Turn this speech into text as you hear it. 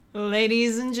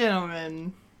Ladies and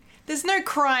gentlemen, there's no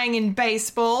crying in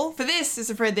baseball, for this is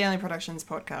a Fred the Only Productions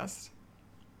podcast.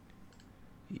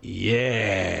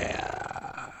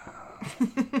 Yeah.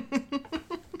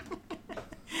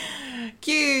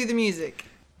 Cue the music.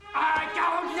 I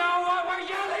don't know what we're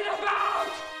yelling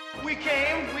about! We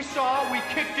came, we saw, we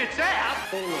kicked its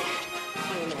ass. Wait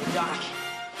a minute, Doc.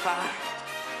 Are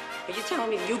you telling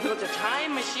me you built a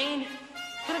time machine?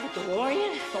 Kind of a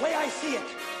DeLorean? The way I see it,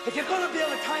 if you're gonna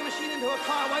build a time machine into a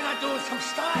car, why not do it with some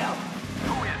style?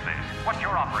 Who is this? What's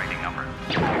your operating number?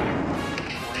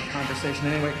 Boring conversation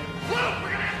anyway. Look,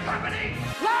 we're gonna have company!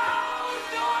 Loud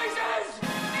noises!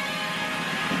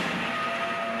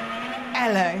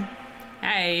 Hello.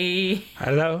 Hey.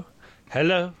 Hello.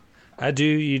 Hello. I do,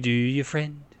 you do, your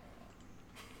friend.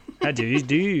 I do, you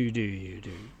do, you do, you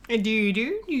do.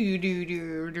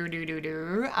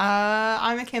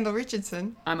 I'm a Kendall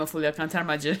Richardson. I'm a Fulia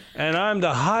Kantarmaja. And I'm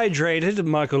the hydrated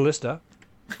Michael Lister.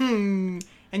 And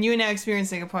you are now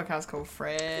experiencing a podcast called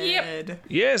Fred. Yep.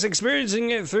 Yes, experiencing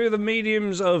it through the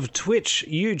mediums of Twitch,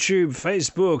 YouTube,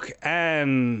 Facebook,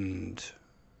 and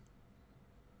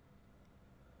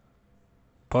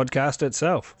podcast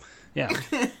itself. Yeah.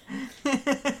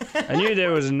 I knew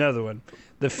there was another one.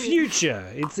 The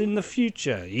future. It's in the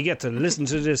future. You get to listen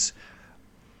to this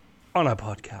on a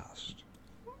podcast.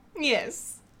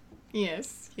 Yes.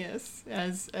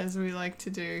 As we like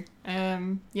to do.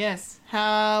 Yes.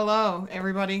 Hello,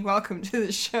 everybody. Welcome to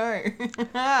the show.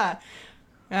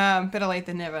 Better late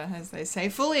than never, as they say.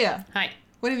 Fulia, Hi.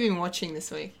 what have you been watching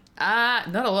this week?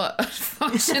 Not a lot.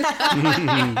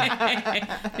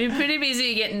 Been pretty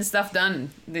busy getting stuff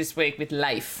done this week with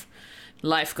life.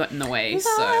 Life got in the way,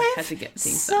 so had to get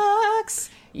things done.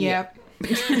 Sucks. Yep.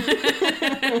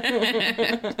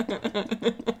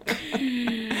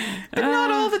 But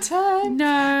not all the time.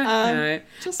 No.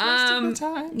 Just most of the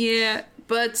time. Yeah,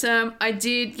 but I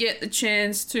did get the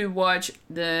chance to watch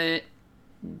the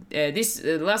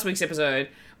last week's episode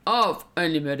of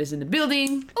Only Murders in the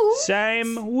Building. Ooh.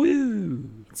 Same. Woo.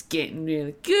 It's getting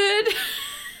really good.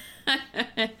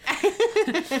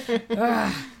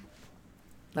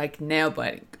 Like nail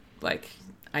biting. Like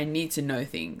I need to know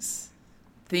things.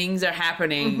 Things are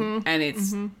happening, and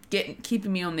it's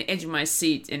keeping me on the edge of my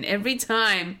seat. And every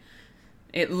time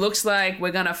it looks like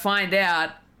we're gonna find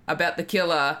out about the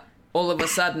killer, all of a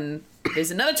sudden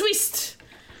there's another twist,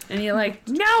 and you're like,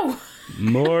 no,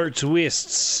 More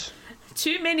twists.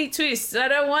 too many twists. I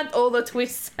don't want all the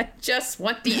twists. I just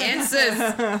want the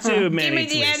answers. Too many Give me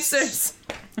the twists. answers.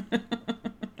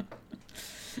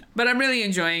 But I'm really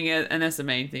enjoying it, and that's the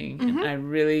main thing. And I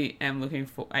really am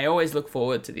I always look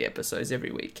forward to the episodes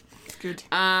every week. Good.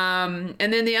 And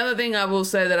then the other thing I will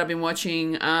say that I've been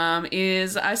watching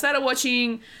is I started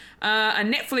watching a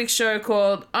Netflix show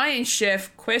called Iron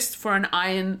Chef: Quest for an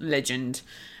Iron Legend.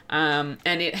 And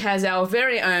it has our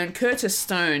very own Curtis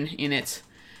Stone in it.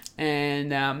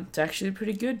 And it's actually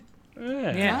pretty good.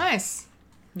 Yeah. Nice.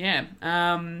 Yeah,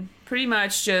 pretty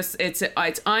much just it's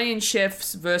Iron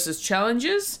Chefs versus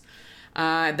challengers.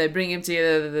 They bring him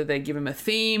together. They give him a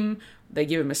theme. They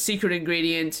give him a secret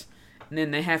ingredient, and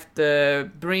then they have to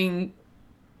bring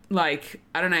like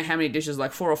I don't know how many dishes,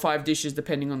 like 4 or 5 dishes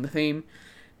depending on the theme.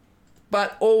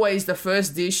 But always the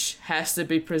first dish has to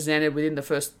be presented within the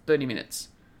first 30 minutes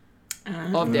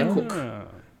of their cook.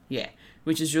 Yeah,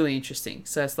 which is really interesting.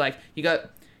 So it's like you got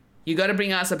to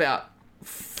bring us about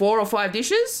 4 or 5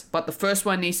 dishes, but the first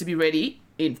one needs to be ready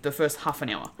in the first half an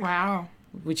hour, Wow.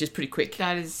 which is pretty quick.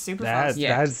 That is super fast.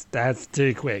 That's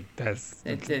too quick. Yeah.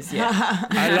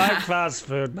 I like fast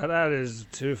food, but that is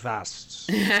too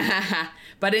fast.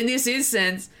 But in this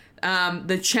instance,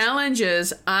 the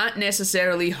challengers aren't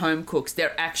necessarily home cooks.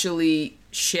 They're actually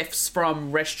chefs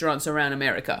from restaurants around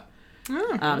America.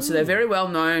 So they're very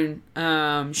well-known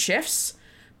chefs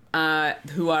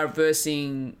who are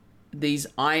versing these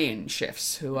Iron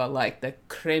Chefs, who are like the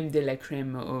creme de la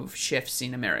creme of chefs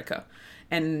in America.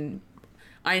 And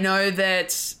I know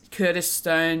that Curtis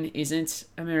Stone isn't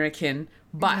American,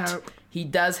 but Nope. he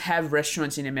does have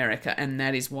restaurants in America, and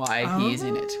that is why he is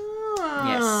in it.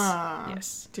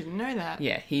 Yes. Didn't know that.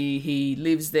 Yeah, he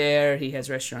lives there. He has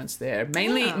restaurants there,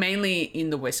 mainly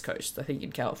in the West Coast. I think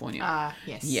in California.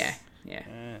 Yes.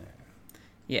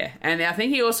 Yeah, and I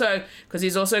think he also, because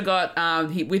he's also got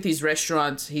with his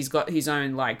restaurant, he's got his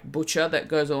own like butcher that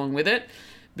goes along with it,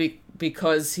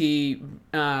 because he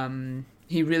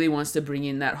really wants to bring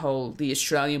in that whole the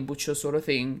Australian butcher sort of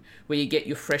thing where you get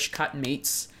your fresh cut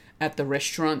meats at the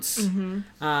restaurants,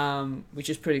 which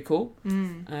is pretty cool.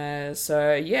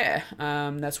 So yeah,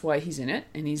 that's why he's in it,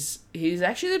 and he's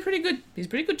actually pretty good. He's a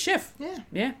pretty good chef. Yeah.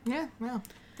 Yeah. Yeah. Well,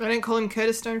 They don't call him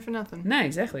Curtis Stone for nothing. No,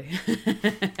 exactly.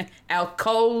 Our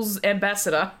Coles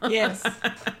ambassador. Yes.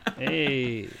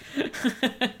 Hey.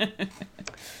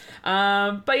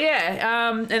 But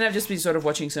yeah, and I've just been sort of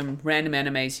watching some random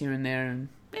animes here and there, and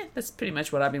yeah, that's pretty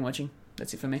much what I've been watching.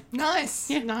 That's it for me.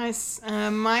 Nice. Yeah. Nice.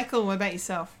 Michael, what about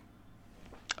yourself?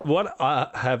 What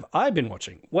have I been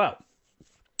watching? Well,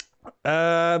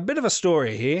 a bit of a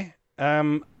story here.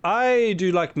 I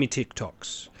do like me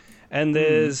TikToks, and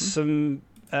there's some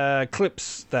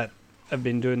clips that have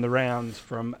been doing the rounds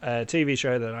from a TV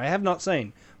show that I have not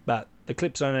seen, but the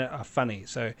clips on it are funny.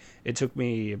 So it took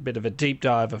me a bit of a deep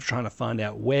dive of trying to find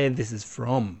out where this is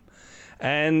from.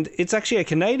 And it's actually a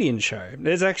Canadian show.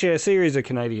 There's actually a series of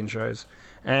Canadian shows,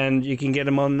 and you can get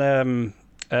them on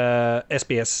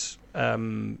SBS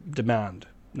Demand,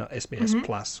 not SBS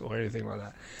Plus or anything like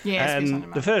that. Yeah, SBS On and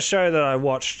Demand. the first show that I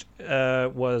watched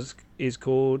is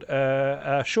called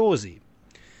Shoresy,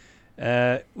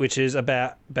 which is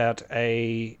about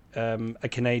a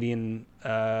Canadian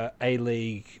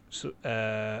A-League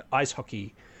ice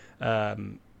hockey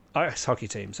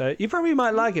team. So you probably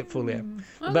might like it, Fulia,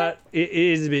 but it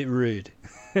is a bit rude.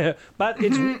 But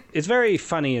it's very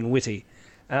funny and witty.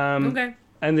 Okay.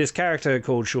 And this character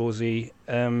called Shoresy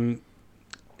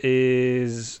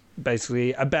is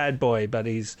basically a bad boy, but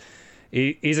he's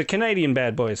a Canadian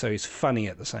bad boy, so he's funny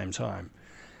at the same time.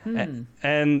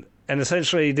 And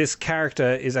essentially, this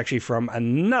character is actually from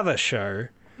another show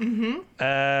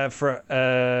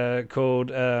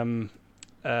called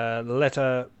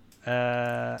Letter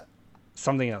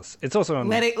something else. It's also on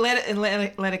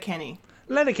Letterkenny. Letterkenny.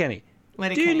 Letterkenny.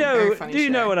 Do you Very funny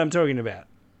show. know what I'm talking about?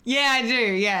 Yeah, I do.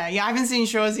 Yeah. I haven't seen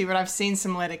Shoresy, but I've seen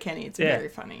some Letterkenny. It's very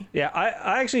funny. Yeah,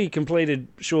 I actually completed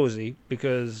Shoresy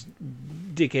because,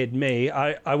 dickhead me,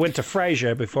 I went to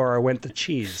Frasier before I went to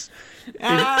Cheers.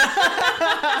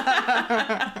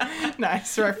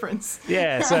 Nice reference.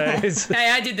 Yeah, so it's...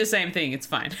 Hey, I did the same thing. It's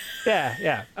fine.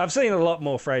 Yeah. I've seen a lot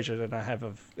more Frasier than I have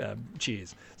of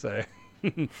Cheers. So,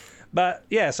 but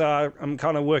yeah, so I'm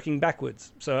kind of working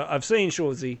backwards. So I've seen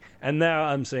Shoresy, and now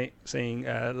I'm seeing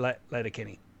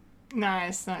Letterkenny.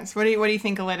 Nice. What do you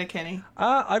think of Letterkenny?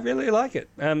 I really like it.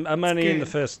 I'm only in the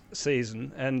good. first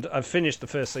season, and I've finished the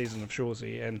first season of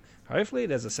Shoresy, and hopefully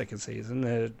there's a second season.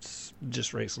 It's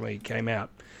just recently came out,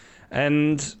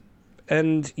 and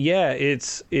yeah,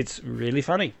 it's really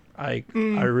funny. I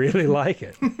really like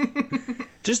it.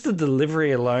 Just the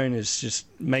delivery alone is just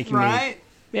making me. Right?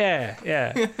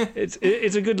 Yeah.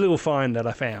 It's a good little find that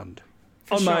I found.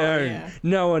 On my sure, own. yeah.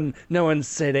 No one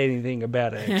said anything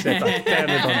about it except I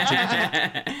found it on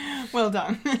TikTok. Well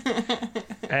done.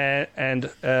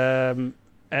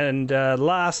 And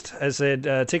last, I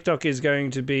said, TikTok is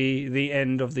going to be the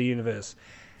end of the universe.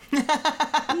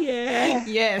 Yeah.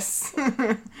 Yes.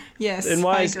 Yes. And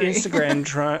why I is agree. Instagram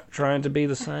trying to be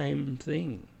the same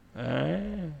thing?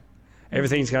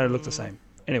 Everything's going to look the same.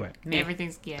 Anyway,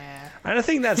 Everything's and I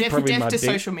think that's death probably my to big...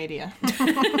 social media.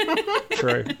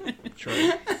 True.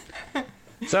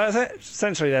 So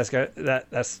essentially, that's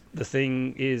the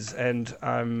thing is, and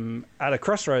I'm at a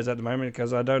crossroads at the moment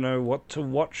because I don't know what to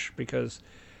watch because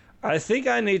I think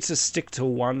I need to stick to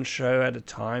one show at a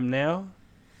time now.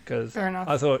 Because Fair enough.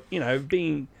 I thought,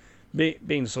 being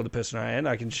the sort of person I am,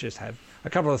 I can just have a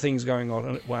couple of things going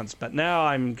on at once. But now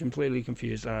I'm completely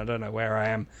confused and I don't know where I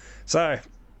am. So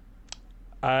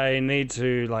I need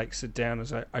to sit down and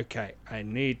say, okay, I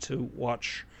need to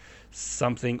watch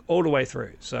something all the way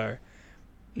through. So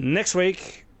next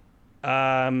week,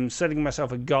 I'm setting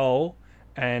myself a goal,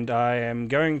 and I am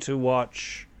going to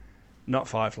watch not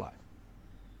Firefly.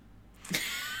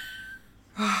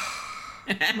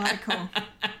 Michael,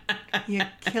 you're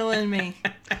killing me.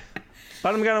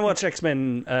 But I'm going to watch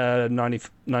X-Men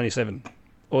 97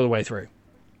 all the way through.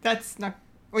 That's not.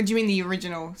 What do you mean, the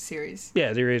original series?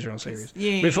 Yeah, the original series.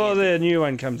 Yeah, Before the new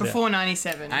one comes out. Before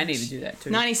 97. I need to do that too.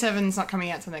 97's not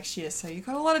coming out till next year, so you've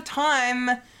got a lot of time.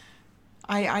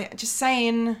 I just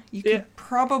saying, you could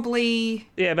probably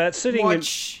Yeah, but sitting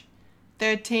watch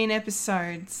 13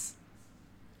 episodes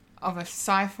of a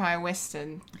sci-fi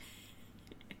western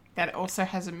that also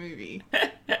has a movie.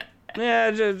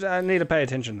 I need to pay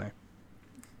attention though.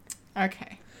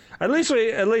 Okay. At least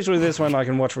with this one, I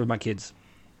can watch with my kids.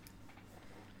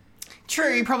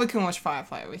 True, you probably can watch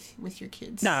Firefly with your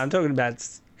kids. No, I'm talking about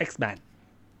X-Men.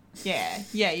 Yeah,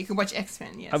 you can watch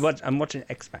X-Men, yes. I'm watching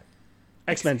X-Men.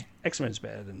 X-Men's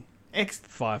better than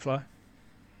Firefly.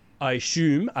 I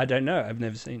assume. I don't know. I've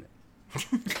never seen it.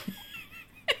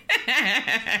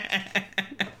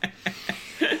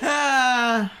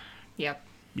 Yep.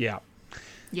 Yeah.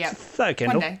 Yep. So,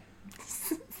 Kendall. One day.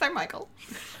 So, Michael.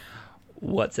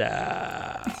 What's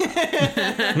up?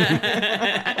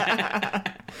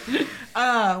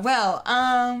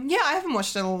 I haven't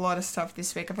watched a lot of stuff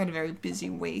this week. I've had a very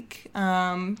busy week.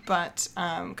 But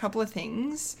a couple of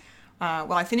things.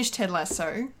 I finished Ted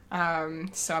Lasso,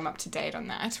 so I'm up to date on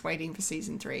that, waiting for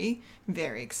season 3.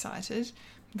 Very excited,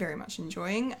 very much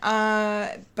enjoying.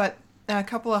 But a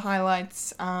couple of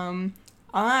highlights.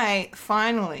 I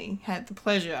finally had the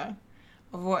pleasure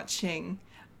of watching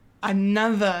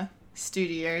another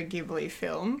Studio Ghibli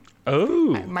film.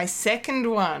 Oh. My second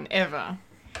one ever.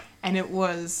 And it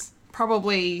was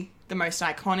probably the most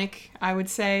iconic, I would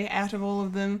say, out of all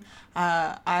of them.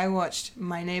 I watched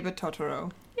My Neighbor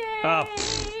Totoro. Oh.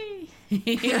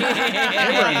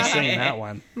 Everyone's seen that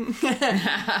one.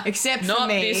 Except Not for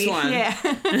me. this one. Yeah.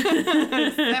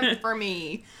 Except for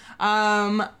me.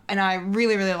 And I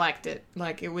really, really liked it.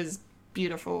 Like, it was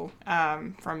beautiful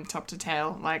from top to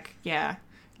tail. Like, yeah,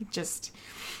 just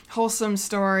wholesome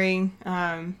story,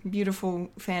 beautiful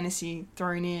fantasy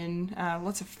thrown in,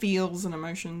 lots of feels and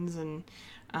emotions, and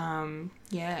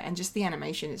and just the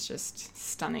animation is just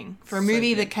stunning. For a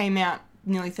movie that came out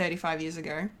nearly 35 years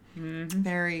ago,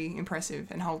 very impressive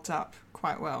and holds up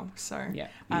quite well. So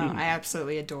I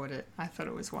absolutely adored it. I thought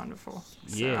it was wonderful.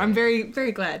 So Yeah. I'm very,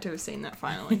 very glad to have seen that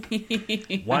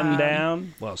finally. One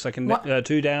down. Well,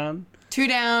 two down. 2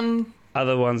 down,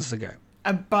 Other ones to go.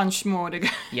 a bunch more to go.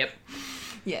 Yep.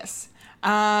 Yes.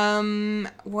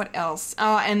 What else?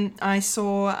 Oh, and I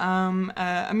saw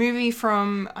a movie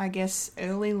from, I guess,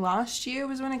 early last year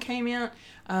was when it came out.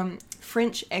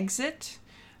 French Exit.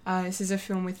 This is a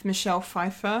film with Michelle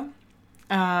Pfeiffer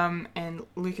and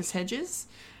Lucas Hedges,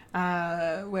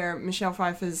 where Michelle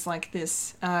Pfeiffer's like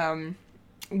this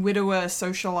widower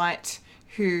socialite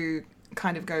who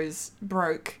kind of goes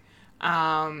broke,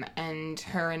 and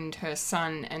her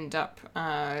son end up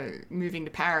moving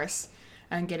to Paris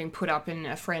and getting put up in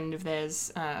a friend of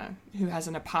theirs who has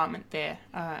an apartment there,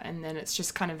 and then it's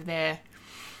just kind of their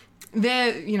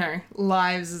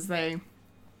lives as they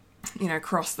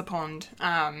cross the pond,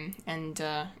 and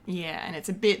it's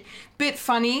a bit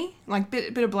funny, like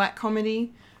bit of black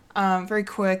comedy, very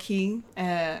quirky,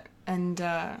 and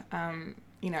kind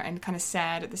of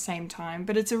sad at the same time.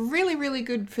 But it's a really, really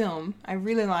good film. I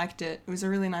really liked it. It was a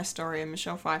really nice story, and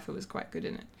Michelle Pfeiffer was quite good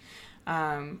in it.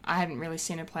 I hadn't really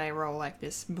seen her play a role like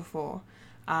this before,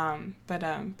 but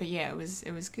yeah, it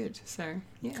was good. So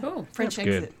yeah, Cool. French That's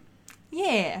Exit. good.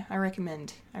 Yeah, I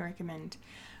recommend.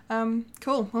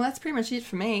 Cool. Well, that's pretty much it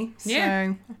for me.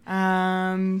 Yeah.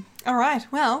 So, all right.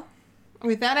 Well,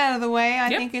 with that out of the way, I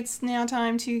Yep. think it's now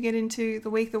time to get into the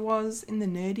week that was in the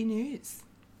nerdy news.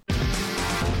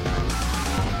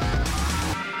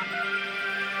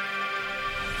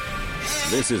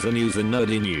 This is the news in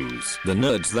nerdy news. The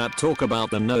nerds that talk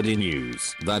about the nerdy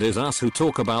news. That is us who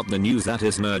talk about the news that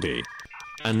is nerdy.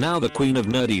 And now the queen of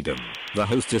nerdydom, the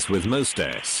hostess with most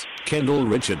S, Kendall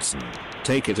Richardson.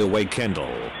 Take it away,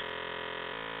 Kendall.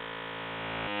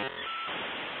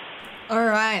 All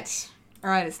right, it's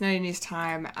nerdy news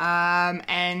time.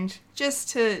 And just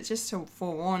to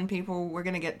forewarn people, we're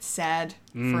gonna get sad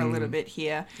for a little bit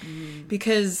here,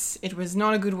 because it was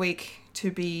not a good week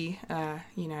to be, a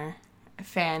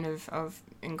fan of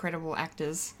incredible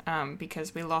actors,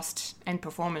 because we lost, and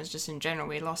performers just in general,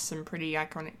 we lost some pretty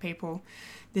iconic people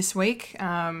this week.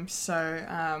 So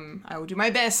I will do my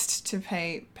best to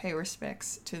pay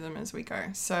respects to them as we go.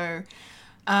 So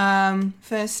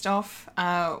first off,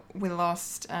 we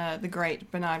lost the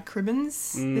great Bernard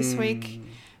Cribbins this week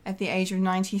at the age of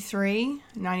 93.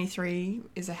 93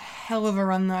 is a hell of a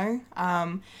run though,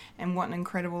 and what an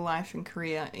incredible life and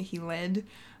career he led.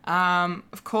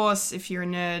 Of course, if you're a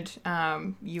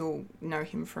nerd, you'll know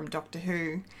him from Doctor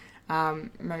Who.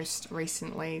 Most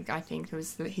recently, I think it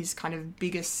was his kind of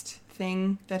biggest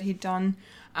thing that he'd done.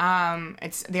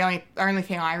 It's the only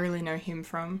thing I really know him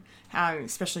from,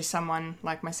 especially someone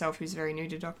like myself who's very new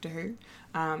to Doctor Who.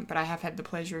 But I have had the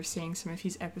pleasure of seeing some of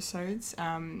his episodes.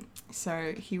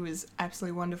 So he was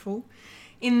absolutely wonderful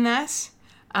in that.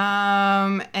 He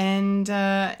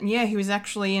was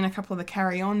actually in a couple of the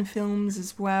Carry On films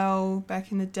as well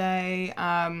back in the day.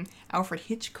 Alfred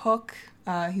Hitchcock,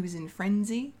 he was in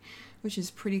Frenzy, which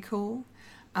is pretty cool.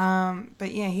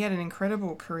 But yeah, he had an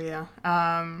incredible career.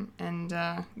 Very,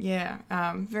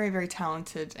 very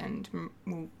talented, and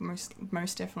will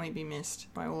most definitely be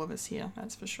missed by all of us here,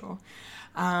 that's for sure.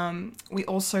 We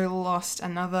also lost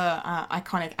another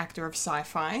iconic actor of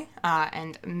sci-fi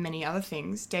and many other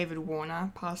things. David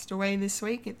Warner passed away this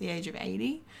week at the age of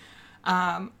 80.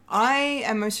 I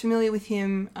am most familiar with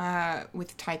him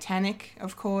with Titanic,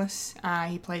 of course.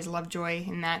 He plays Lovejoy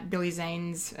in that, Billy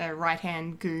Zane's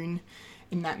right-hand goon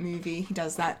in that movie. He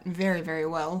does that very, very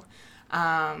well.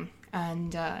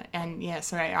 And yeah,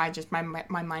 so I just my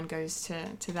mind goes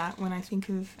to that when I think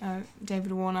of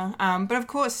David Warner. But of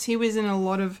course, he was in a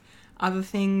lot of other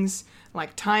things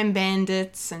like Time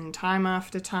Bandits and Time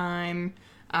After Time.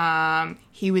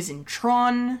 He was in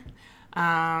Tron.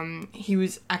 He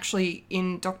was actually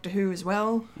in Doctor Who as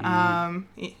well.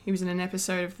 He was in an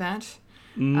episode of that.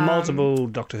 Multiple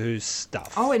Doctor Who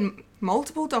stuff. Oh, and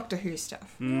multiple Doctor Who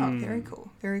stuff. Oh, very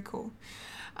cool. Very cool.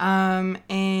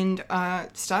 And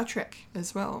Star Trek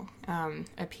as well.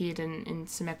 Appeared in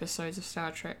some episodes of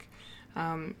Star Trek.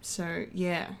 So,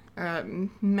 yeah,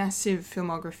 massive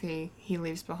filmography he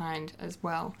leaves behind as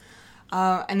well.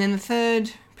 And then the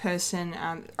third person,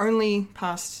 only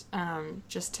passed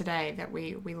just today that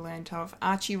we learnt of,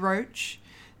 Archie Roach,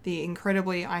 the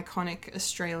incredibly iconic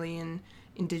Australian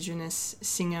Indigenous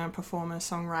singer, performer,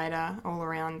 songwriter,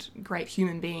 all-around great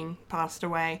human being, passed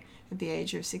away at the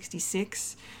age of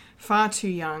 66. Far too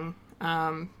young.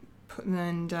 Yeah,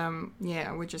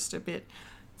 we're just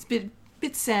it's a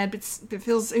bit sad, but it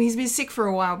feels, he's been sick for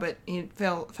a while, but it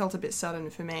felt a bit sudden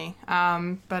for me.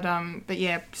 But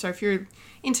yeah, so if you're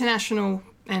international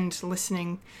and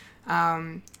listening,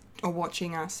 or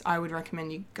watching us, I would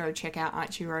recommend you go check out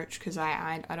Archie Roach, because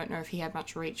I don't know if he had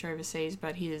much reach overseas,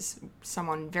 but he is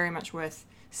someone very much worth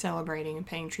celebrating and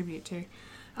paying tribute to.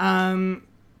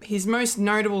 His most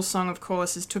notable song, of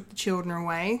course, is Took the Children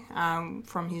Away,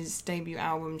 from his debut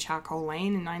album Charcoal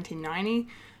Lane in 1990,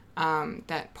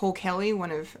 that Paul Kelly,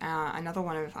 another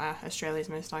one of Australia's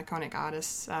most iconic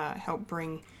artists, helped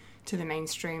bring to the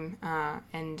mainstream,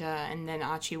 and then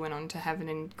Archie went on to have an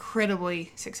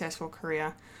incredibly successful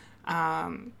career,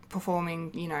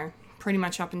 performing, pretty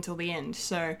much up until the end.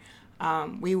 So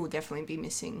we will definitely be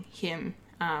missing him,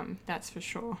 that's for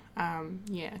sure.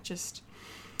 Yeah, just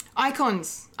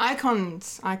icons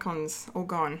all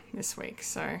gone this week.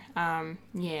 So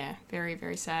yeah, very,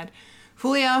 very sad.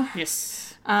 Julia,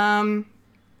 Yes. Do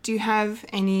you have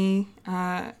any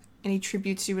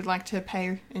tributes you would like to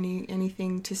pay?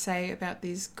 Anything to say about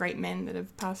these great men that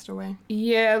have passed away?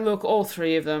 Yeah, look, all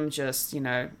three of them just,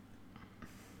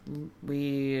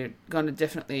 we're going to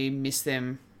definitely miss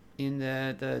them in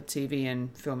the TV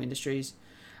and film industries.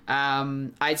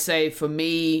 I'd say for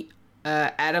me,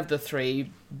 out of the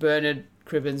three, Bernard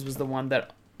Cribbins was the one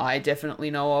that I definitely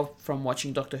know of from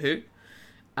watching Doctor Who.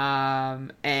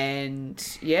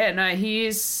 And yeah, no,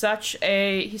 he's such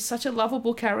a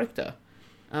lovable character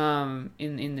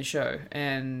in the show,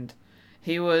 and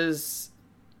he was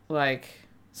like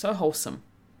so wholesome.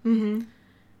 Mm-hmm.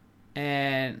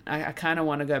 And I kind of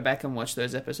want to go back and watch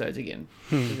those episodes again,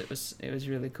 because it was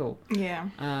really cool. Yeah.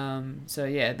 So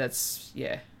yeah, that's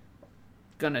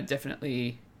gonna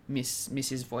definitely miss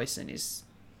his voice and his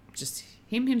just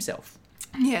himself.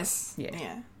 Yes.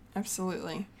 Yeah.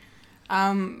 Absolutely.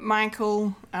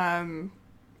 Michael,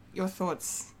 your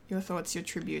thoughts, your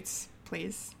tributes,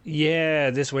 please.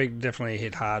 Yeah, this week definitely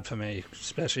hit hard for me,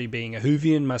 especially being a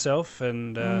Whovian myself.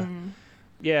 And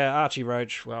yeah, Archie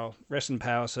Roach, well, rest in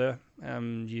power, sir.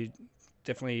 You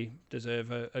definitely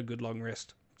deserve a good long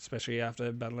rest, especially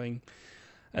after battling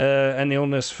an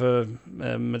illness for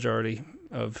a majority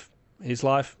of his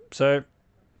life. So,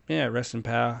 yeah, rest in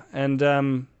power. And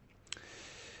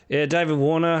yeah, David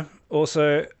Warner,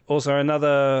 also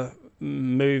another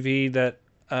movie that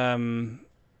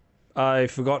I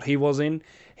forgot he was in.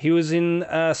 He was in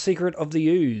Secret of the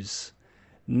Ooze,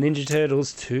 Ninja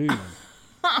Turtles 2.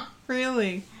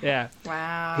 Really? Yeah.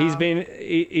 Wow. He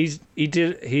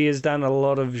has done a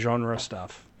lot of genre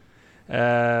stuff,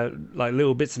 like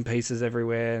little bits and pieces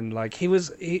everywhere, and like he was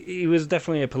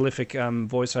definitely a prolific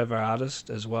voiceover artist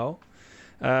as well.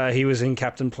 He was in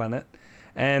Captain Planet,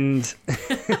 and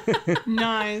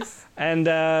Nice.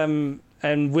 and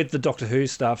with the Doctor Who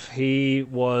stuff, he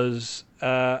was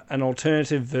an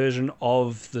alternative version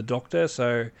of the Doctor.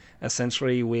 So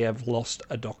essentially, we have lost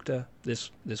a Doctor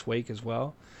this week as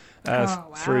well.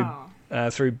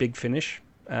 Through Big Finish,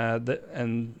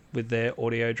 and with their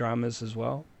audio dramas as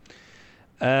well.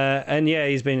 And yeah,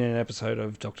 he's been in an episode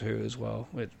of Doctor Who as well.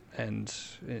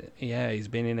 Yeah, he's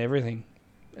been in everything.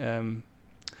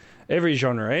 Every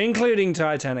genre, including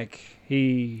Titanic.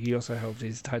 He also helped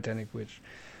his Titanic, which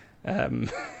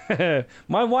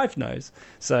my wife knows.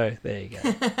 So there you go.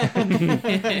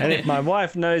 And if my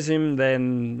wife knows him,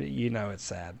 then you know it's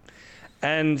sad.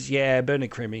 And yeah, Bernard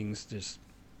Cribbins just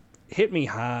hit me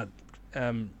hard,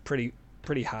 pretty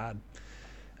hard.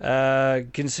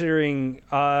 Considering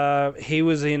he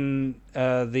was in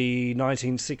the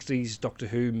 1960s Doctor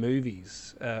Who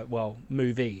movies.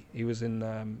 Movie. He was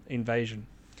in Invasion.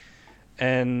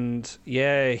 And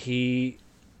yeah, he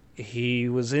he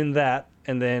was in that,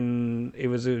 and then it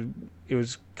was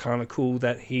kind of cool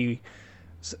that he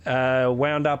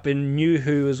wound up in New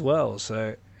Who as well.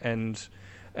 So and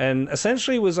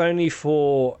essentially was only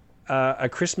for a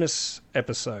Christmas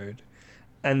episode,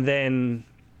 and then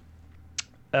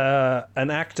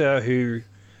an actor who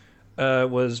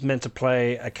was meant to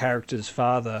play a character's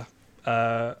father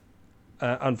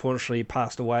unfortunately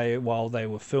passed away while they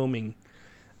were filming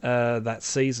that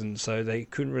season, so they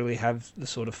couldn't really have the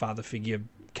sort of father figure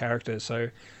character, so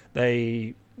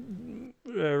they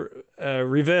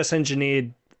reverse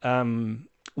engineered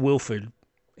Wilford,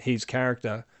 his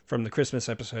character from the Christmas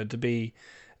episode, to be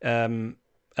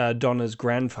Donna's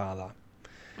grandfather,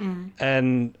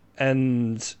 and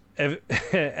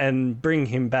bring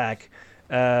him back.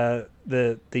 The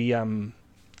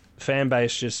fan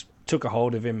base just took a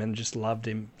hold of him and just loved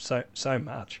him so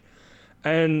much,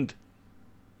 and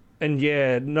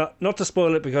yeah, not to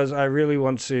spoil it, because I really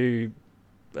want to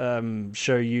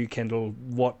show you, Kendall,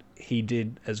 what he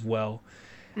did as well.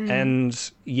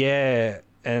 And yeah,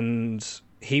 and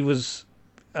he was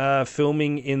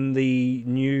filming in the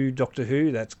new Doctor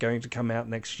Who that's going to come out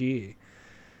next year,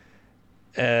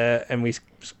 and we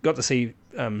got to see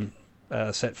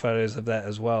set photos of that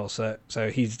as well. So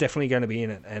he's definitely going to be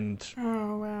in it, and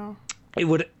Oh, wow.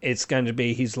 it's going to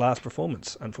be his last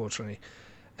performance, unfortunately.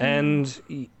 And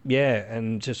yeah,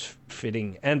 and just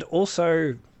fitting, and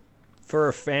also for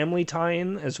a family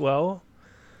tie-in as well.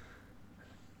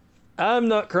 I'm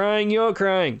not crying, you're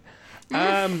crying.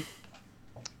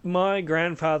 My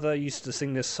grandfather used to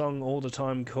sing this song all the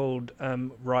time called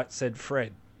Right Said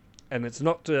Fred. And it's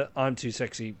not to I'm Too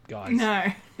Sexy, guys.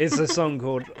 No. It's a song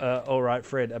called All Right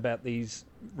Fred, about these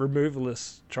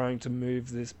removalists trying to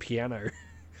move this piano.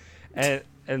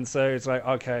 And so it's like,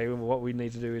 okay, what we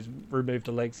need to do is remove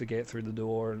the legs to get through the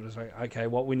door. And it's like, okay,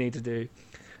 what we need to do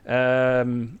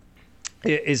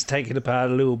is take it apart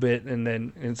a little bit, and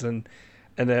then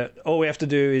all we have to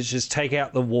do is just take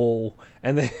out the wall,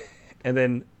 and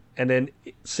then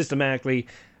systematically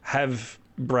have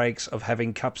breaks of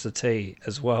having cups of tea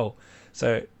as well.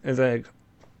 So it's like,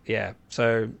 yeah.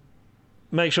 So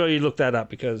make sure you look that up,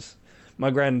 because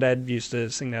my granddad used to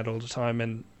sing that all the time,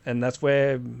 and that's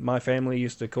where my family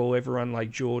used to call everyone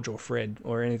like George or Fred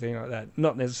or anything like that.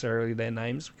 Not necessarily their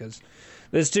names, because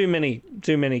there's too many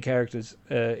characters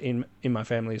in my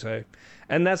family. So,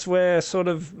 and that's where sort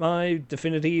of my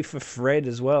affinity for Fred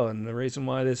as well, and the reason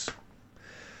why this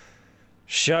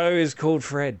show is called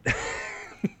Fred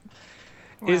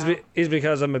is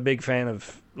because I'm a big fan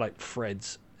of like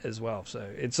Freds as well. So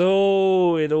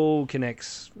it all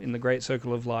connects in the great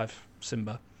circle of life,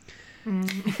 Simba.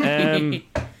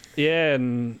 Yeah,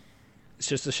 and it's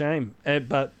just a shame.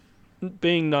 But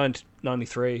being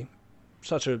 93,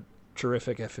 such a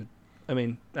terrific effort. I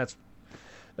mean, that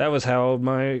was how old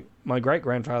my great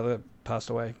grandfather passed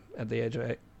away, at the age of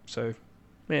 8. So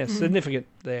yeah, significant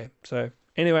there. So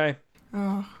anyway,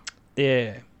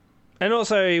 yeah, and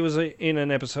also he was in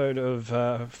an episode of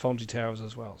Fawlty Towers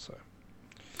as well. So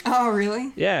Oh,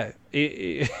 really? yeah,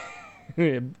 he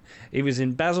was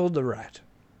in Basil the Rat.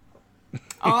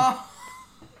 Oh.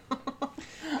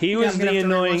 He was I'm gonna the have to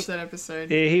annoying. rewatch that episode.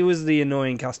 Yeah, he was the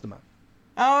annoying customer.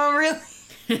 Oh, really?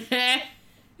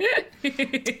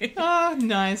 Oh,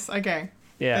 nice. Okay.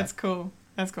 Yeah. That's cool.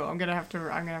 I'm gonna have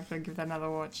to give that another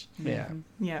watch. Yeah.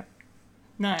 Yeah.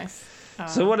 Nice.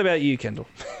 So what about you, Kendall?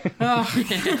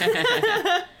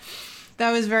 That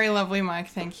was very lovely, Mike.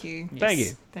 Thank you. Thank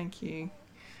you. Thank you.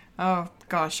 Oh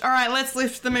gosh. All right, let's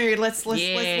lift the mood. Let's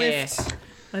lift.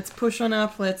 Let's push on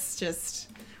up. Let's just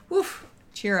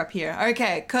cheer up here.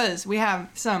 Okay, cause we have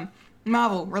some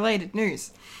Marvel related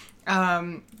news.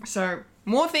 So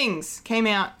more things came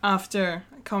out after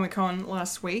Comic-Con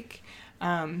last week.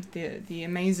 The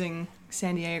amazing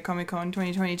San Diego Comic-Con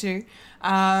 2022.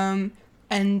 And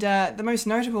the most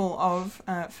notable of,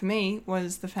 for me,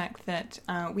 was the fact that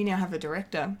we now have a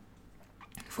director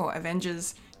for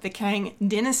Avengers: The Kang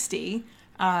Dynasty,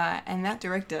 and that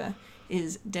director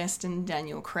is Destin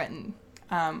Daniel Cretton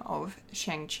of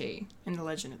Shang-Chi and the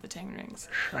Legend of the Ten Rings.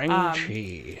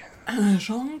 Shang-Chi.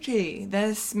 Shang-Chi.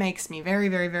 This makes me very,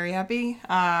 very, very happy.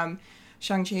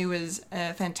 Shang-Chi was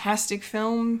a fantastic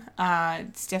film.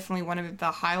 It's definitely one of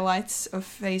the highlights of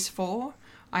Phase 4,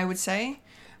 I would say.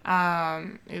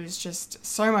 It was just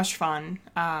so much fun.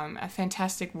 A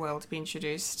fantastic world to be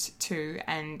introduced to,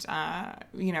 and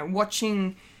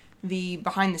watching the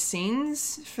behind the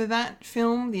scenes for that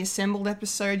film, the assembled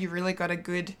episode, you really got a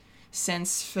good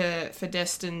sense for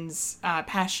Destin's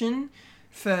passion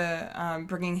for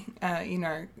bringing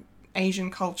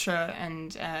Asian culture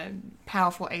and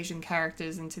powerful Asian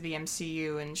characters into the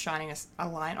MCU and shining a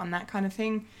light on that kind of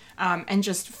thing, and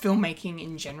just filmmaking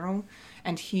in general.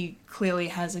 And he clearly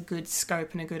has a good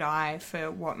scope and a good eye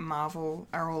for what Marvel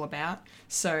are all about.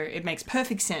 So it makes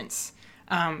perfect sense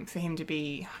for him to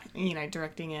be,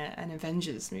 directing an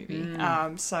Avengers movie.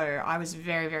 So I was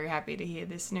very, very happy to hear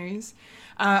this news.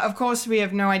 Of course, we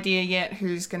have no idea yet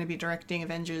who's going to be directing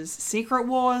Avengers Secret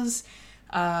Wars.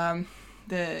 The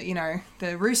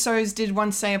Russos did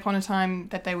once say upon a time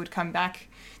that they would come back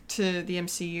to the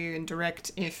MCU and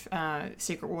direct if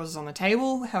Secret Wars is on the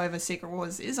table. However, Secret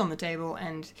Wars is on the table,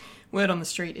 and word on the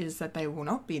street is that they will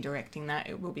not be directing that.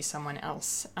 It will be someone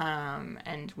else,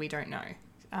 and we don't know.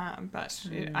 But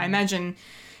I imagine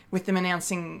with them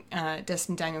announcing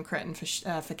Destin Daniel Cretton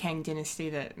for Kang Dynasty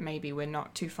that maybe we're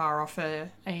not too far off a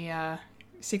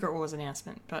Secret Wars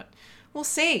announcement. But we'll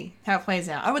see how it plays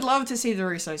out. I would love to see the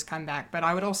Russos come back, but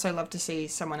I would also love to see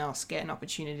someone else get an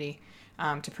opportunity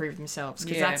to prove themselves,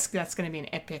 because that's going to be an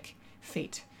epic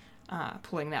feat,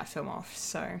 pulling that film off.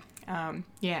 So,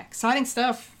 exciting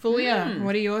stuff. Fulia,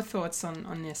 what are your thoughts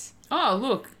on this? Oh,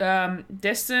 look,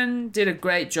 Destin did a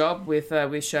great job with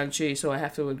Shang-Chi, so I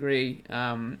have to agree.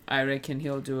 I reckon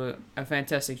he'll do a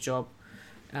fantastic job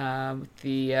with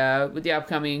the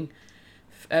upcoming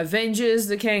Avengers: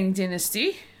 The Kang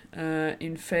Dynasty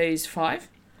in Phase 5.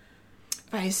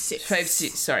 Phase 6. Phase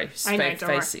 6, sorry.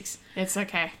 Phase 6. It's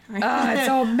okay. It's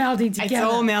all melding together. It's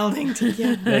all melding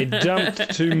together. They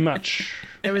dumped too much.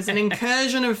 There was an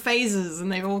incursion of phases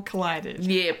and they've all collided.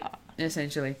 Yep,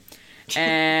 essentially.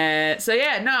 I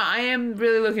am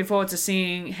really looking forward to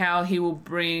seeing how he will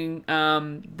bring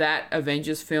that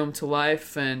Avengers film to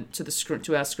life and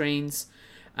to our screens.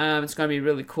 It's going to be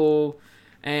really cool.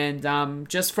 And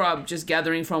just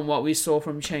gathering from what we saw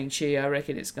from Shang-Chi, I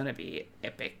reckon it's going to be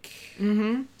epic.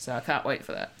 Mm-hmm. So I can't wait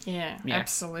for that. Yeah,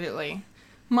 absolutely.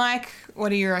 Mike, what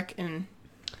do you reckon?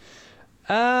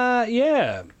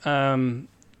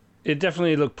 It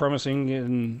definitely looked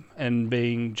promising, and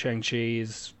being Shang-Chi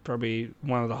is probably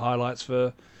one of the highlights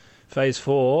for Phase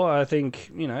 4. I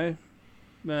think,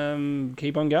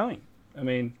 keep on going. I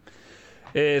mean,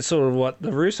 it's sort of what the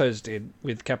Russos did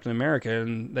with Captain America,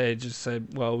 and they just said,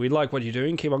 well, we like what you're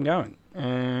doing, keep on going.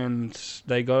 And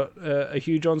they got a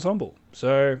huge ensemble.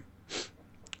 So,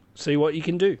 see what you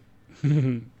can do.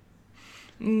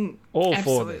 All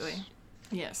for this. Absolutely.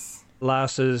 Yes.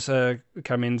 Last has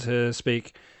come in to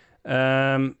speak.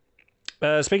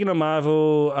 Speaking of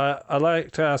Marvel, I'd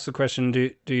like to ask the question,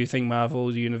 do you think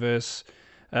Marvel Universe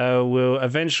will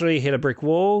eventually hit a brick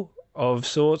wall of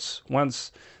sorts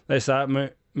once they start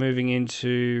moving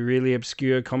into really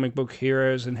obscure comic book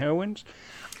heroes and heroines?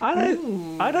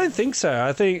 I don't think so.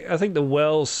 I think the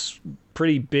well's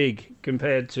pretty big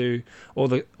compared to all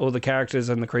the characters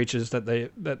and the creatures that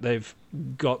they've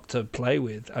got to play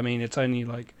with. I mean, it's only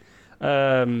like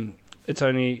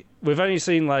we've only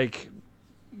seen like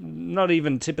not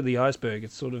even tip of the iceberg.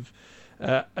 It's sort of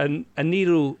a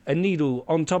needle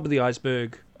on top of the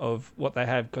iceberg of what they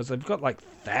have, because they've got like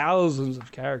thousands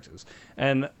of characters,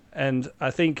 and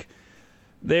I think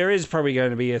there is probably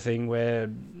going to be a thing where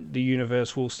the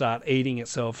universe will start eating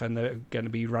itself, and they're going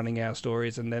to be running out of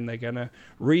stories, and then they're going to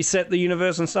reset the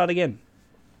universe and start again.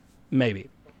 Maybe.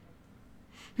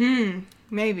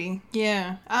 Maybe.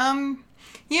 Yeah.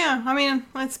 Yeah. I mean,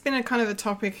 it's been a kind of a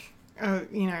topic,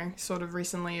 sort of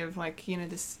recently of like,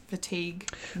 this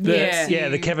fatigue.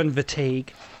 The Kevin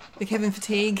fatigue. The Kevin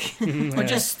fatigue. Or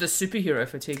just the superhero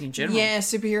fatigue in general. Yeah,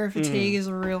 superhero fatigue is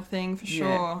a real thing for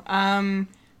sure.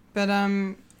 But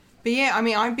yeah, I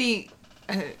mean, I'd be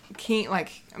keen.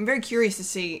 Like, I'm very curious to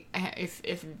see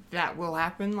if that will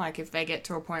happen. Like, if they get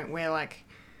to a point where, like,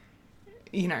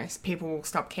 people will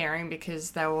stop caring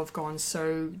because they will have gone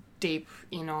so deep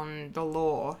in on the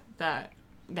lore that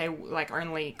they like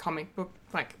only comic book.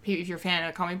 Like, if you're a fan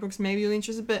of comic books, maybe you're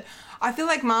interested. But I feel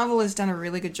like Marvel has done a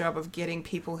really good job of getting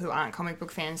people who aren't comic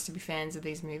book fans to be fans of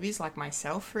these movies, like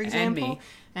myself, for example,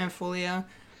 and Fulia.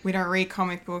 We don't read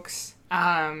comic books.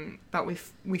 But we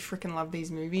freaking love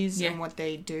these movies and what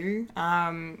they do.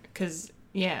 Because,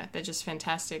 they're just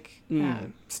fantastic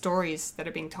stories that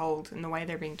are being told and the way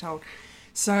they're being told.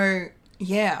 So,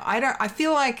 I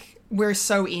feel like we're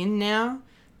so in now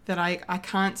that I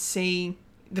can't see...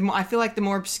 I feel like the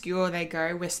more obscure they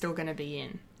go, we're still going to be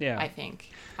in. Yeah. I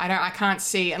think. I can't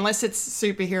see... Unless it's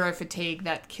superhero fatigue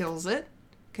that kills it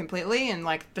completely and,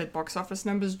 like, the box office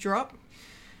numbers drop.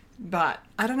 But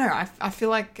I don't know. I feel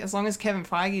like as long as Kevin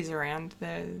Feige's around,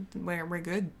 we're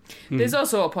good. There's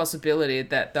also a possibility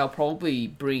that they'll probably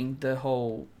bring the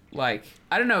whole, like,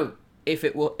 I don't know if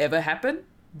it will ever happen,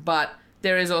 but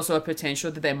there is also a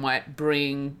potential that they might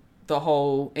bring the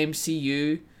whole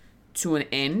MCU to an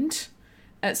end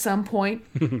at some point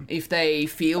if they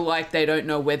feel like they don't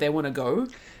know where they want to go.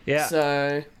 Yeah.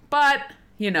 So, but,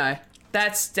 you know,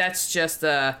 that's just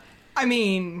a I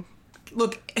mean,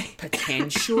 look,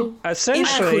 potential.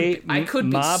 Essentially, I could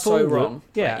be Marvel so will- wrong.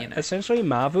 but, Yeah, you know. essentially,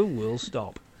 Marvel will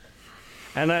stop.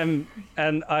 And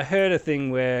I heard a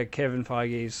thing where Kevin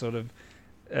Feige is sort of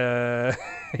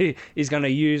he's going to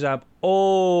use up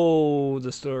all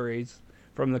the stories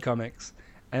from the comics,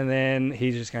 and then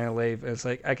he's just going to leave. And it's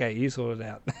like, okay, you sort it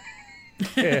out.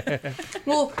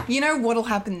 well, you know what'll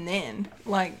happen then?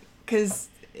 Like, because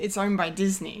it's owned by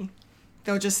Disney,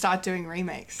 they'll just start doing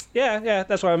remakes. yeah,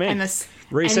 that's what I mean. And this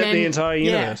Reset and the then- entire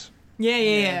universe.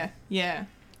 Yeah.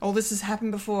 All this has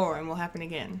happened before and will happen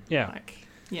again. Yeah. Like,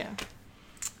 yeah.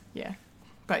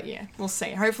 But yeah, we'll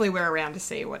see. Hopefully we're around to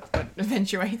see what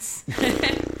eventuates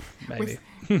Maybe.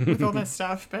 with all that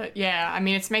stuff. But yeah, I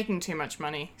mean, it's making too much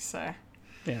money, so...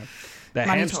 Yeah. The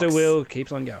Money hamster talks. wheel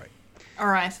keeps on going. All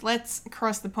right, let's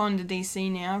cross the pond to DC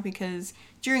now, because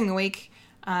during the week,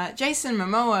 Jason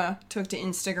Momoa took to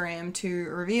Instagram to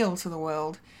reveal to the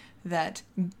world that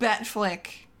Batfleck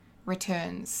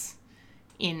returns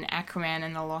in Aquaman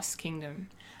and the Lost Kingdom.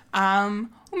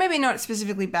 Well, maybe not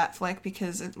specifically Batfleck,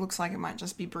 because it looks like it might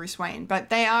just be Bruce Wayne, but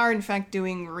they are in fact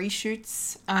doing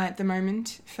reshoots at the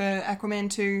moment for Aquaman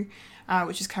 2,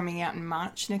 which is coming out in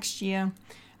March next year.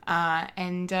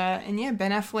 And yeah,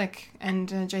 Ben Affleck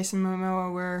and Jason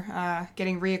Momoa were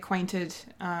getting reacquainted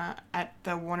at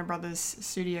the Warner Brothers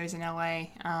studios in LA.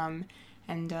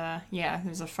 Yeah,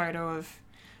 there's a photo of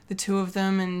the two of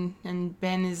them, and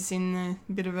Ben is in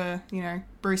a bit of a,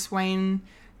 Bruce Wayne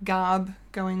garb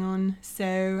going on.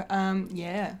 So,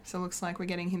 yeah, so it looks like we're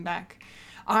getting him back.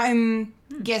 I'm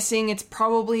guessing it's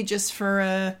probably just for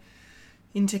a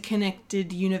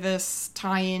interconnected universe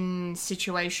tie-in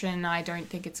situation. I don't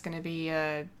think it's going to be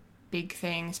a big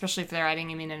thing, especially if they're adding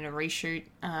him in a reshoot,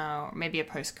 or maybe a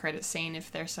post-credit scene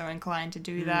if they're so inclined to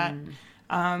do that.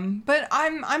 But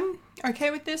I'm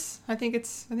okay with this. I think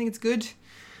it's good.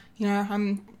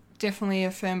 I'm definitely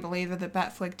a firm believer that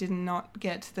Batfleck did not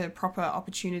get the proper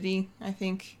opportunity, I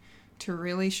think, to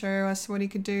really show us what he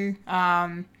could do.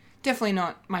 Definitely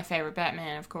not my favorite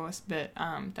Batman, of course, but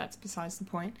that's besides the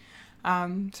point.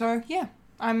 So yeah,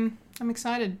 I'm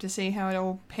excited to see how it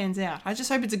all pans out. I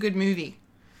just hope it's a good movie.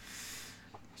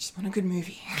 I just want a good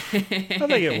movie. I think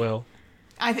it will.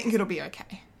 I think it'll be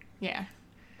okay. Yeah.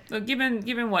 Well,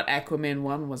 given what Aquaman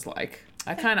 1 was like,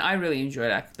 I really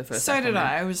enjoyed the first So Aquaman. did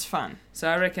I. It was fun. So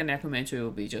I reckon Aquaman 2 will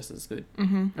be just as good,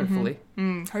 hopefully.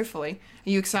 Hopefully. Are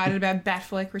you excited about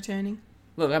Batfleck returning?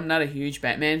 Look, I'm not a huge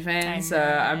Batman fan, so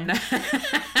I'm not...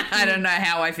 I don't know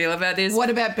how I feel about this. What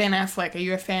about Ben Affleck? Are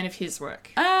you a fan of his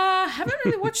work? Haven't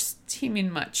really watched him in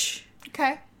much.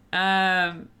 Okay.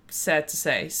 Sad to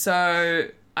say. So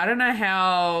I don't know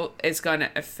how it's going to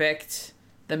affect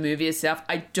the movie itself.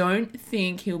 I don't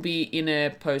think he'll be in a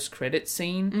post-credit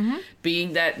scene,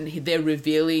 being that they're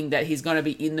revealing that he's going to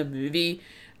be in the movie.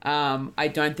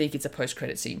 I don't think it's a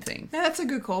post-credit scene thing. Yeah, that's a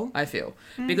good call. I feel.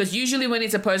 Because usually when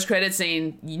it's a post-credit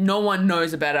scene, no one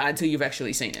knows about it until you've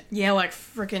actually seen it. Yeah, like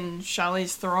freaking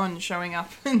Charlize Theron showing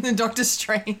up in the Doctor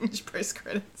Strange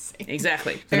post-credit scene.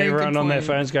 Exactly. And Very everyone good on their point.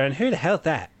 phones going, who the hell's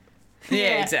that?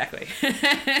 Yeah, exactly. Who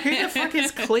the fuck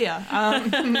is Clear?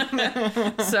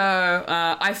 So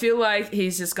I feel like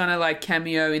he's just gonna like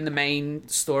cameo in the main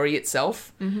story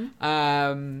itself.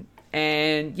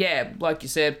 And yeah, like you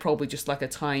said, probably just like a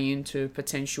tie-in to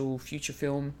potential future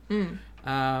film.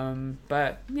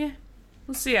 But yeah,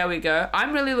 we'll see how we go.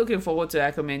 I'm really looking forward to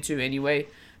Aquaman 2 anyway,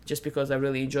 just because I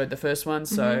really enjoyed the first one.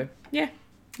 So yeah.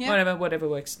 Whatever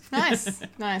works.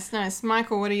 Nice.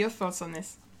 Michael, what are your thoughts on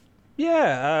this?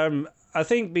 Yeah, I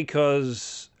think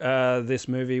because this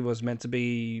movie was meant to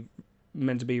be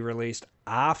released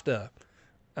after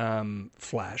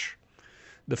Flash,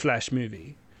 the Flash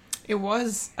movie. It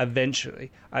was.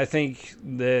 Eventually, I think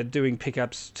they're doing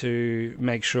pickups to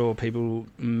make sure people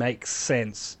make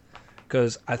sense.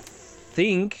 Because I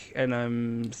think, and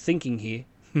I'm thinking here,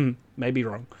 maybe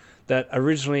wrong, that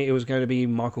originally it was going to be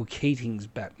Michael Keating's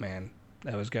Batman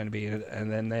that was going to be in it,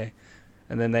 and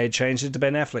then they changed it to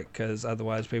Ben Affleck because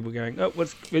otherwise people were going, oh,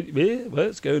 what's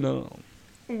going on?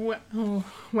 Oh,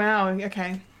 wow.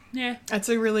 Okay. Yeah. That's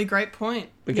a really great point.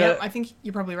 Because- Yeah, I think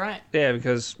you're probably right. Yeah,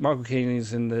 because Michael Keating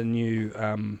is in the new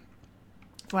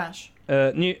Flash.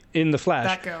 in the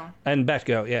Flash Batgirl. and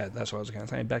Batgirl. Yeah, that's what I was going to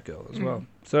say. Batgirl as well.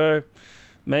 So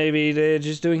maybe they're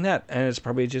just doing that, and it's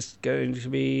probably just going to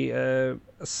be a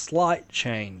slight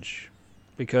change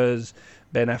because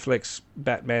Ben Affleck's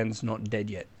Batman's not dead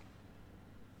yet.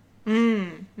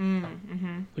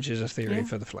 Which is a theory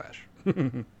for the Flash.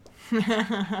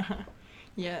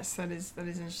 Yes, that is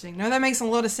interesting. No, that makes a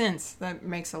lot of sense. That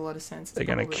makes a lot of sense. They're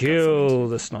going to kill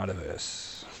the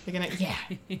Snyderverse. They're going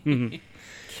to,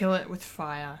 kill it with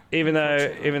fire. Even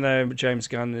though James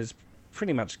Gunn is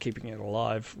pretty much keeping it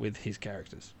alive with his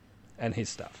characters and his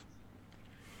stuff.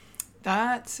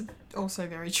 That's also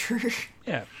very true.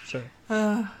 Yeah, so.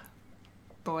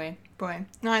 Boy.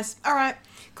 Nice. All right,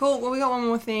 cool. Well, we got one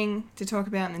more thing to talk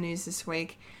about in the news this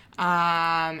week.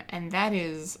 And that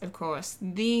is, of course,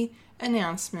 the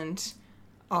announcement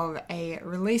of a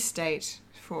release date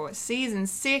for season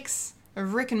 6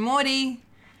 of Rick and Morty.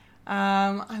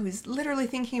 I was literally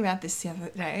thinking about this the other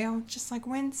day. I was just like,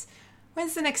 when's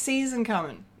the next season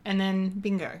coming? And then,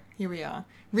 bingo, here we are.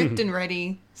 Ripped and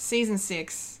ready. Season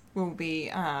 6 will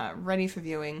be ready for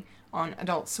viewing on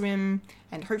Adult Swim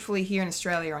and hopefully here in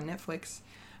Australia on Netflix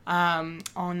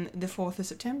on the 4th of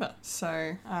September.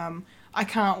 So I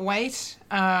can't wait.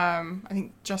 I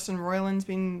think Justin Roiland's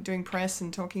been doing press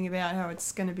and talking about how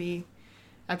it's going to be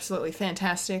absolutely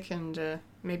fantastic and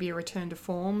maybe a return to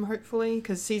form, hopefully,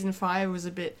 because season 5 was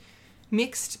a bit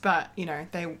mixed, but, you know,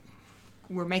 they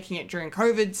were making it during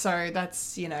COVID, so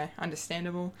that's, you know,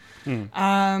 understandable.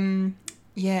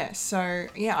 Yeah, so,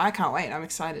 yeah, I can't wait. I'm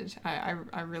excited.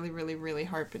 I really, really, really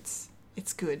hope it's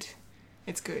good.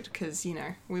 It's good, because, you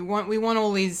know, we want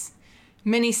all these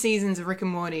many seasons of Rick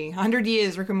and Morty. 100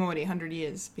 years, Rick and Morty, 100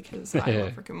 years, because I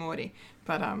love Rick and Morty.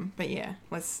 But yeah,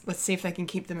 let's see if they can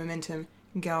keep the momentum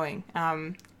going.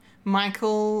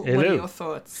 Michael, Hello. what are your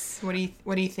thoughts? What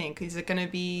do you think? Is it gonna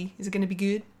be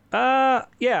good?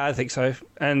 Yeah, I think so.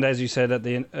 And as you said at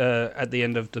the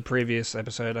end of the previous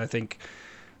episode, I think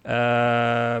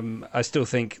I still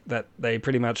think that they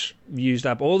pretty much used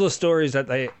up all the stories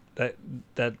that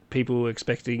people were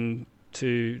expecting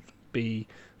to be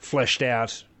fleshed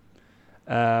out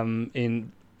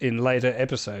in later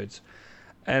episodes,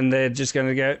 and they're just going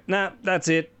to go, nah, that's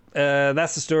it.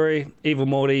 That's the story. Evil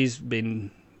Morty's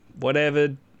been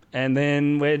whatever, and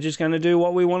then we're just going to do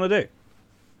what we want to do.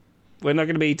 We're not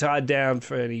going to be tied down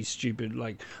for any stupid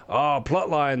plot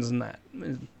lines and that.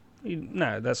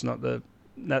 No, that's not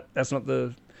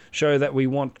the show that we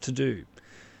want to do.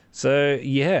 So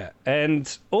yeah,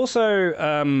 and also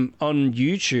on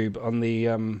YouTube, on the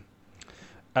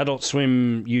Adult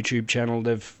Swim YouTube channel,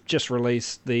 they've just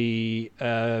released the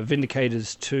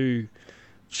Vindicators 2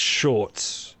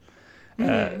 shorts.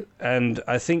 And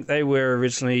I think they were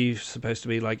originally supposed to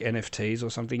be like NFTs or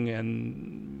something,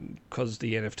 and because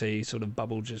the NFT sort of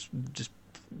bubble just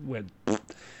went,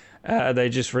 they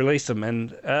just released them,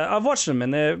 and I've watched them,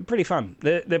 and they're pretty fun.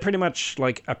 They're pretty much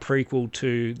like a prequel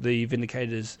to the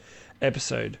Vindicators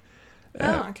episode.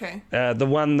 Okay. The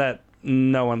one that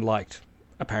no one liked,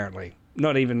 apparently.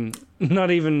 Not even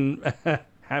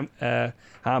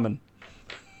Harmon.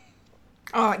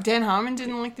 Oh, Dan Harmon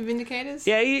didn't like the Vindicators?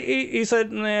 Yeah, he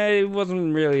said it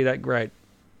wasn't really that great.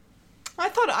 I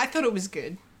thought it was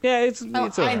good. Yeah, it's all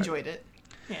right. I enjoyed it.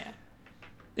 Yeah.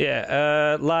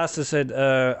 Yeah, Lasta said,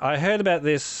 I heard about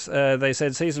this. They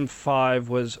said season 5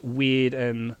 was weird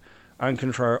and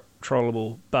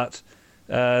uncontrollable, but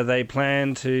they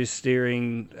plan to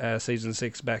steering season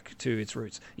 6 back to its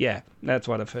roots. Yeah, that's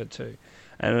what I've heard too.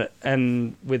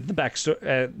 And with the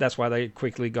backstory, that's why they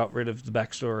quickly got rid of the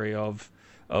backstory of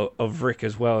Rick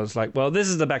as well. It's like, well, this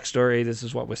is the backstory. This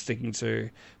is what we're sticking to.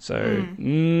 So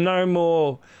no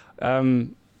more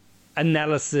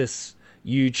analysis,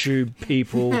 YouTube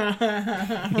people.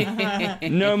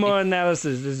 No more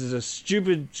analysis. This is a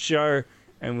stupid show,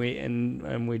 and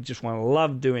we just want to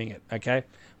love doing it. Okay,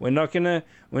 we're not gonna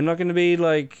be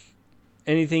like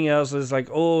anything else. It's like,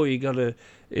 oh, you gotta.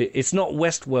 It's not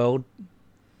Westworld.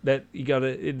 That you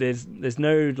gotta. There's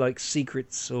no like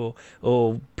secrets or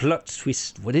plot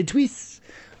twist. What a twist,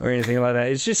 or anything like that.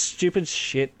 It's just stupid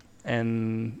shit,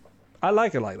 and I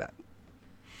like it like that.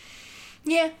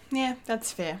 Yeah,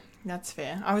 that's fair.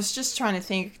 I was just trying to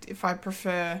think if I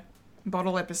prefer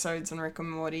bottle episodes on Rick and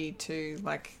Morty to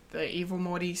like the Evil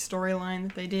Morty storyline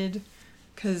that they did,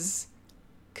 because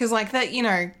like that, you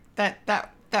know,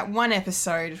 that one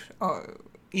episode,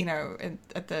 you know,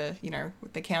 at the, you know,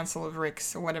 with the Council of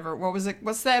Ricks or whatever. What was it?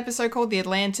 What's the episode called? The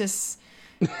Atlantis.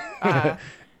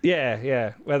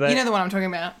 Yeah. Well, you know the one I'm talking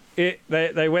about.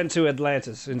 They went to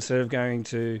Atlantis instead of going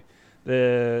to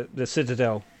the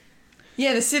Citadel.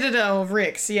 Yeah, the Citadel of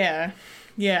Ricks. Yeah.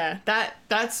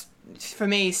 That's for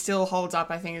me still holds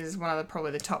up. I think it is one of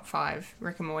probably the top 5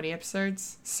 Rick and Morty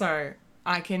episodes. So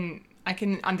I can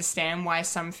understand why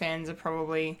some fans are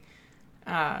probably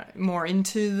more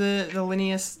into the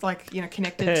linear, like, you know,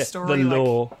 connected story, the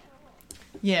lore.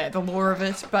 yeah, the lore of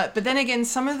it. But then again,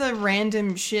 some of the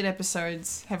random shit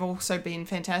episodes have also been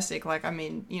fantastic. Like, I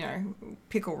mean, you know,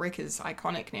 Pickle Rick is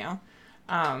iconic now.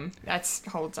 That's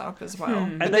holds up as well.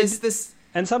 But And there's this.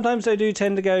 And sometimes they do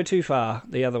tend to go too far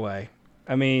the other way.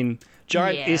 I mean,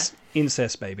 giant is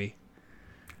incest baby.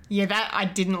 Yeah, that I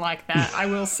didn't like that. I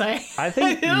will say. I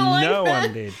think didn't like no that.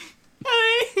 one did.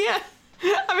 Yeah,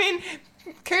 I memean,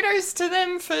 kudos to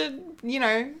them for, you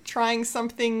know, trying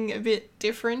something a bit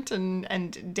different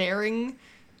and daring.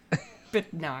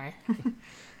 But no.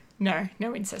 No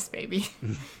incest baby.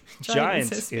 Giant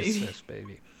incest incest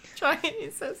baby. Giant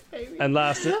incest baby. And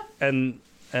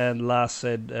last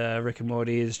said Rick and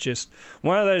Morty is just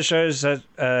one of those shows that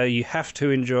you have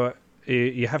to enjoy.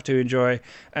 You have to enjoy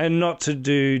and not to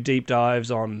do deep dives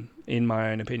on, in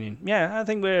my own opinion. Yeah, I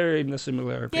think we're in a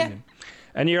similar opinion. Yeah.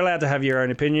 And you're allowed to have your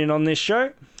own opinion on this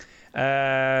show.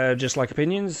 Just like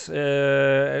opinions.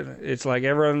 It's like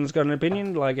everyone's got an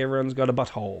opinion, like everyone's got a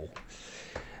butthole.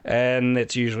 And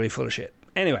it's usually full of shit.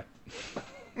 Anyway.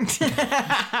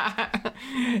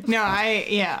 No,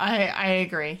 I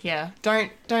agree. Yeah,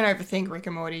 don't overthink Rick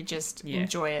and Morty. Just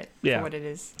enjoy it for what it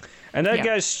is. And don't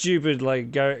go stupid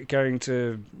like going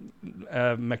to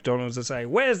McDonald's and say,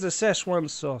 "Where's the Szechuan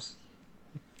sauce?"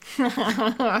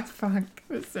 Fuck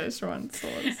the Szechuan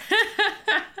sauce.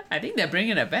 I think they're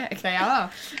bringing it back. They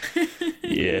are.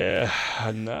 Yeah,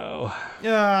 I know.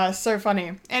 So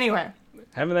funny. Anyway,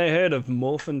 haven't they heard of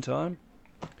Morphin Time?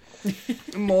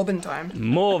 Morbin Time.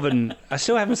 Morphin. I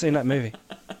still haven't seen that movie.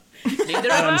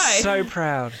 Neither have I'm I. so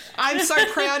proud. I'm so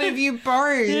proud of you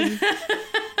both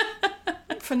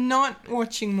for not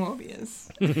watching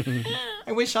Morbius.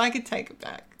 I wish I could take it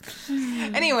back.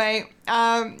 Anyway,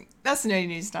 that's the nerdy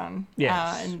news done.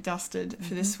 Yes. And dusted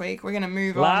for this week. We're going to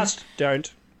move Last,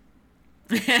 don't.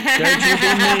 Don't you be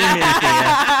memeing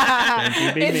here. Don't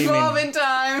you be It's memeing. Morbin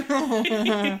time.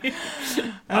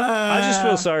 I just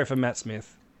feel sorry for Matt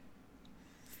Smith.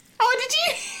 Oh, did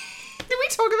you? Did we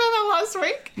talk about that last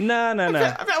week? No.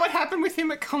 About what happened with him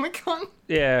at Comic-Con?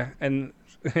 Yeah, and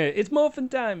it's Morphin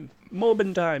Time.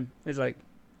 Morbin Time. It's like,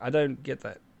 I don't get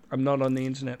that. I'm not on the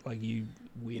internet like you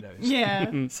weirdos. Yeah,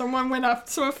 a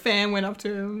fan went up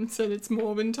to him and said it's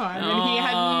Morbin time, and he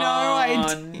had no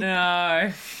idea. Oh,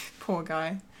 no. Poor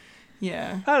guy.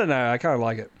 Yeah. I don't know. I kind of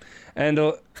like it, and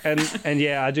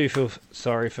yeah, I do feel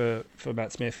sorry for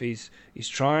Matt Smith. He's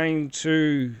trying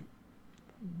to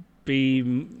be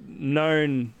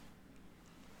known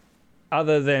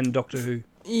other than Doctor Who.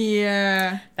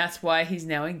 Yeah. That's why he's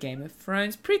now in Game of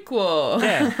Thrones prequel.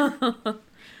 Yeah.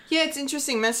 Yeah, it's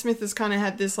interesting. Matt Smith has kind of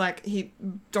had this, like,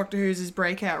 Doctor Who's his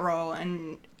breakout role,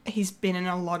 and he's been in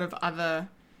a lot of other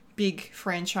big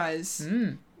franchise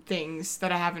things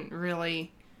that I haven't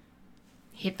really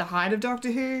hit the height of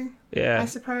Doctor Who, I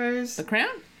suppose. The Crown?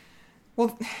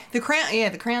 Well, The Crown,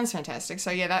 The Crown's fantastic.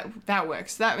 So, yeah, that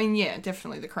works.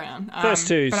 Definitely The Crown. First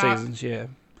two seasons, yeah.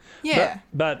 Yeah.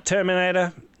 But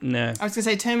Terminator, no. I was going to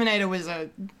say Terminator was a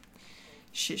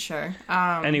shit show.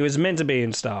 And he was meant to be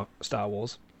in Star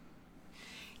Wars.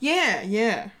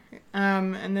 Yeah.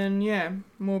 And then,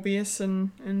 Morbius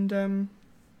and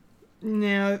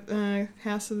now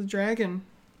House of the Dragon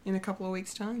in a couple of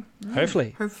weeks' time.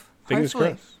 Hopefully. Fingers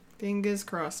hopefully. crossed. Fingers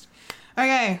crossed.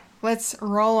 Okay, let's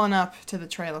roll on up to the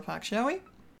trailer park, shall we?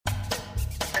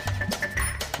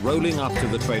 Rolling up to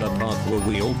the trailer park where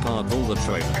we all park all the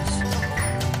trailers.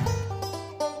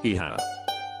 Hee-ha.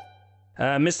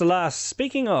 Mr. Last,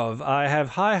 speaking of, I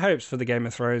have high hopes for the Game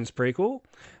of Thrones prequel.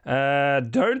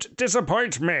 Don't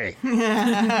disappoint me.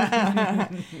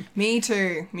 Me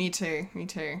too.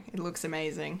 It looks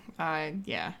amazing.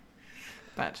 Yeah.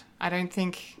 But I don't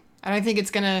think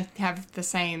it's gonna have the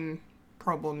same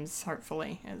problems,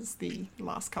 hopefully, as the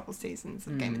last couple seasons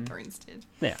of Game of Thrones did.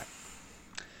 Yeah.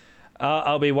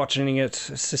 I'll be watching it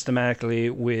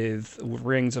systematically with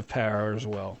Rings of Power as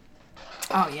well.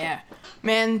 Oh yeah.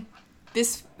 Man,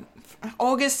 this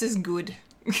August is good.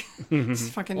 It's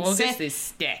fucking August is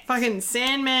stacked. Fucking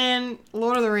Sandman,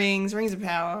 Lord of the Rings, Rings of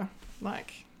Power.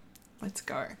 Like, let's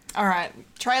go. All right,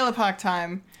 trailer park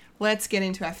time. Let's get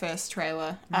into our first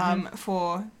trailer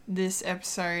for this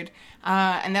episode.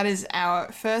 And that is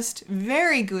our first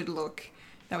very good look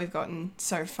that we've gotten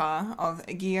so far of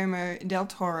Guillermo del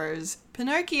Toro's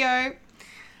Pinocchio.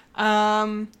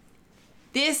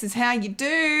 This is how you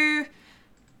do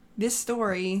this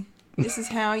story. This is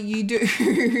how you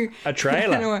do A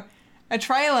trailer. A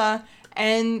trailer,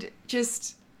 and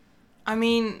just, I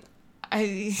mean,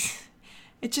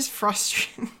 it just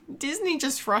frustrates. Disney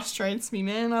just frustrates me,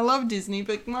 man. I love Disney,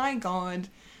 but my God,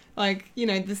 like, you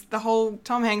know, the whole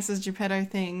Tom Hanks' Geppetto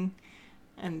thing,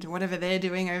 and whatever they're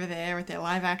doing over there with their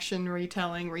live action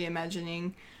retelling,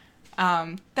 reimagining.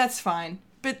 That's fine.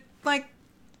 But, like,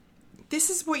 this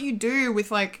is what you do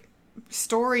with, like,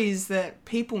 stories that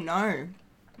people know.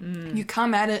 You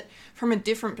come at it from a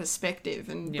different perspective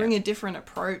and bring a different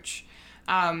approach.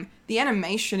 The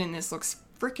animation in this looks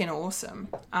freaking awesome.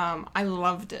 I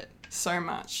loved it so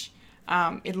much.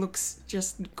 It looks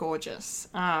just gorgeous.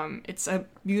 It's a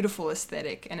beautiful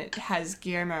aesthetic, and it has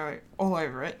Guillermo all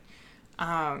over it.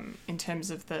 In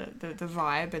terms of the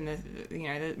vibe, and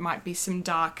there might be some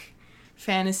dark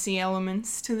fantasy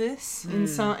elements to this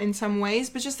in some ways,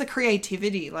 but just the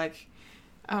creativity, like,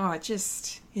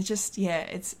 it's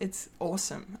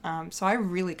awesome. So I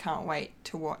really can't wait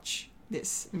to watch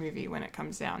this movie when it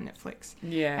comes out on Netflix.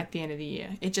 Yeah. At the end of the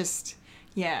year, it just.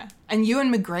 Yeah, and Ewan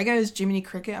McGregor as Jiminy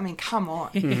Cricket. I mean, come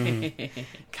on,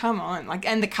 come on! Like,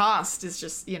 and the cast is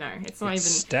just, it's not even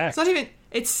stacked. It's not even.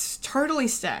 It's totally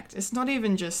stacked. It's not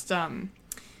even just Ewan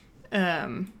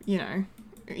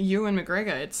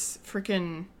McGregor. It's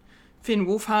freaking Finn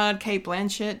Wolfhard, Cate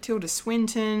Blanchett, Tilda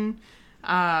Swinton.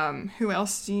 Who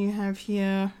else do you have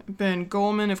here? Bern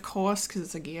Gorman, of course, because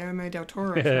it's a Guillermo del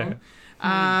Toro film.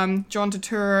 John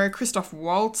Turturro, Christoph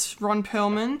Waltz, Ron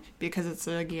Perlman, because it's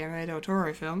a Guillermo del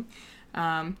Toro film.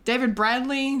 David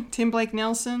Bradley, Tim Blake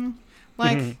Nelson.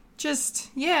 Like,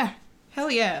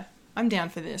 hell yeah. I'm down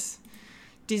for this.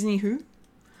 Disney who?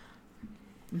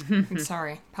 I'm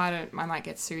sorry. I might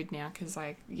get sued now because,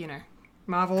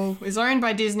 Marvel is owned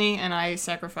by Disney and I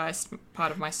sacrificed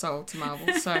part of my soul to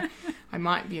Marvel, so I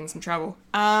might be in some trouble.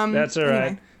 That's all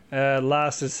right.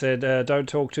 Lars has said, don't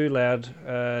talk too loud.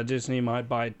 Disney might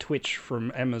buy Twitch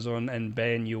from Amazon and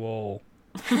ban you all.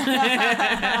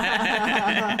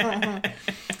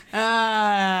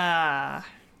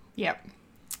 Yep.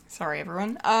 Sorry,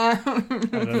 everyone. I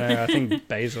don't know. I think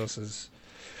Bezos is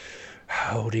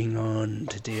holding on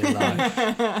to dear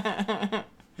life.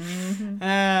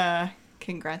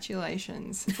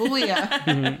 Congratulations. Fulia.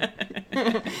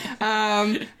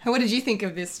 What did you think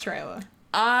of this trailer?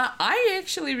 I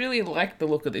actually really like the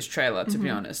look of this trailer, to be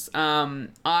honest.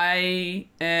 I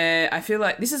feel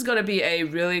like this is going to be a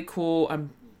really cool.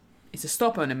 It's a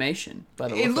stop animation, by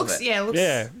the look of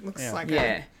it. Looks like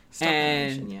stop and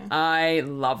animation. Yeah. I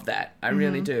love that. I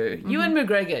really do. Ewan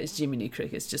McGregor as Jiminy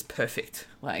Cricket is just perfect.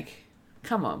 Like,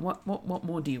 come on, what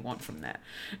more do you want from that?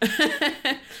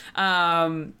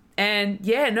 And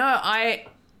yeah, no,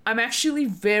 I'm actually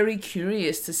very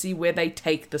curious to see where they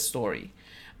take the story.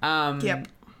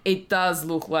 It does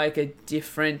look like a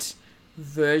different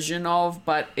version of,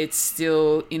 but it's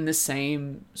still in the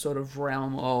same sort of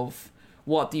realm of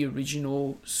what the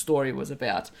original story was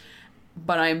about.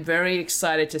 But I'm very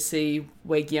excited to see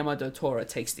where Guillermo del Toro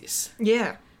takes this.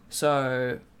 Yeah.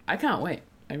 So I can't wait.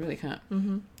 I really can't.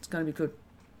 It's going to be good.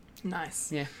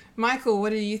 Nice. Yeah. Michael,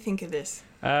 what do you think of this?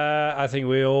 I think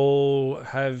we all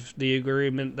have the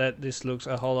agreement that this looks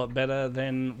a whole lot better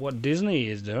than what Disney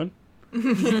is doing.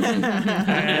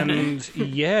 And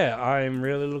yeah, I'm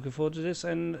really looking forward to this.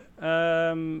 And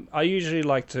I usually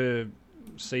like to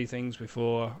see things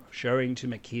before showing to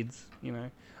my kids,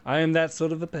 I am that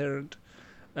sort of a parent.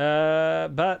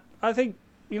 But I think,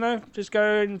 just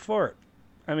go in for it.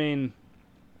 I mean,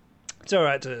 it's all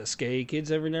right to scare your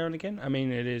kids every now and again. I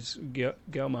mean, it is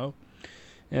Guillermo.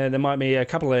 There might be a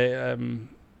couple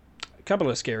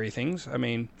of scary things. I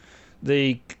mean,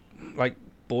 the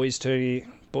boys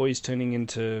turning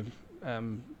into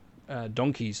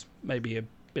donkeys may be a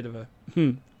bit of a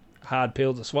hard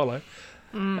pill to swallow.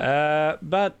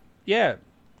 But yeah,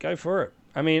 go for it.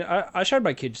 I mean, I showed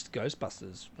my kids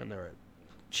Ghostbusters when they were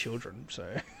children,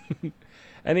 so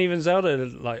and even Zelda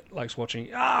likes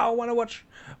watching. I want to watch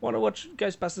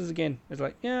Ghostbusters again. It's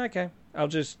like, yeah, okay. I'll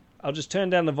just turn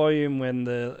down the volume when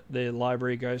the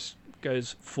library goes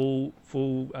full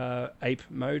ape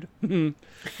mode.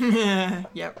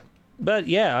 Yep. But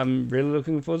yeah, I'm really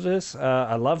looking forward to this.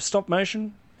 I love stop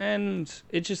motion, and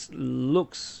it just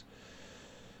looks.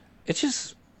 It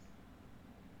just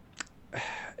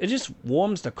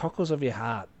warms the cockles of your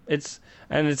heart. It's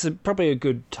probably a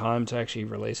good time to actually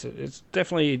release it. It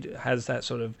definitely has that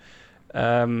sort of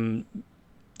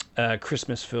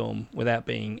Christmas film without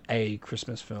being a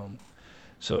Christmas film,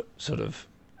 sort of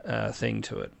thing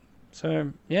to it.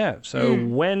 So yeah. So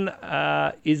when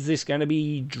is this going to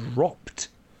be dropped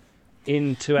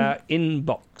into our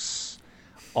inbox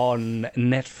on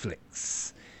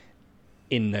Netflix?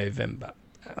 In November.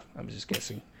 I'm just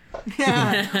guessing.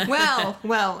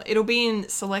 Well, it'll be in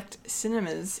select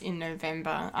cinemas in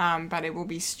November, but it will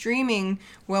be streaming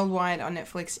worldwide on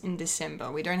Netflix in December.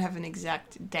 We don't have an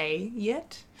exact day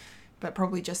yet, but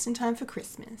probably just in time for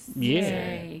Christmas. Yeah.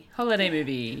 Yay. Holiday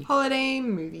movie. Holiday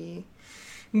movie.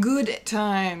 Good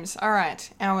times. All right,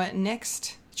 our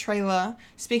next trailer,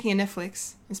 speaking of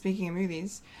Netflix and speaking of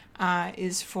movies,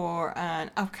 is for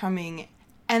an upcoming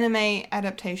anime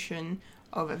adaptation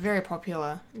of a very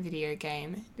popular video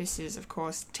game. This is, of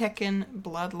course, Tekken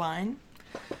Bloodline.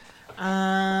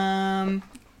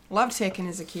 Loved Tekken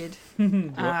as a kid.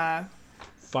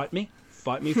 Fight me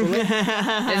for it.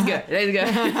 Let's go.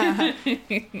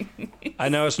 I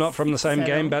know it's not from the same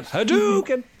game, but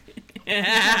Hadouken!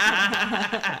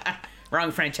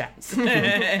 Wrong franchise.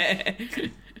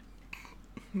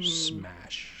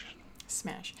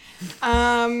 Smash.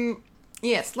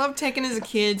 Yes, loved Tekken as a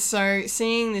kid, so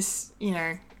seeing this,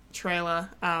 trailer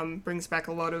brings back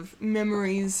a lot of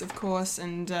memories, of course,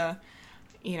 and,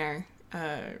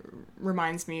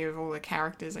 reminds me of all the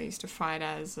characters I used to fight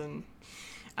as, and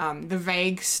the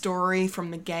vague story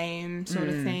from the game sort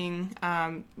of thing.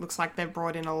 Looks like they've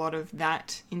brought in a lot of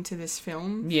that into this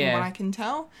film, from what I can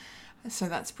tell. So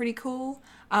that's pretty cool.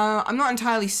 I'm not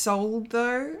entirely sold,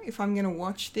 though, if I'm going to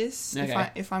watch this,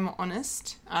 if I'm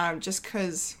honest. Just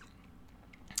because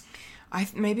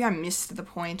maybe I missed the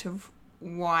point of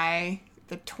why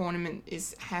the tournament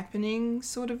is happening,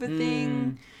 sort of a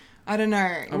thing. I don't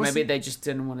know. Or maybe they just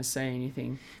didn't want to say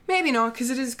anything. Maybe not, because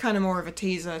it is kind of more of a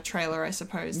teaser trailer, I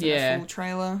suppose, than a full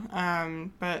trailer.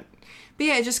 But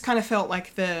yeah, it just kind of felt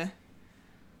like the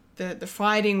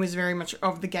fighting was very much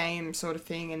of the game sort of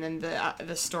thing, and then the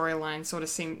storyline sort of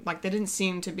seemed like there didn't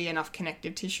seem to be enough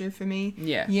connective tissue for me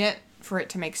yet for it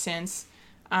to make sense.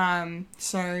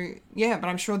 So yeah, but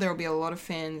I'm sure there will be a lot of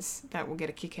fans that will get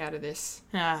a kick out of this.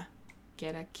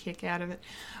 Get a kick out of it.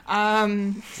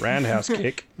 Roundhouse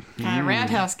kick.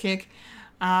 Roundhouse kick.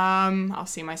 I'll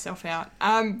see myself out.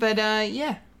 But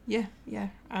yeah.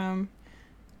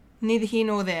 Neither here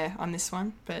nor there on this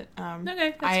one, but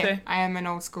Okay, that's fair. I am an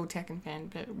old school Tekken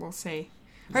fan, but we'll see.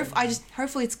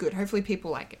 Hopefully it's good. Hopefully people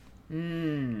like it.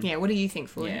 Yeah, what do you think,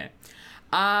 Fully? Yeah.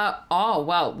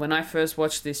 Well, when I first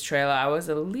watched this trailer, I was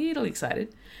a little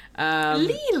excited.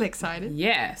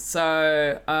 Yeah,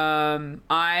 so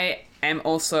I am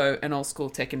also an old school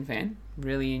Tekken fan.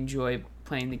 Really enjoy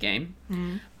playing the game.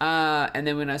 And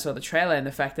then when I saw the trailer and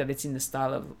the fact that it's in the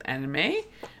style of anime,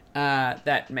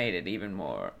 that made it even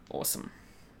more awesome.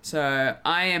 So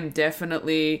I am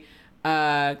definitely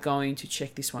going to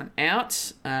check this one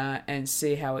out and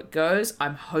see how it goes.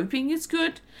 I'm hoping it's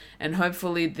good, and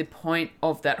hopefully the point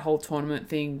of that whole tournament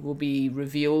thing will be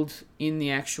revealed in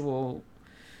the actual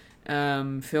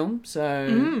film.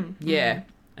 So yeah.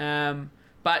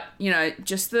 But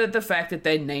just the fact that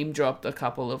they name dropped a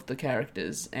couple of the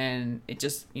characters, and it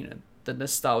just the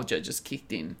nostalgia just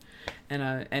kicked in,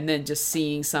 and then just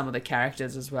seeing some of the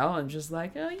characters as well, I'm just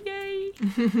like, oh yay!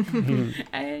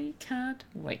 I can't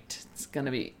wait. It's gonna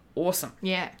be awesome.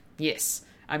 Yeah. Yes.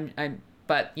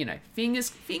 But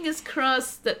fingers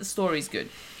crossed that the story's good.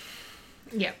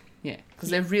 Yeah. Yeah, because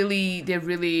they're really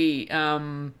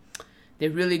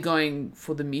going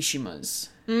for the Mishimas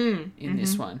in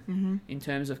this one in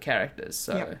terms of characters.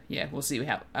 So yeah, we'll see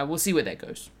where that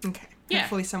goes. Okay. Yeah.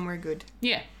 Hopefully somewhere good.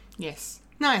 Yeah. Yes.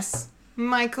 Nice.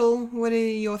 Michael, what are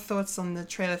your thoughts on the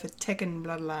trailer for Tekken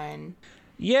Bloodline?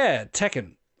 Yeah,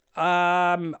 Tekken.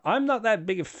 I'm not that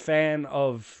big a fan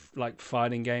of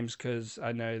fighting games because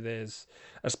I know there's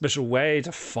a special way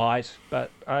to fight, but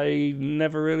I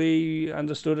never really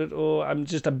understood it, or I'm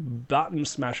just a button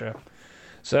smasher.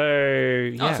 So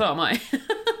yeah. Oh, so am I.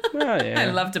 Well, yeah. I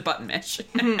love to button mash.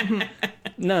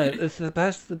 No, it's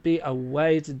supposed to be a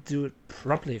way to do it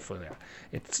properly for you.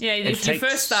 If you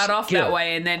first start off that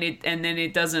way and then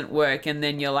it doesn't work, and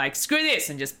then you're like, screw this,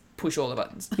 and just push all the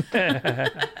buttons.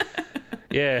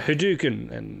 Yeah,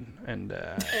 Hadouken and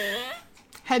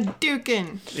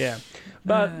Hadouken. Yeah.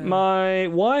 But my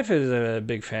wife is a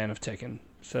big fan of Tekken.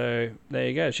 So there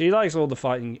you go. She likes all the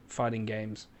fighting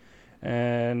games.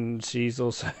 And she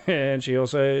also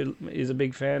is a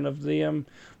big fan of the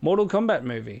Mortal Kombat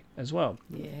movie as well.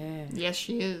 Yeah. Yes,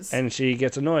 she is. And she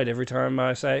gets annoyed every time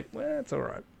I say, well, it's all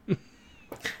right.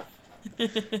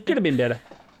 Could have been better.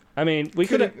 I mean, we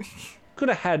could have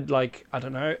had, I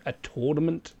don't know, a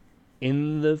tournament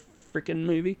in the freaking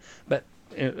movie. But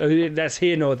that's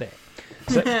here nor there.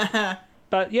 So,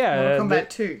 but yeah. Mortal Kombat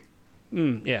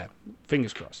 2. Yeah,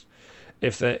 fingers crossed.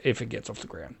 If it gets off the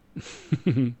ground.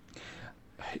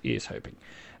 He is hoping.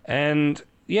 And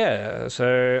yeah,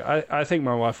 so I think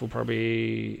my wife will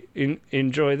probably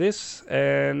enjoy this.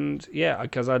 And yeah,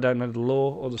 because I don't know the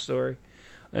lore or the story.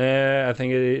 I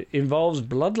think it involves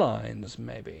bloodlines,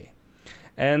 maybe.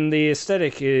 And the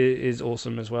aesthetic is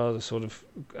awesome as well. The sort of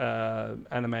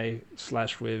anime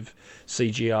 / with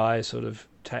CGI sort of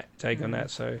take on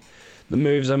that. So the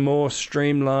moves are more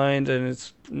streamlined, and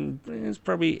it's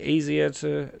probably easier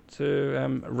to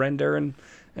render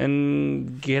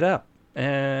and get up.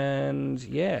 And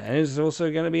yeah, and it's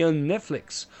also going to be on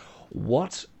Netflix.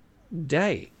 What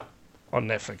day on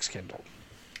Netflix, Kendall?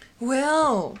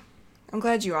 Well, I'm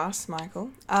glad you asked,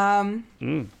 Michael.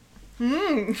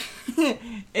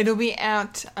 It'll be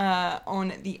out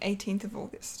on the 18th of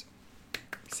August.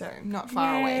 So not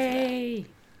far away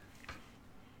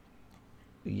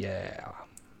from Yeah.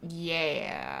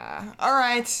 Yeah. All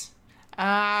right.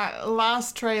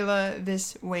 Last trailer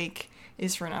this week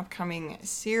is for an upcoming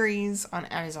series on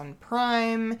Amazon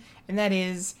Prime, and that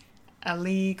is A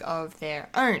League of Their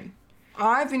Own.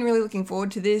 I've been really looking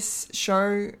forward to this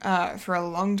show for a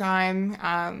long time.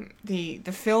 The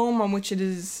film on which it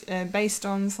is based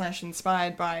on /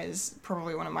 inspired by is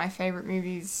probably one of my favorite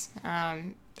movies. I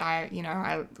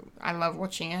love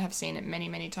watching it. I've seen it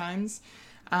many times.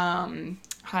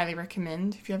 Highly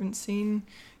recommend if you haven't seen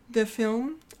the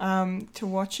film to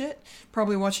watch it.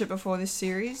 Probably watch it before this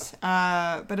series.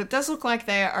 But it does look like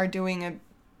they are doing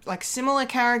similar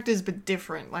characters but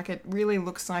different. Like it really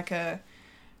looks like a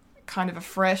kind of a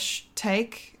fresh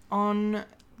take on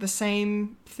the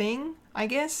same thing, I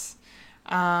guess.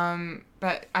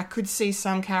 But I could see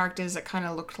some characters that kind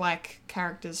of looked like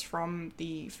characters from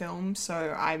the film,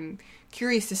 so I'm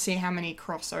curious to see how many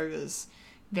crossovers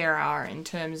there are in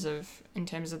terms of the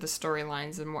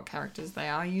storylines and what characters they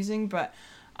are using. But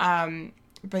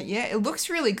yeah, it looks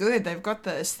really good. They've got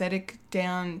the aesthetic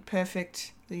down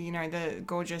perfect. The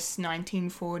gorgeous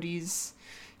 1940s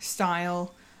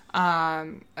style.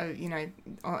 And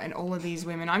all of these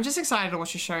women. I'm just excited to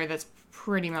watch a show that's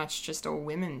pretty much just all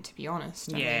women, to be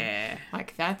honest. I mean,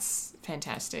 that's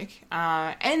fantastic.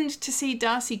 And to see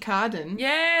Darcy Carden,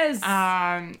 Yes.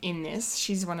 In this,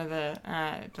 she's one of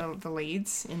the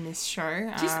leads in this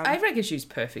show. I reckon she's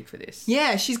perfect for this.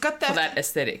 Yeah, she's got For that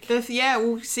aesthetic.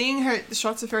 Seeing the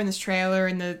shots of her in this trailer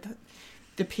and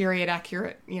the period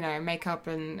accurate, makeup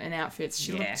and outfits,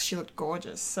 she looked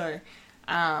gorgeous. So.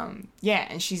 And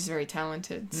she's very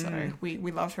talented, so we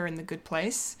love her in The Good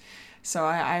Place. So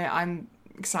I'm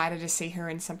excited to see her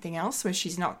in something else where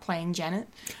she's not playing Janet.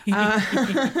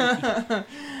 I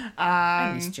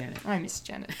miss Janet. I miss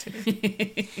Janet too.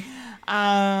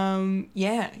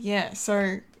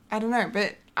 So I don't know,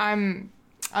 but I'm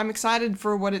excited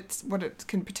for what it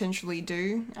can potentially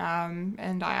do,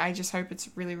 and I just hope it's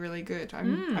really, really good.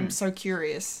 I'm so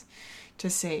curious to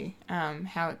see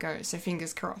how it goes. So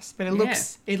fingers crossed. But it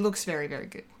looks very, very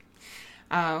good.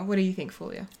 What do you think,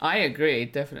 Fulia? I agree.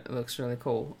 It definitely looks really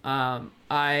cool.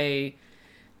 I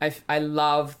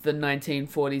love the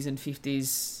 1940s and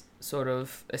 50s sort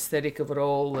of aesthetic of it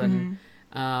all, and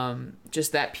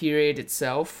just that period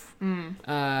itself,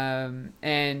 and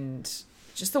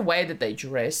just the way that they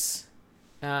dress,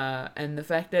 and the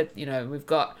fact that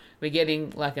we're getting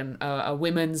like a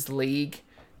women's league,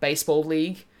 baseball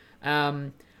league.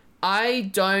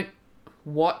 I don't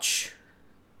watch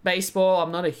baseball.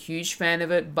 I'm not a huge fan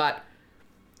of it, but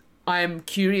I'm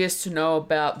curious to know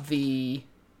about the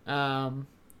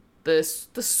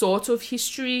sort of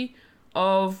history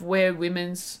of where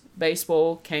women's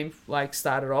baseball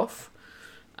started off.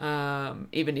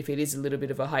 Even if it is a little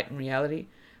bit of a heightened reality.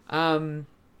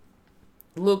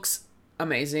 Looks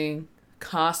amazing.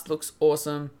 Cast looks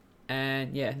awesome.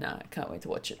 And I can't wait to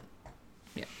watch it.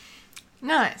 Yeah.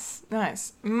 Nice.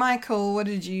 Michael, what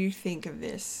did you think of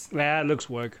this? It looks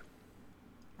woke.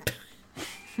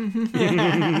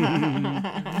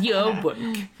 You're woke.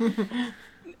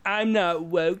 I'm not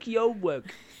woke, you're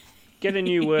woke. Get a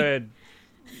new word,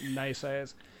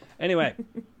 naysayers. Anyway,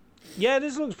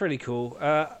 this looks pretty cool.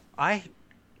 I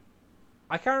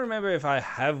can't remember if I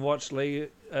have watched League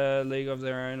of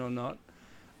Their Own or not.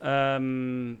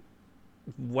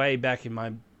 Way back in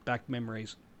my back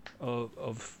memories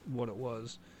of what it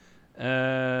was,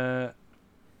 and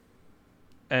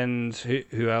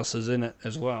who else is in it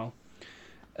as well,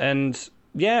 and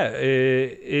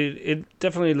it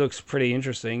definitely looks pretty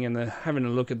interesting. And having a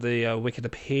look at the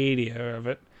Wikipedia of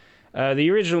it,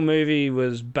 the original movie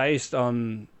was based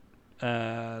on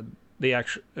the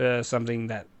actual something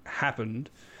that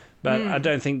happened, but I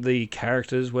don't think the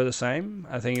characters were the same.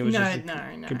 I think it was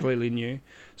completely new.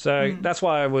 So that's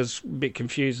why I was a bit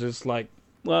confused. It's like,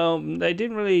 well, they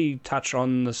didn't really touch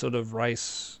on the sort of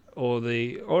race or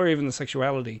even the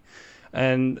sexuality,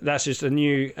 and that's just a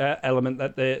new element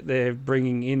that they're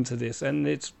bringing into this, and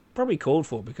it's probably called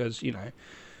for because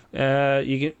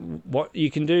you can what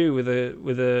you can do with a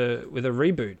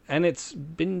reboot, and it's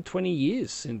been 20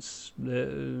 years since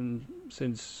the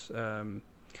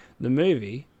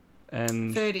movie,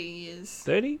 and 30 years.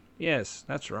 30? Yes,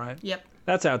 that's right. Yep.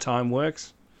 That's how time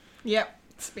works. Yep.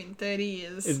 It's been 30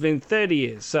 years. It's been 30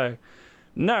 years, so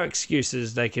no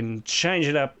excuses. They can change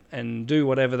it up and do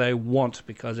whatever they want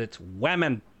because it's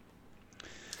whammon.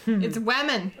 It's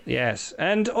whammon. Yes,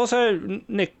 and also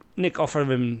Nick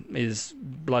Offerman is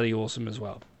bloody awesome as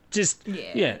well. Just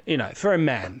yeah, for a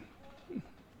man,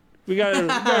 we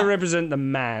gotta represent the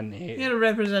man here. You gotta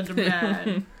represent a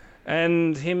man.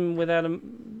 And him without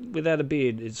a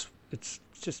beard it's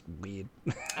just weird.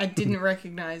 I didn't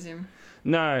recognize him.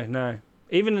 No.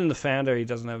 Even in The Founder, he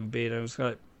doesn't have a beard. I was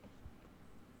like,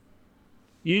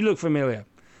 you look familiar,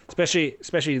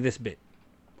 especially this bit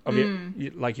of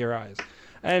your eyes.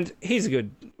 And he's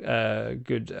a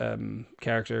good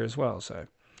character as well. So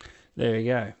there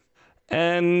you go.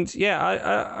 And yeah,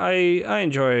 I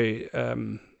enjoy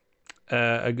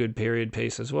a good period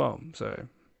piece as well. So,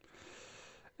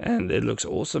 and it looks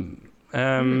awesome.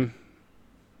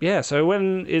 Yeah. So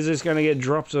when is this going to get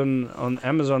dropped on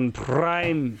Amazon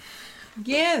Prime?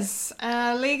 Yes,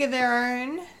 League of Their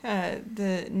Own,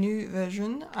 the new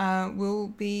version, will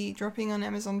be dropping on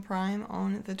Amazon Prime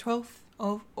on the 12th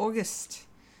of August.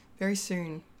 Very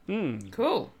soon.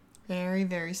 Cool. Very,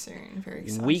 very soon. Very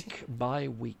exciting. Week by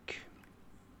week.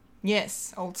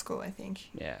 Yes, old school, I think.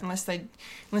 Yeah. Unless they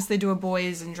do a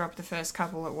boys and drop the first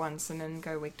couple at once and then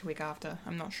go week to week after.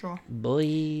 I'm not sure.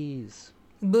 Boys.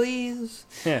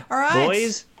 Yeah. All right.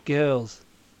 Boys, girls.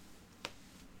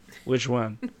 Which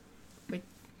one?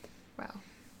 Well,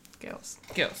 girls.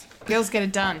 Girls. Get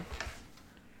it done.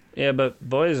 Yeah, but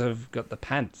boys have got the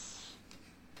pants.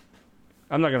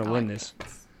 I'm not going to win this.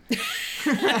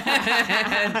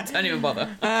 Don't even bother.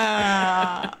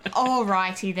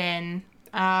 Alrighty then.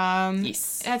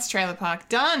 Yes. That's Trailer Park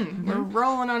done. We're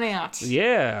rolling on out.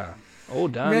 Yeah. All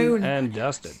done Rolling and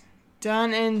dusted.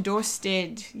 Done and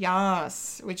dusted.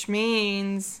 Yes. Which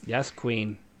means Yes,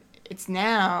 queen. it's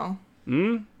now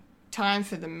time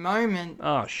for the moment.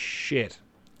 Oh, shit.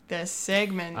 The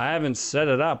segment. I haven't set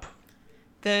it up.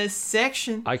 The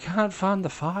section. I can't find the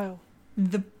file.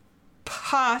 The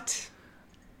part.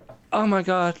 Oh, my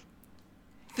God.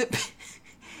 The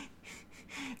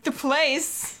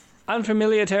place.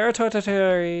 Unfamiliar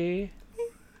territory.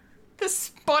 The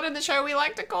spot in the show we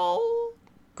like to call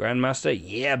Grandmaster,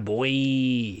 yeah,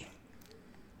 boy.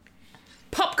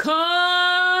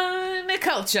 Popcorn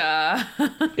culture.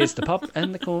 It's the pop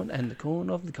and the corn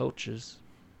of the cultures.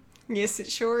 Yes, it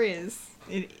sure is.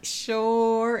 It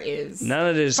sure is. None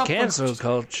of this Popcorn cancel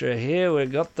culture here. We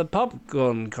got the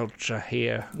popcorn culture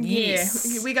here. Yes.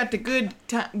 Yeah, we got the good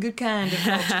kind of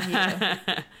culture here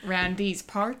around these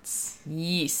parts.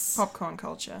 Yes. Popcorn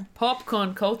culture.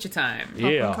 Popcorn culture time.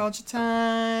 Popcorn culture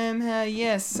time.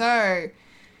 Yes. So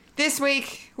this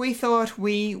week we thought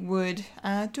we would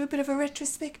do a bit of a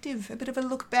retrospective, a bit of a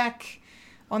look back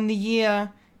on the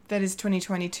year that is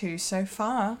 2022 so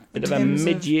far. Bit of a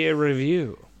mid-year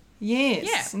review. Yes,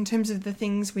 Yeah. in terms of the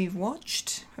things we've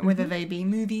watched, whether they be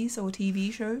movies or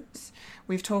TV shows.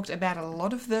 We've talked about a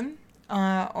lot of them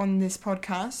on this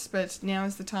podcast, but now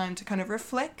is the time to kind of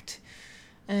reflect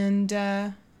and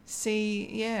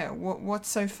see, what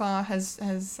so far has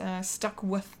stuck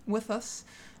with us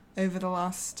over the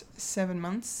last 7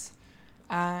 months.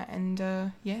 I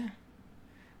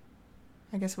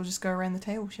guess we'll just go around the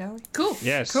table, shall we? Cool.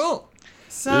 Yes. Cool.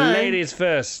 So, Ladies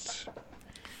first.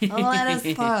 let us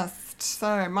first.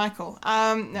 So, Michael.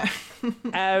 No.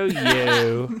 Oh,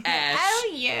 you. Ash.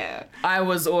 Oh, yeah. I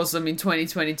was awesome in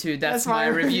 2022. That's my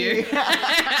review.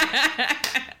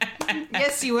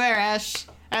 Yes, you were, Ash.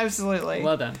 Absolutely.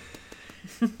 Well done.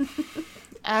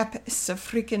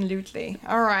 Abso-freaking-lutely.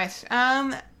 All right.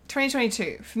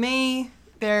 2022. For me,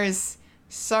 there's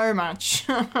so much.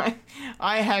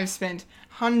 I have spent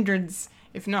hundreds,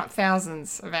 if not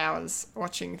thousands, of hours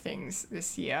watching things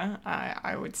this year,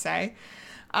 I would say.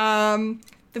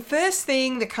 The first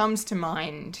thing that comes to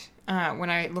mind when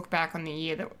I look back on the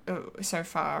year that so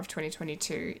far of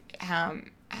 2022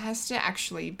 has to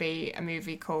actually be a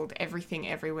movie called Everything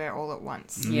Everywhere All at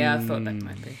Once. Yeah, I thought that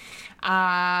might be.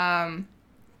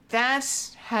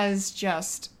 That has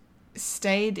just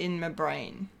stayed in my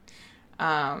brain.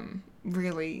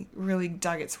 Really, really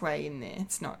dug its way in there.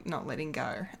 It's not letting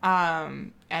go.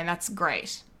 And that's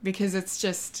great because it's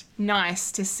just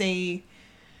nice to see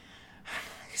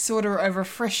sort of a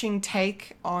refreshing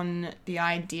take on the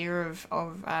idea of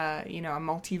a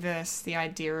multiverse, the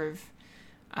idea of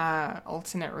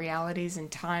alternate realities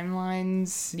and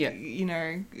timelines,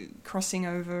 Yeah. crossing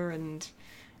over and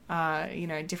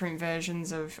different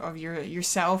versions of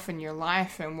yourself and your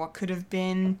life and what could have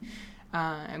been,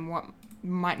 and what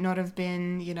might not have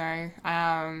been.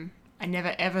 I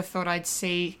never ever thought I'd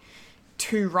see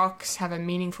two rocks have a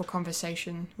meaningful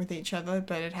conversation with each other,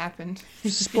 but it happened.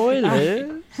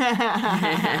 Spoiler.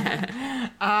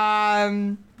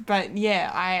 But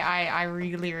yeah, I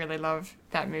really, really love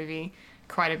that movie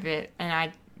quite a bit, and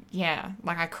I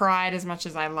cried as much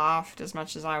as I laughed, as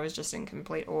much as I was just in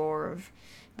complete awe of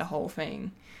the whole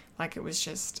thing. Like, it was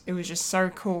just so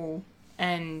cool,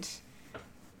 and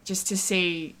just to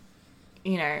see,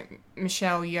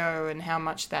 Michelle Yeoh and how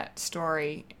much that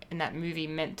story and that movie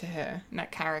meant to her, and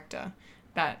that character,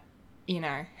 that,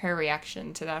 her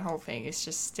reaction to that whole thing is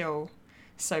just still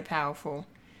so powerful.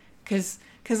 Because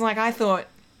like, I thought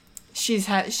she's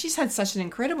had such an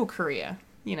incredible career,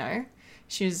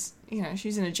 She was in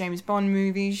a James Bond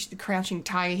movie, The Crouching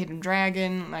Tiger, Hidden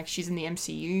Dragon, like, she's in the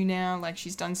MCU now, like,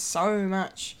 she's done so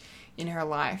much in her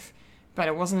life, but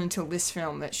it wasn't until this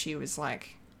film that she was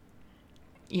like,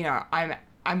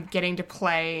 I'm getting to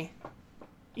play,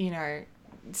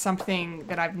 something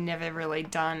that I've never really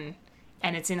done,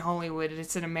 and it's in Hollywood,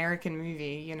 it's an American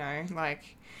movie,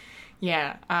 like,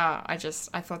 yeah, I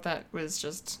thought that was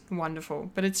just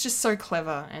wonderful, but it's just so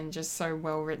clever and just so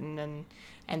well written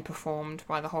and performed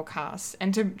by the whole cast,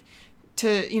 and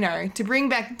to bring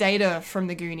back Data from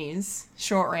the Goonies,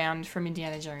 Short Round from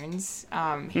Indiana Jones,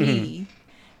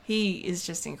 he is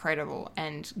just incredible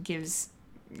and gives,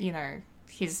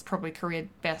 his probably career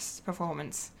best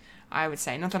performance, I would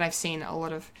say. Not that I've seen a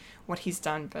lot of what he's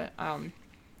done, but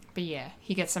yeah,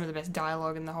 he gets some of the best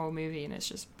dialogue in the whole movie, and it's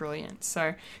just brilliant.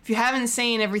 So if you haven't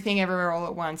seen Everything Everywhere All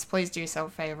at Once, please do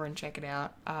yourself a favor and check it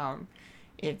out. I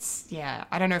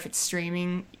don't know if it's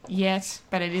streaming yet,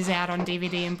 but it is out on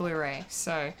DVD and Blu-ray,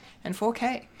 and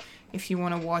 4K, if you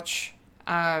want to watch,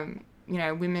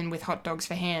 women with hot dogs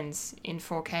for hands in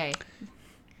 4K.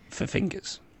 For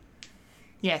fingers.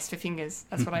 Yes, for fingers.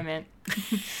 That's what I meant.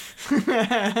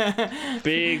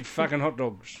 Big fucking hot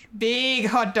dogs. Big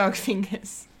hot dog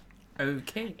fingers.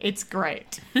 Okay. It's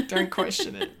great. Don't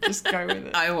question it. Just go with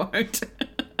it. I won't.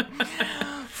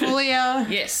 Fulia.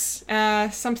 Yes.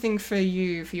 Something for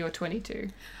you for your 22.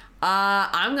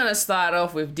 I'm going to start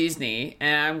off with Disney,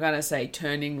 and I'm going to say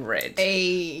Turning Red.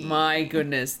 Hey. My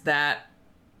goodness, that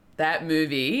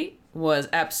movie was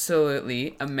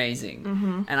absolutely amazing.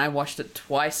 Mm-hmm. And I watched it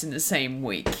twice in the same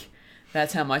week.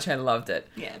 That's how much I loved it.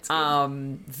 Yeah, it's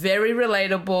good. Very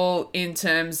relatable in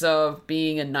terms of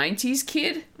being a 90s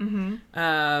kid.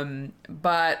 Mm-hmm.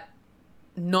 But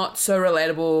not so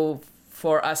relatable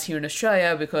for us here in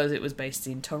Australia because it was based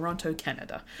in Toronto,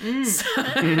 Canada.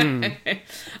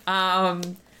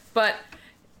 But,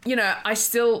 I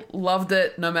still loved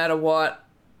it no matter what.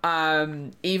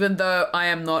 Even though I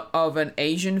am not of an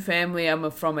Asian family, I'm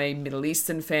from a Middle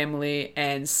Eastern family,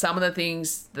 and some of the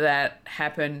things that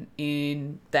happen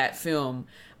in that film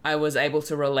I was able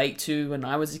to relate to when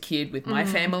I was a kid with my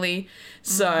family.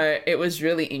 So it was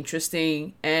really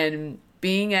interesting, and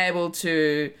being able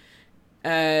to,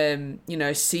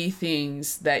 see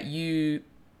things that you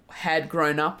had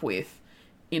grown up with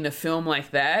in a film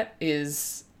like that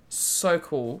is so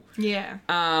cool. Yeah.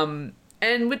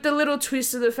 And with the little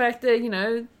twist of the fact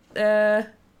that,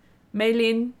 Mei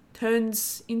Lin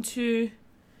turns into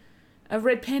a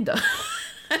red panda.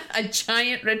 A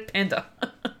giant red panda.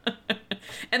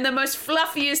 And the most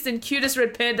fluffiest and cutest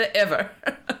red panda ever.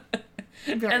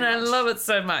 I love it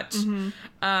so much.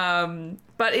 Mm-hmm.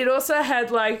 But it also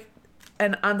had,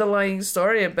 an underlying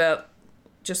story about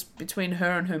just between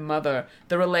her and her mother.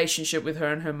 The relationship with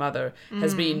her and her mother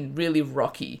has been really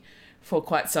rocky for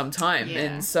quite some time. Yeah.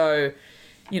 And so,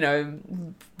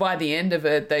 by the end of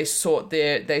it, they sort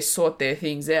their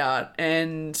things out,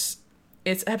 and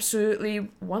it's absolutely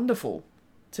wonderful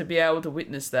to be able to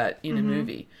witness that in a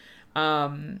movie.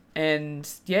 And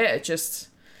yeah, just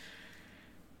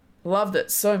loved it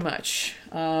so much.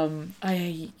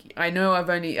 I know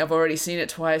I've already seen it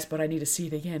twice, but I need to see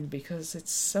it again because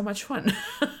it's so much fun.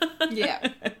 Yeah.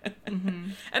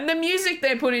 Mm-hmm. And the music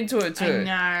they put into it too. I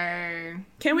know.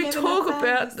 Can we talk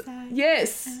about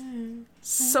yes.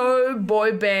 So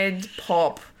boy band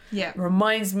pop. Yeah.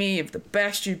 Reminds me of the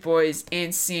Backstreet Boys,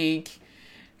 NSYNC.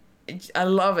 I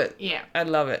love it. Yeah. I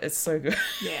love it. It's so good.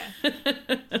 Yeah.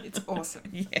 It's awesome.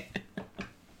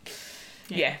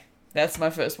 Yeah. That's my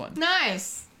first one.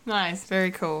 Nice.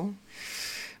 Very cool.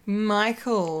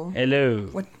 Michael. Hello.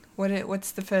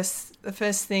 What's the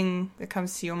first thing that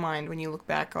comes to your mind when you look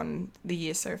back on the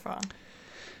year so far?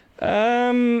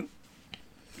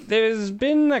 There's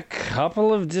been a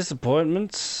couple of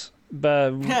disappointments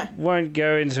but won't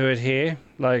go into it here.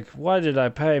 Like, why did I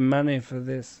pay money for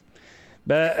this?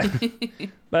 But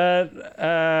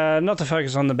not to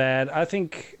focus on the bad. I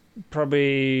think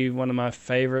probably one of my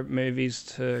favorite movies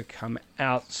to come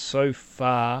out so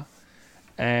far,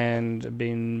 and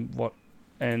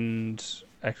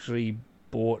actually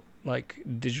bought like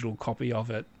digital copy of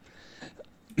it.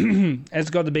 It's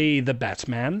got to be The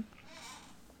Batman.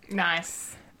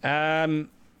 Nice.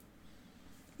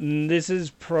 This is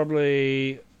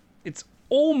probably, it's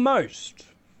almost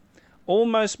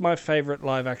my favorite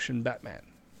live action Batman.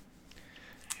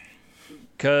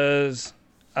 Because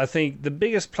I think the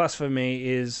biggest plus for me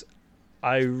is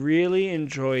I really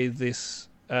enjoy this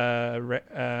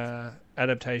adaptation,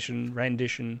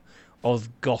 rendition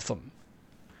of Gotham.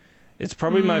 It's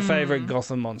probably my favorite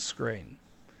Gotham on screen.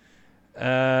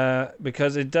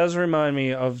 Because it does remind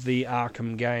me of the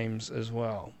Arkham games as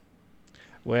well,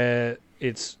 where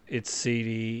it's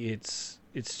seedy, it's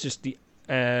just the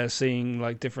seeing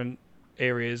like different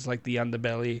areas like the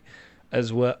underbelly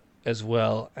as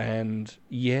well, and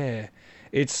yeah,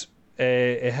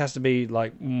 it has to be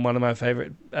like one of my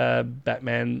favorite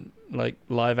Batman like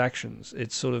live actions.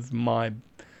 It's sort of my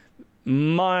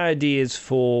ideas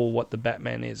for what the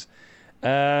Batman is,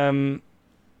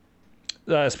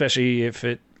 especially if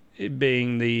it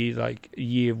being the like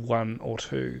year 1 or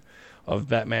 2 of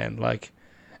Batman, like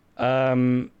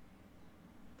and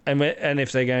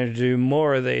if they're going to do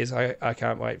more of these, I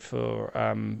can't wait for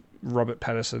Robert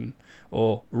Pattinson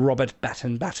or Robert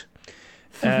Battenbat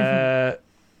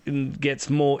gets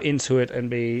more into it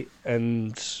and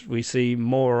we see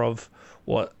more of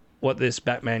what this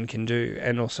Batman can do,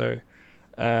 and also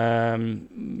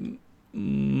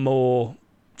more.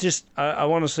 Just I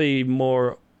want to see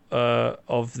more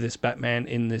of this Batman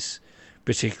in this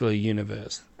particular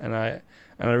universe, and I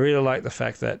really like the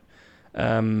fact that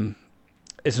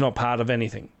it's not part of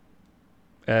anything,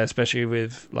 especially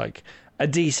with like a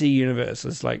DC universe.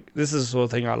 It's like, this is the sort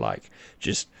of thing I like,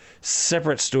 just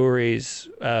separate stories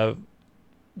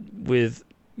with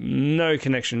no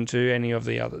connection to any of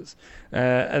the others,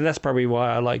 and that's probably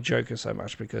why I like Joker so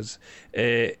much, because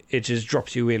it just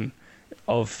drops you in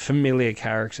of familiar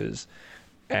characters,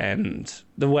 and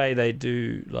the way they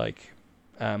do like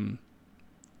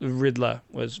Riddler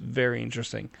was very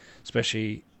interesting,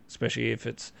 especially if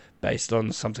it's based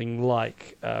on something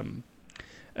like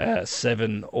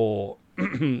Seven or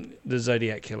the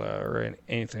Zodiac Killer or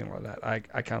anything like that. I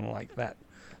kind of like that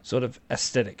sort of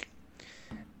aesthetic.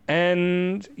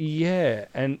 And yeah,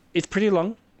 and it's pretty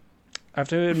long. I have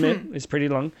to admit, it's pretty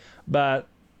long. But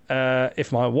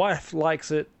if my wife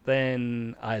likes it,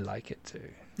 then I like it too.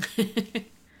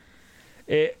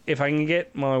 If I can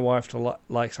get my wife to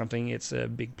like something, it's a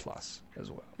big plus as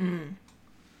well.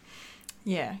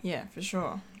 Yeah, for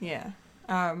sure. Yeah.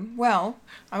 Well,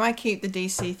 I might keep the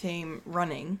DC theme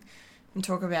running and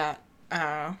talk about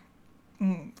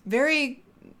very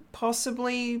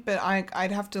possibly, but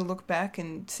I'd have to look back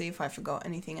and see if I forgot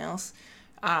anything else.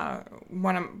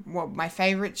 My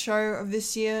favorite show of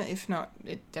this year, if not,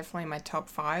 definitely my top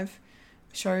 5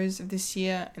 shows of this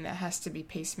year, and that has to be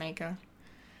Peacemaker.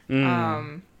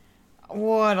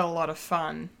 What a lot of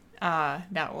fun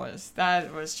that was.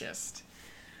 That was just,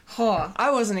 I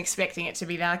wasn't expecting it to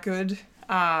be that good.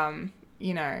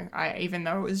 Even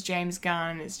though it was James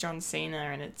Gunn, it's John Cena,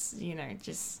 and it's,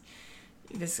 just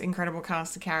this incredible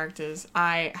cast of characters,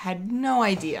 I had no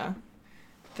idea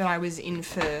that I was in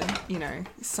for,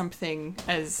 something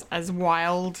as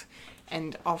wild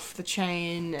and off the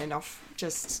chain and off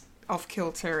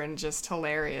kilter and just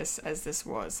hilarious as this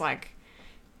was. Like,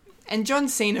 and John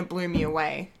Cena blew me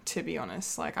away, to be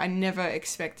honest. Like, I never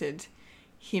expected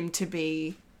him to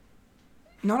be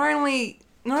not only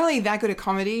that good at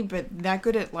comedy, but that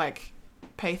good at like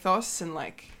pathos and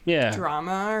like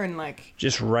drama and like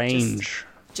just range.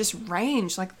 Just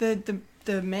range. Like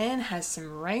the man has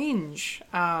some range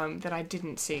that I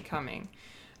didn't see coming.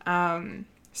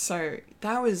 So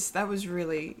that was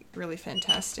really, really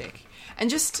fantastic. And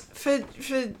just for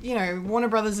Warner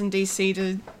Brothers and DC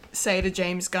to say to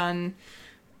James Gunn,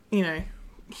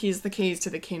 here's the keys to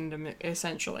the kingdom,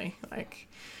 essentially. Like,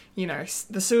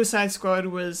 the Suicide Squad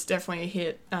was definitely a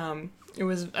hit. It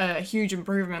was a huge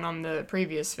improvement on the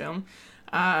previous film.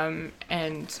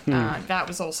 That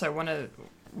was also one of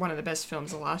the best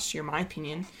films of last year, in my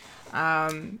opinion.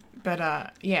 To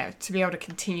be able to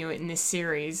continue it in this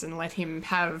series and let him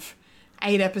have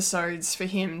 8 episodes for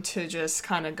him to just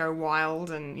kind of go wild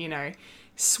and,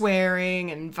 swearing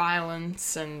and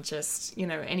violence and just,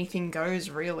 anything goes,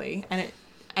 really. And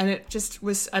it just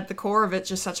was, at the core of it,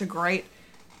 just such a great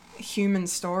human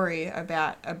story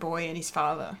about a boy and his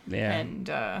father. Yeah.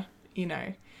 And you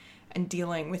know, and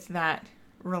dealing with that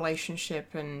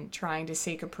relationship and trying to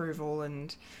seek approval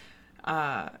and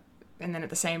then at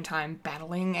the same time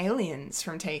battling aliens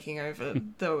from taking over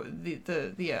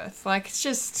the Earth. Like, it's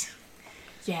just,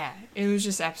 yeah, it was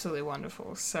just absolutely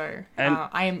wonderful. So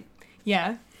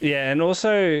yeah, and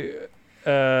also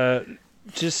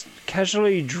just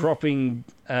casually dropping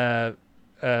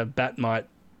Batmite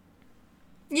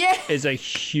is a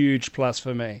huge plus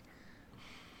for me.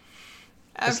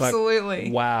 Absolutely. It's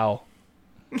like, wow.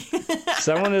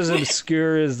 Someone as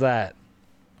obscure as that.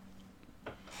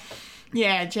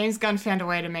 Yeah, James Gunn found a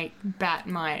way to make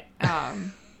Batmite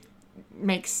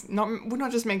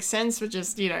not just make sense, but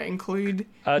just, you know, include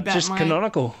Batmite. Just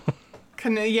canonical.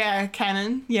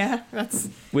 Canon. Yeah, that's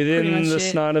within the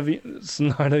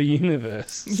Snyder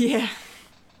universe. Yeah.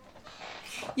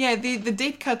 Yeah, the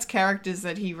deep cuts characters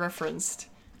that he referenced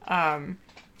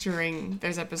during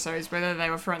those episodes, whether they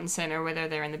were front and center, whether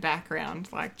they're in the background,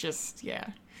 like, just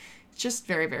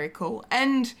very, very cool.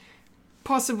 And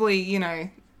possibly, you know,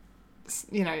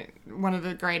 one of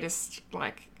the greatest,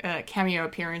 like, cameo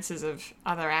appearances of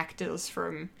other actors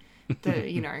from the,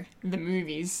 you know, the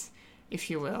movies, if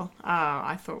you will,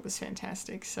 I thought was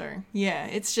fantastic. So, yeah,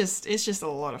 it's just a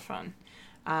lot of fun.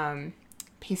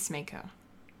 Peacemaker.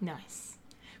 Nice.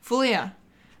 Fulia,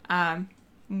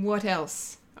 what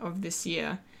else of this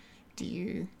year do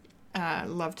you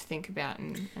love to think about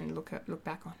and look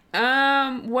back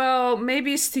on? Well,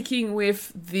 maybe sticking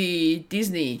with the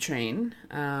Disney train,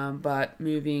 but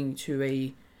moving to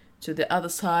the other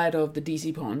side of the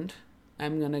DC pond.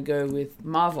 I'm gonna go with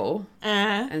Marvel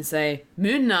and say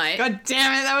Moon Knight. God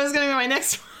damn it, that was gonna be my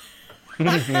next one.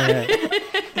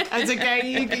 That's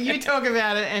okay. You talk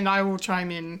about it, and I will chime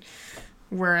in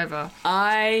wherever.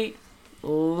 I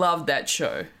love that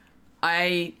show.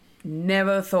 I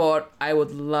never thought I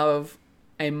would love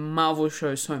a Marvel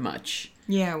show so much.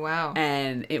 Yeah, wow.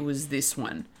 And it was this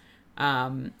one.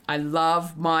 I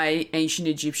love my ancient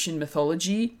Egyptian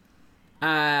mythology,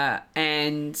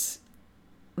 and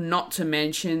not to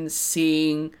mention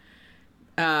seeing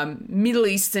Middle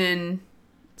Eastern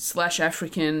 /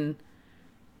 African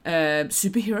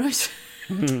superheroes.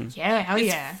 Yeah, hell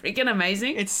yeah. It's freaking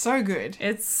amazing. It's so good.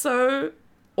 It's so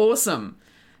awesome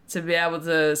to be able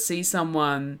to see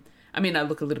someone. I mean, I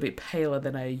look a little bit paler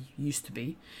than I used to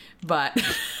be, but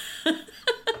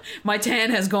my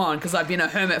tan has gone because I've been a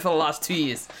hermit for the last 2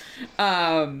 years.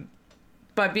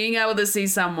 But being able to see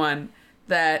someone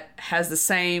that has the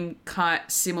same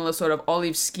similar sort of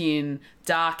olive skin,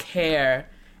 dark hair,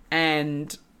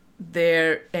 and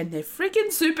they're freaking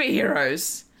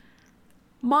superheroes.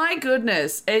 My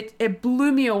goodness, it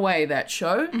blew me away, that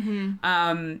show.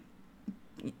 Mm-hmm.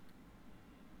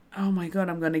 Oh my god,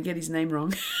 I'm gonna get his name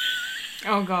wrong.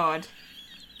 Oh god.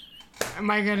 Am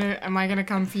I gonna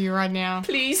come for you right now?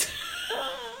 Please.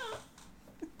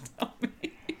 Tell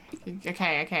me.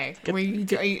 Okay. Are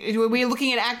we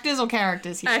looking at actors or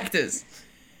characters here? Actors.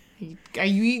 Are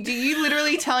you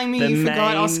literally telling me you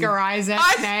forgot Oscar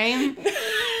Isaac's name?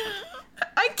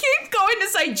 I keep going to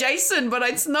say Jason, but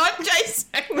it's not Jason.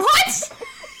 What?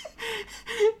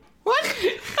 What?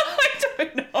 I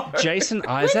don't know. Jason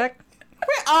Isaac?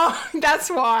 Oh, that's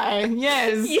why.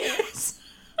 Yes. Yes.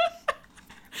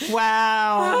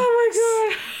 Wow. Oh my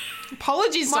god.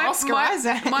 Apologies to Oscar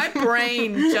Isaac. My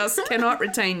brain just cannot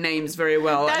retain names very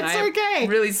well. That's and okay. I'm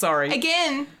really sorry.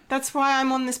 Again, that's why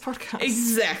I'm on this podcast.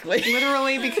 Exactly.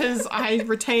 Literally because I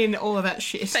retain all of that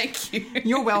shit. Thank you.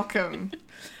 You're welcome.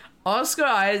 Oscar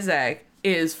Isaac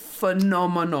is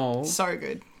phenomenal. So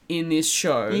good. In this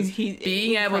show. He's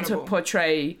being incredible. able to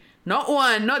portray not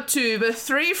one, not two, but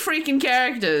 3 freaking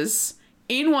characters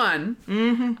in one.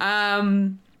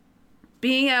 Mm-hmm.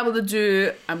 Being able to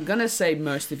do, I'm going to say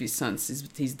most of his stunts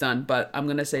he's done, but I'm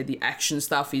going to say the action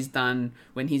stuff he's done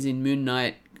when he's in Moon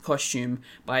Knight costume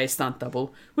by a stunt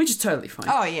double, which is totally fine.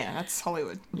 Oh, yeah, that's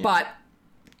Hollywood. Yeah. But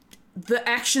the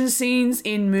action scenes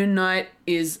in Moon Knight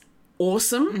is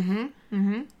awesome. Mm-hmm.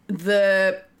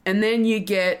 Mm-hmm. And then you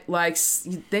get like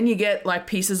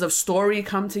pieces of story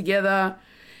come together.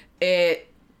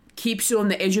 It keeps you on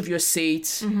the edge of your seat.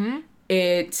 Mm-hmm.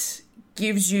 It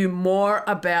gives you more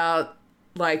about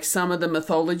like some of the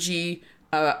mythology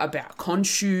about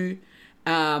Khonshu,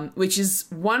 which is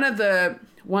one of the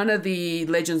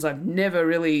legends I've never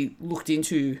really looked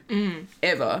into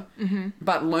ever. Mm-hmm.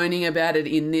 But learning about it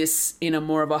in a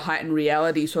more of a heightened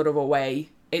reality sort of a way,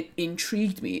 it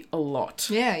intrigued me a lot.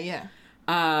 Yeah, yeah.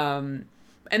 And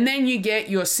then you get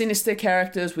your sinister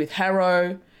characters with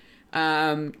Harrow,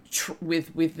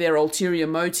 with their ulterior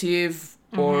motive,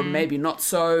 or maybe not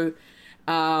so.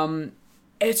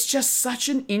 it's just such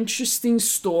an interesting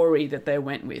story that they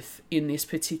went with in this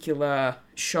particular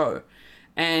show.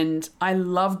 And I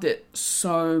loved it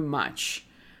so much.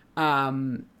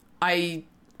 I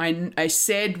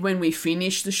said when we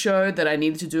finished the show that I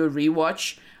needed to do a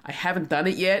rewatch. I haven't done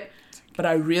it yet, but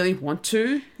I really want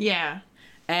to. Yeah.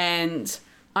 And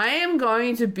I am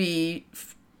going to be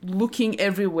looking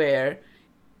everywhere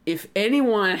if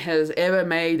anyone has ever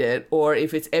made it, or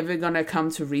if it's ever going to come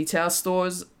to retail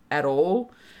stores at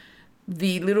all,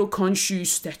 the little Khonshu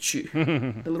statue,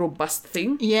 the little bust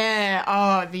thing. Yeah.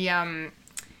 Oh, the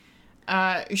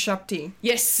Ushapti.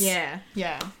 Yes. Yeah.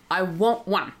 Yeah. I want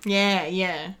one. Yeah.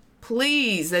 Yeah.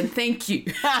 Please and thank you.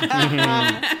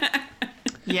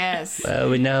 Yes. Well,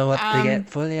 we know what to get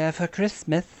Fulia for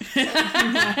Christmas.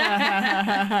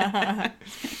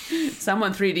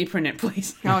 Someone 3D print it,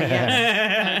 please. Oh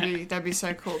yeah, that'd be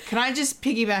so cool. Can I just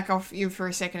piggyback off you for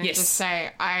a second and Yes. just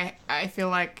say I feel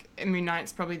like Moon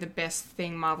Knight's probably the best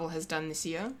thing Marvel has done this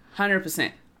year.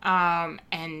 100%.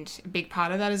 And a big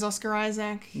part of that is Oscar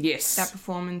Isaac. Yes. That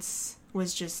performance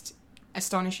was just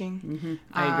astonishing. Mm-hmm.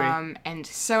 I agree. And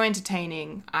so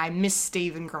entertaining. I miss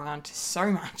Stephen Grant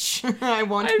so much. I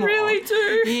want I more. really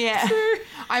do. Yeah.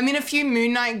 I'm in a few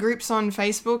Moon Knight groups on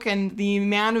Facebook, and the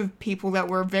amount of people that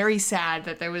were very sad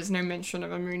that there was no mention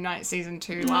of a Moon Knight season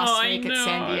 2 last week at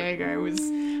San Diego was.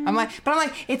 I'm like,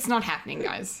 it's not happening,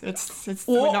 guys.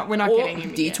 We're not getting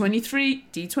him again.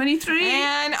 D23.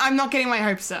 And I'm not getting my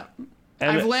hopes up.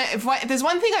 I've learned, if there's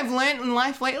one thing I've learned in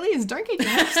life lately is don't get your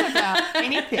hopes up about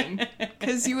anything,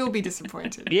 because you will be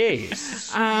disappointed.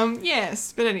 Yes.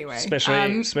 Yes, but anyway.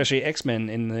 Especially X-Men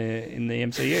in the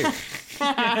MCU.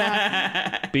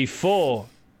 Before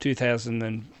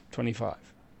 2025.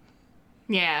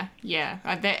 Yeah.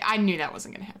 I knew that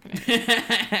wasn't going to happen.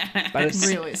 But it's,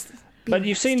 Realistic. but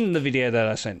you've seen the video that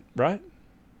I sent, right?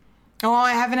 Oh,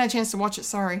 I haven't had a chance to watch it,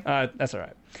 sorry. That's all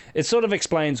right. It sort of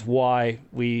explains why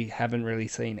we haven't really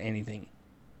seen anything.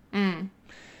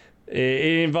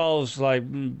 It involves like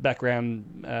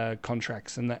background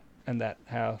contracts and that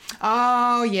how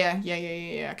Oh, yeah,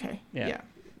 okay. Yeah.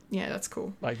 Yeah, that's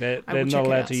cool. like they're I will not check it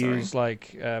allowed out, to sorry. use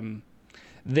like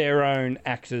their own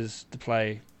actors to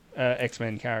play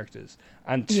X-Men characters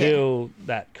until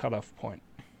that cutoff point.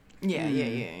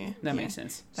 Yeah. That makes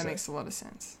sense. That makes a lot of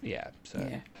sense. Yeah. So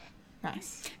Yeah.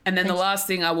 Nice. And then the last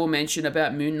thing I will mention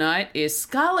about Moon Knight is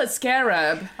Scarlet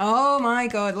Scarab. Oh my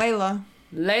god, Layla.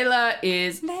 Layla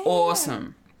is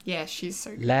awesome. Yeah, she's so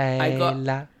good.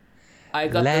 Layla. I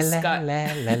got the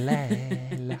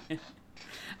Layla.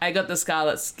 I got the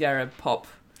Scarlet Scarab pop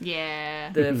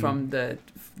Yeah. from the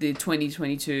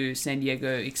 2022 San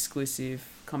Diego exclusive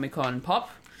Comic-Con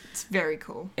pop. It's very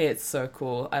cool. It's so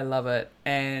cool. I love it.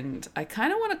 And I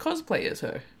kind of want to cosplay as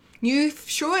her. You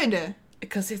should.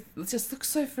 Because it just looks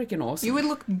so freaking awesome. You would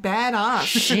look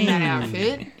badass in that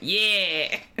outfit.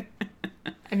 Yeah.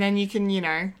 And then you can,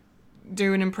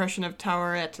 do an impression of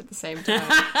Towerette at the same time.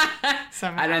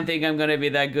 Somehow. I don't think I'm going to be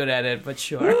that good at it, but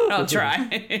sure. I'll try.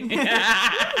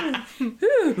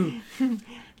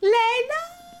 Layla!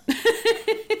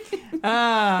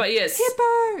 But yes,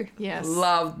 Hippo! Yes.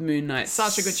 loved Moon Knight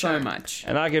Such a good so show. much.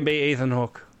 And I can be Ethan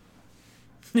Hawke.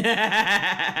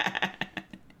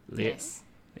 Yes.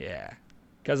 Yeah.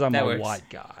 Because I'm That a works. white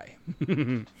guy.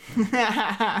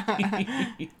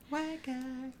 White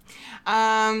guy.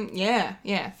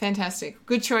 Yeah, fantastic.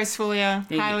 Good choice, Fulia.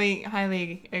 you.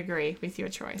 Highly agree with your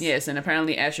choice. Yes, and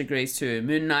apparently Ash agrees too.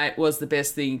 Moon Knight was the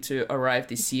best thing to arrive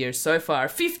this year so far.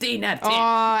 15 out of 10. Oh,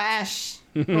 Ash.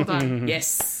 Well done.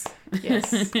 Yes.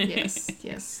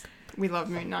 Yes. We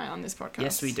love Moon Knight on this podcast.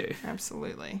 Yes, we do.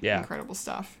 Absolutely. Yeah. Incredible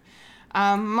stuff.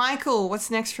 Michael,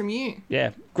 what's next from you?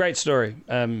 Yeah, great story.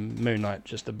 Moon Knight,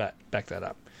 just to back that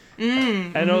up.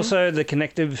 And also the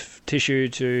connective tissue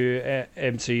to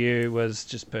MCU was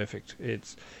just perfect.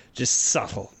 It's just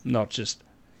subtle, not just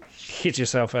hit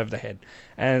yourself over the head.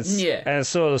 And it's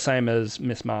sort of the same as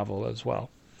Miss Marvel as well.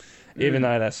 Even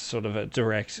though that's sort of a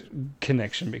direct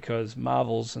connection because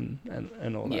Marvels and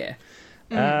all that.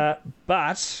 Yeah.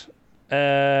 But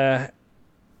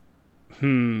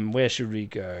where should we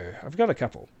go? I've got a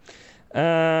couple. Still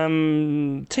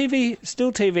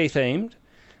TV themed.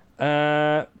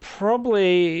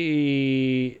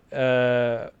 Probably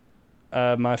my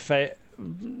favorite.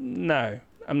 No,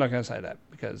 I'm not going to say that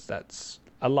because that's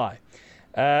a lie.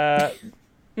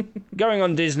 Going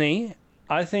on Disney,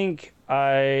 I think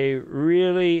I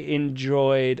really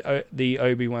enjoyed the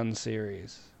Obi-Wan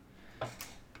series.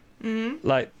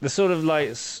 Like the sort of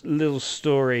like little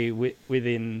story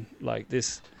within like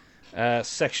this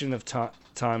section of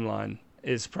timeline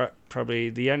is probably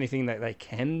the only thing that they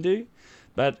can do,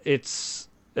 but it's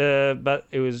but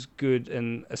it was good,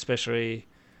 and especially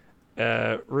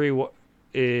to rewatch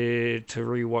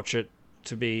it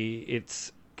to be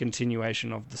its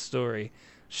continuation of the story.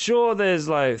 Sure, there's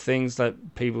like things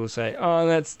that people say, "Oh,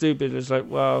 that's stupid." It's like,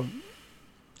 well,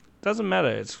 doesn't matter.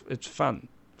 It's fun.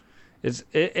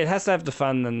 It has to have the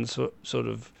fun and sort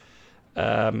of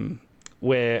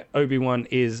where Obi-Wan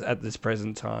is at this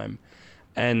present time,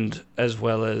 and as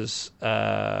well as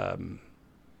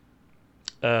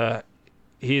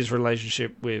his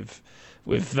relationship with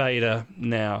Vader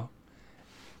now,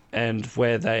 and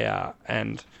where they are.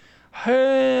 And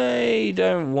I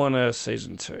don't want a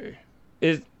season 2.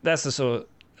 That's the sort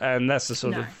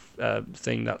of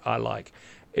thing that I like.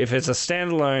 If it's a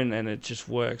standalone and it just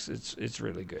works, it's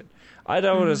really good. I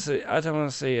don't want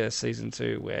to see a season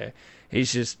 2 where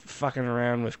he's just fucking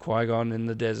around with Qui-Gon in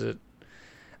the desert.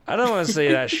 I don't want to see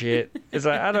that shit. It's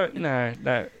like, I don't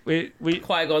no. We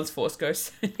Qui-Gon's Force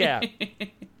Ghost. Yeah.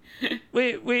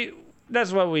 we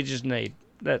that's what we just need.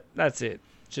 That's it.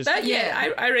 Just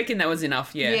I reckon that was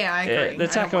enough. Yeah. Yeah, I agree. the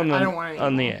tack on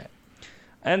the air.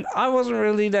 And I wasn't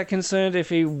really that concerned if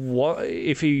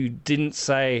he didn't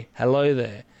say hello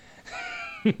there.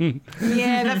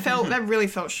 Yeah, that really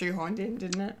felt shoehorned in,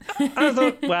 didn't it? I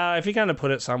thought, well, if you're going to put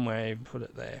it somewhere, put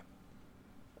it there.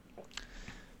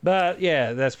 But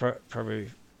yeah, that's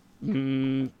probably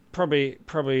my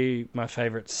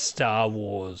favorite Star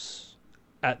Wars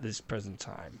at this present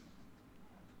time,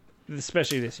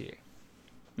 especially this year.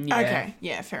 Yeah. Okay,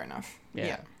 yeah, fair enough. Yeah.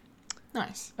 Yeah.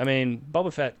 Nice. I mean,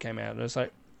 Boba Fett came out, and it's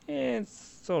like, yeah,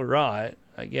 it's all right,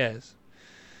 I guess.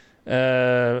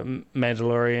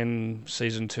 Mandalorian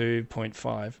Season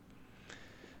 2.5.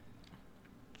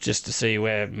 Just to see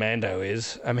where Mando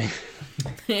is. I mean,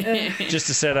 just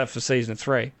to set up for Season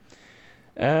 3.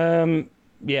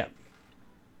 Yeah.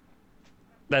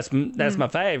 That's my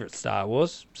favourite Star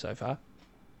Wars so far.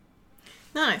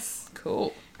 Nice.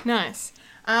 Cool. Nice.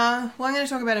 Well, I'm going to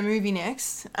talk about a movie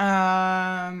next.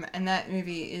 And that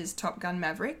movie is Top Gun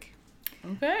Maverick.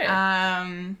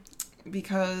 Okay.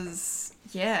 Because,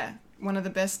 yeah, one of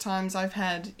the best times I've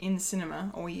had in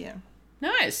cinema all year.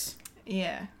 Nice.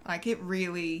 Yeah, like it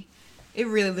really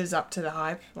lives up to the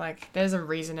hype. Like, there's a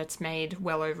reason it's made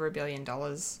well over $1 billion.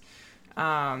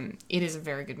 It is a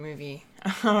very good movie.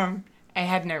 It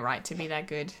had no right to be that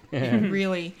good. It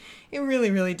really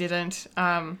didn't.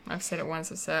 I've said it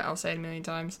once. I'll say it a million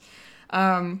times.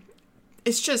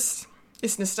 It's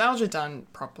nostalgia done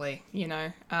properly, you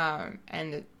know.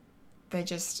 And they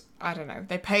just, I don't know.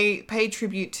 They pay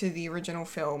tribute to the original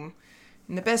film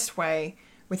in the best way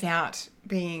without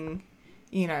being,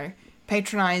 you know,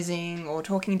 patronizing or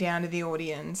talking down to the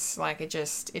audience. Like,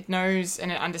 it knows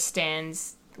and it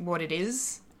understands what it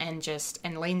is. And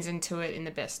leans into it in the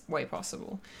best way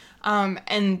possible.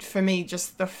 And for me,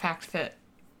 just the fact that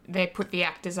they put the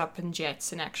actors up in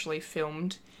jets and actually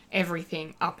filmed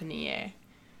everything up in the air.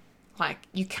 Like,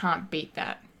 you can't beat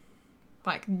that.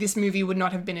 Like, this movie would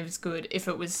not have been as good if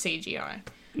it was CGI.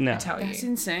 No. I tell you. That's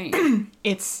insane.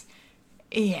 It's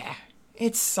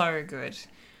so good.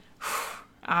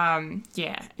 And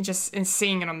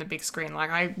seeing it on the big screen, like,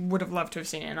 I would have loved to have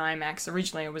seen it in IMAX.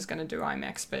 Originally I was going to do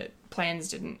IMAX, but plans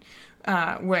didn't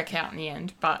work out in the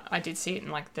end. But I did see it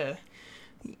in, like, the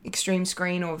extreme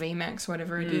screen or VMAX,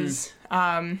 whatever it is.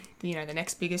 You know, the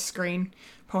next biggest screen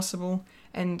possible.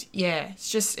 And yeah, it's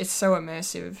so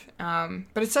immersive.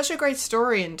 But it's such a great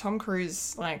story, and Tom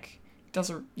Cruise, like, does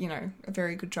a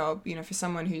very good job, you know, for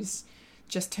someone who's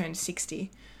just turned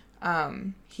 60.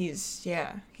 He's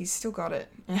still got it.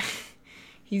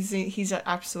 he's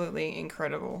absolutely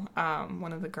incredible.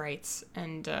 One of the greats.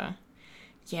 And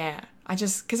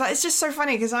because it's just so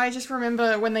funny, because I just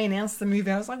remember when they announced the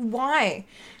movie, I was like, why?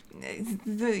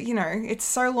 It's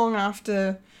so long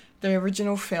after the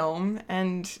original film,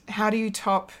 and how do you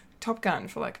top Top Gun,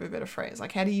 for lack of a better phrase?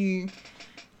 Like, how do you...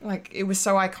 Like, it was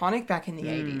so iconic back in the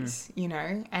 80s, you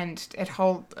know, and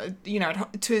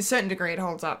to a certain degree it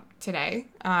holds up today.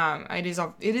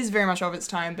 It is very much of its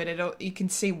time, but you can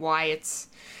see why it's,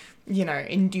 you know,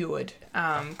 endured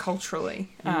culturally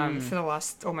for the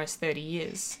last almost 30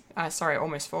 years.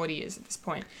 Almost 40 years at this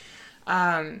point.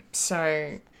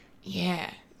 So,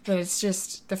 yeah. But it's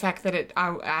just the fact that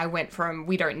I went from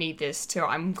we don't need this to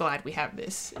I'm glad we have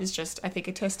this is just, I think,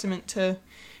 a testament to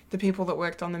the people that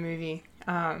worked on the movie,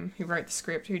 who wrote the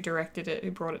script, who directed it,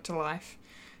 who brought it to life,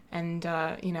 and,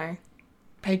 you know,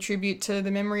 paid tribute to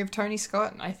the memory of Tony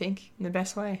Scott, I think, in the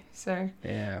best way. So,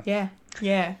 yeah.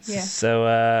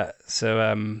 So,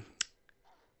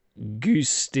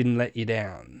 Goose didn't let you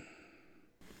down.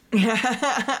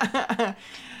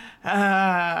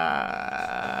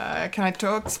 can I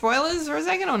talk spoilers for a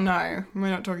second or no? We're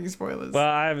not talking spoilers. Well,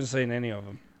 I haven't seen any of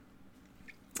them.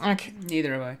 Okay.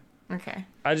 Neither have I. Okay.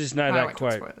 I just know I that won't talk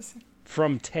quote spoilers.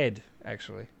 from Ted,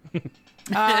 actually.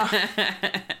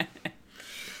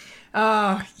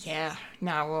 Oh, yeah.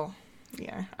 No, well,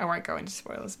 yeah, I won't go into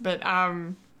spoilers. But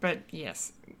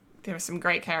yes, there were some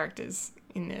great characters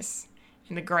in this.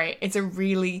 And it's a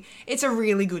really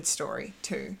good story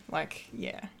too. Like,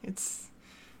 yeah, it's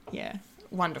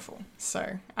wonderful.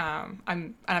 So,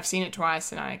 I've seen it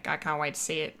twice and I can't wait to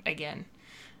see it again.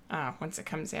 Once it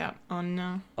comes out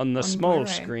on the small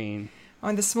Blu-ray. screen.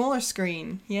 On the smaller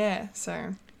screen, yeah.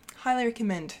 So, highly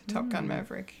recommend Top Gun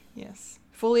Maverick. Yes.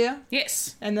 Fulia,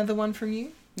 Yes. another one from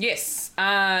you? Yes.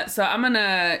 So I'm going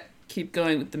to keep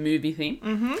going with the movie theme.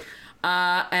 Mm-hmm.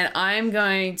 And I'm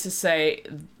going to say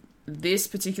this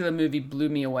particular movie blew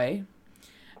me away.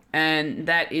 And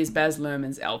that is Baz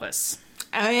Luhrmann's Elvis.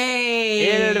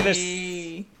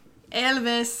 Hey!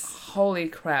 Elvis. Holy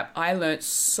crap. I learnt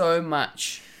so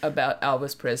much about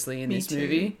Elvis Presley in Me this too.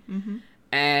 movie. Mm-hmm.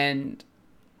 And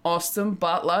Austin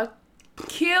Butler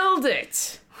killed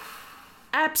it.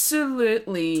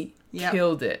 Absolutely Yep.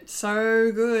 killed it.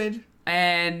 So good.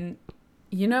 And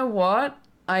you know what?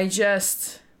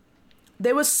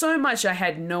 There was so much I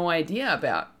had no idea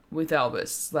about with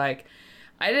Elvis. Like,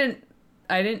 I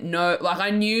didn't know, like, I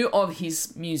knew of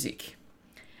his music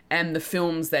and the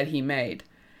films that he made,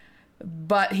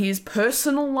 but his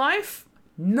personal life,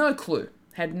 no clue,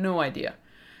 had no idea.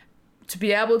 To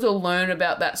be able to learn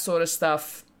about that sort of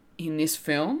stuff in this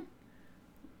film,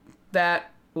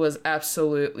 that was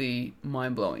absolutely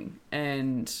mind-blowing.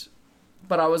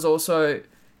 But I was also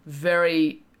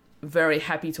very, very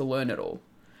happy to learn it all.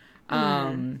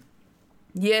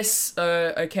 Yes,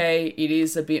 okay, it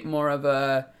is a bit more of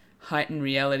a heightened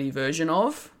reality version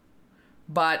of,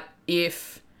 but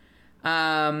if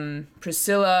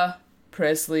Priscilla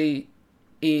Presley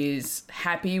is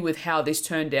happy with how this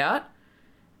turned out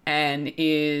and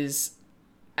is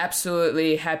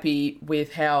absolutely happy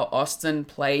with how Austin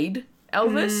played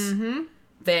Elvis,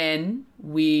 then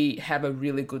we have a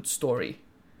really good story.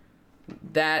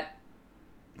 That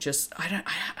just, I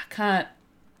can't,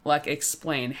 like,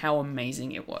 explain how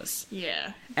amazing it was.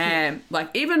 Yeah. And, like,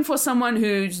 even for someone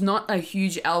who's not a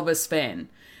huge Elvis fan,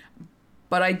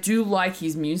 but I do like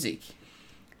his music.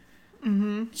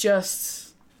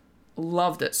 Just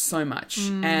loved it so much.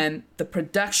 And the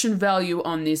production value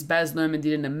on this, Baz Luhrmann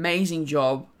did an amazing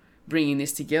job bringing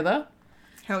this together.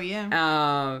 Hell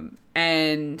yeah.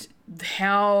 And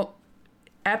how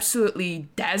absolutely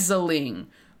dazzling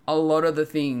a lot of the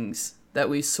things that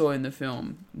we saw in the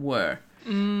film were.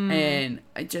 And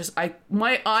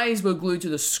my eyes were glued to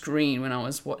the screen when I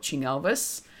was watching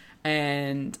Elvis,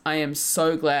 and I am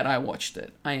so glad I watched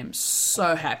it. I am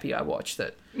so happy I watched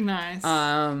it. Nice.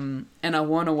 And I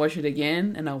want to watch it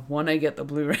again, and I want to get the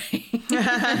Blu-ray.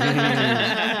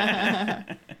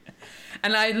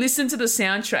 And I listened to the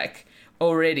soundtrack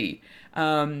already,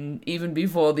 even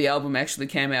before the album actually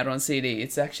came out on CD.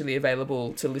 It's actually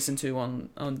available to listen to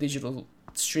on digital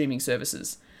streaming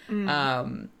services.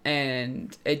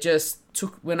 And it just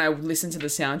took, when I listened to the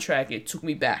soundtrack, it took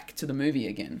me back to the movie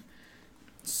again.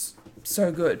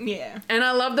 So good. Yeah. And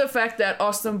I love the fact that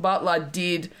Austin Butler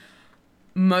did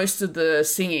most of the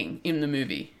singing in the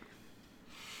movie.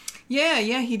 Yeah,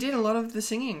 he did a lot of the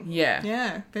singing. Yeah.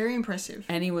 Yeah, very impressive.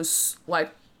 And he was,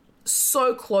 like,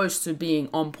 so close to being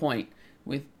on point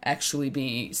with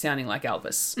actually sounding like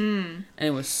Elvis. And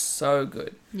it was so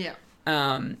good. Yeah.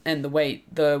 And the way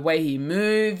he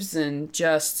moves, and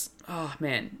just, oh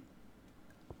man,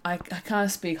 I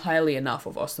can't speak highly enough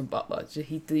of Austin Butler.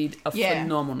 He did a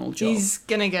phenomenal job. He's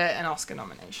gonna get an Oscar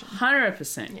nomination.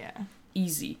 100%. Yeah.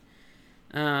 Easy.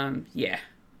 Yeah,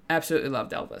 absolutely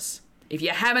loved Elvis. If you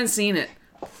haven't seen it,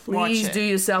 please do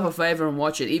yourself a favor and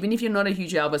watch it. Even if you're not a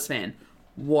huge Elvis fan,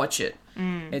 watch it.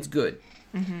 It's good.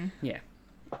 Yeah.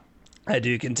 I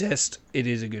do contest. It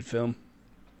is a good film.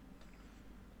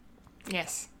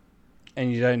 Yes.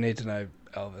 And you don't need to know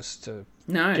Elvis to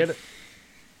No. get it.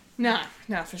 No,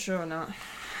 for sure not.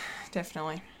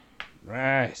 Definitely.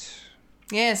 Right.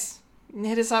 Yes.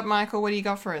 Hit us up, Michael. What do you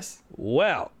got for us?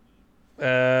 Well,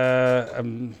 yeah.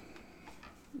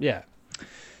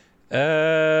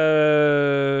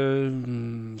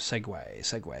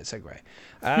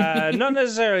 Segue. Not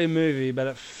necessarily a movie, but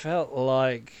it felt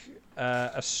like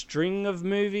a string of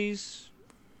movies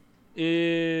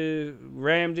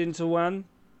rammed into one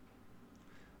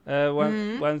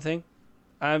thing.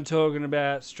 I'm talking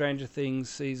about Stranger Things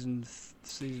season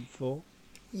 4.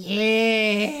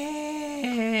 Yes.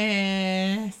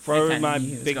 Probably I my knew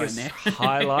he was biggest going there.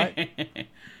 highlight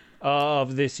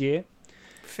of this year.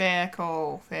 Fair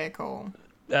call.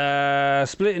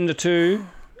 Split into two,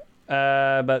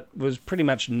 but was pretty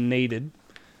much needed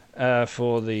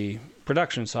for the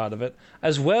production side of it,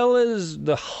 as well as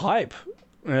the hype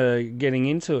getting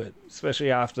into it,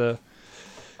 especially after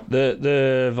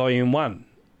the volume 1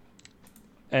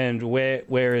 and where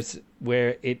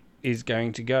it is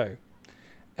going to go,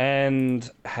 and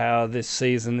how this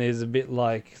season is a bit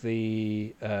like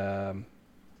the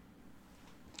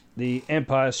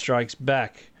Empire Strikes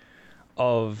Back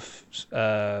of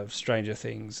Stranger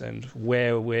Things, and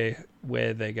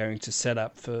where they're going to set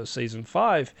up for season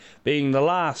 5 being the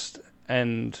last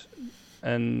and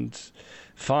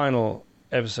final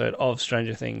episode of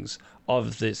Stranger Things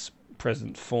of this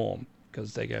present form,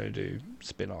 because they're going to do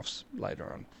spin-offs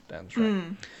later on down the track.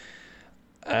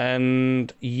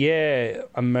 And yeah,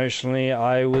 emotionally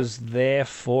I was there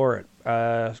for it,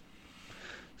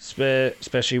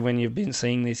 especially when you've been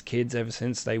seeing these kids ever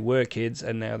since they were kids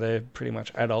and now they're pretty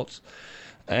much adults,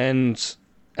 and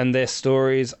their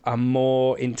stories are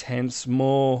more intense,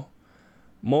 more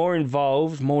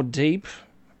involved, more deep,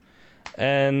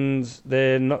 and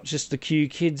they're not just the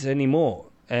cute kids anymore.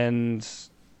 And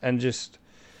just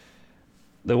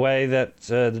the way that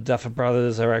the Duffer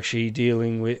Brothers are actually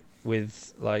dealing with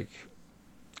like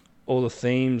all the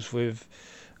themes with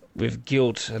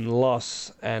guilt and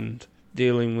loss, and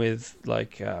dealing with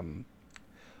like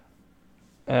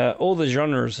all the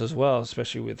genres as well,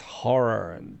 especially with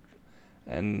horror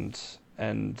and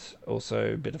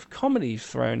also a bit of comedy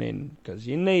thrown in, because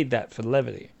you need that for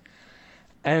levity,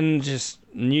 and just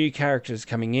new characters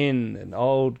coming in and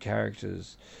old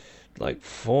characters like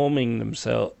forming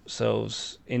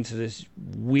themselves into this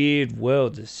weird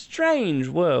world, this strange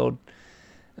world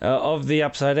of the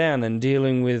Upside Down, and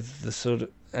dealing with the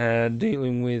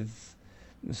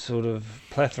sort of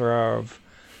plethora of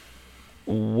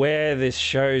where this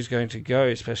show is going to go,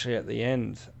 especially at the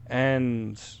end.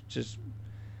 And just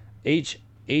each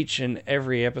and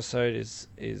every episode is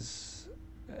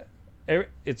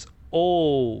it's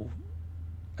all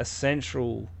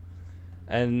essential,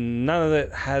 and none of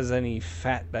it has any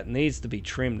fat that needs to be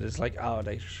trimmed. It's like, oh,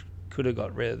 they could have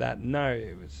got rid of that. No,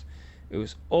 it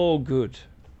was all good.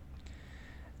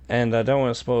 And I don't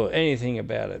want to spoil anything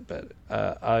about it, but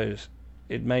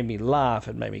it made me laugh.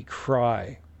 It made me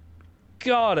cry.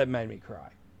 God, it made me cry.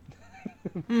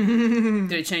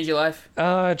 Did it change your life?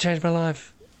 Oh, it changed my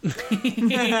life.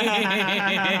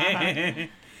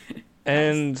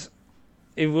 And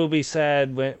it will be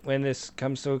sad when this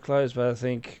comes to a close, but I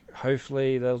think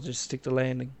hopefully they'll just stick to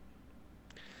landing.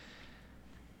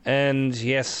 And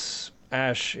yes,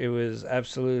 Ash, it was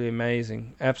absolutely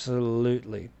amazing.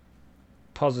 Absolutely.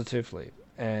 Positively.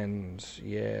 And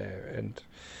yeah, and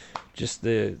just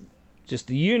the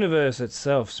universe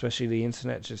itself, especially the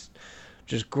internet, just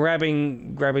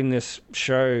grabbing this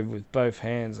show with both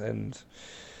hands, and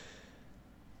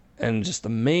just the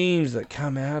memes that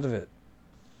come out of it.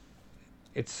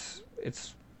 It's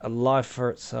a life for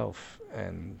itself,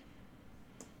 and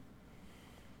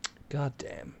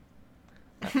goddamn,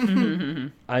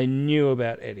 I knew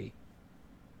about Eddie.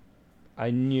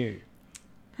 I knew.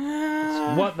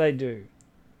 It's what they do.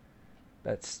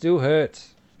 That still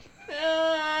hurts.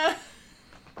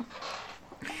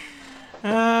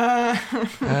 God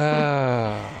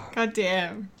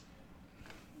damn.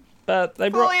 But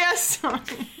they Sorry.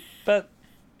 But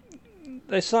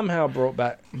they somehow brought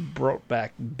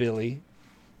back Billy,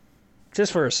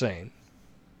 just for a scene.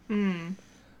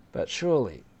 But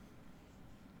surely.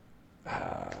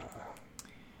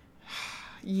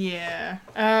 Yeah.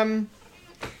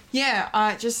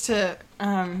 Just to,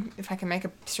 if I can make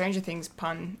a Stranger Things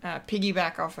pun,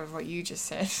 piggyback off of what you just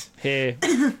said. Here.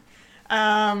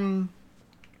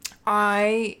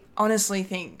 I honestly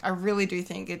think, I really do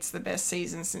think it's the best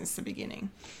season since the beginning.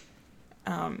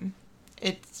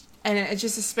 It's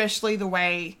just especially the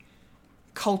way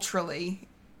culturally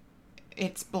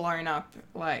it's blown up.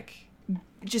 Like,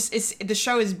 the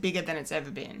show is bigger than it's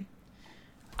ever been.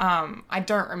 I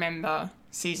don't remember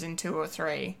season 2 or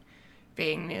 3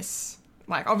 being this,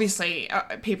 like, obviously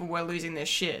people were losing their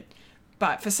shit,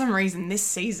 but for some reason this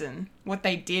season, what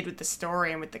they did with the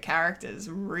story and with the characters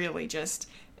really just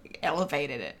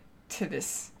elevated it to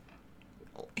this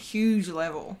huge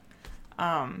level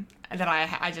that I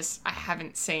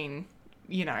haven't seen,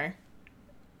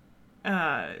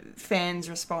 fans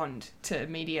respond to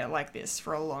media like this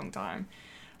for a long time.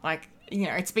 Like,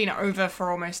 it's been over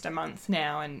for almost a month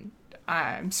now, and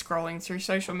I'm scrolling through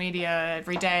social media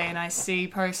every day, and I see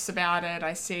posts about it.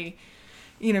 I see,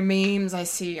 memes. I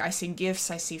see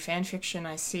GIFs. I see fan fiction.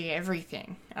 I see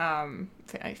everything. Some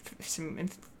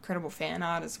incredible fan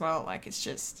art as well. Like, it's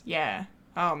just, yeah,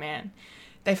 Oh man,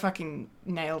 they fucking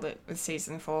nailed it with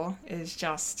season 4. It's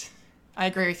just, I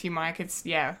agree with you, Mike. It's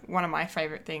one of my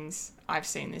favorite things I've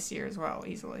seen this year as well,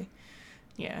 easily.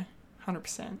 Yeah,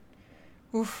 100%.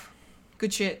 Oof,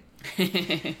 good shit.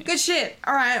 Good shit.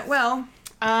 All right, well,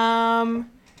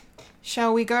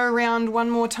 shall we go around one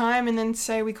more time and then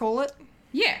say we call it?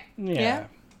 Yeah. Yeah?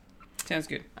 Sounds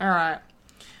good. All right.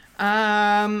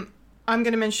 I'm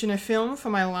going to mention a film for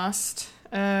my last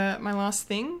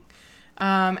thing.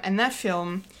 And that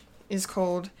film is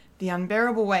called The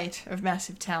Unbearable Weight of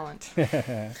Massive Talent. Still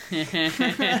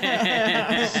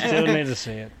need to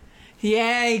see it.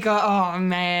 Yeah, you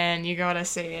gotta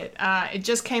see it. It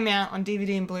just came out on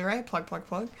DVD and Blu-ray.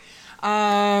 Plug.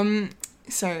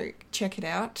 So check it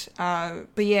out.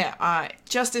 But yeah,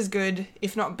 just as good,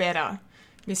 if not better,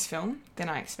 this film than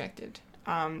I expected.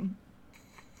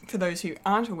 For those who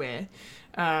aren't aware,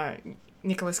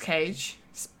 Nicolas Cage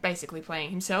is basically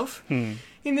playing himself in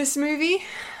this movie.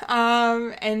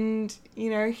 And,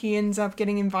 he ends up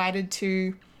getting invited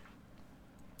to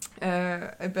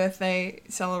a birthday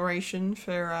celebration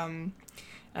for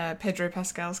Pedro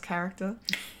Pascal's character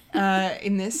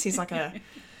in this. He's like a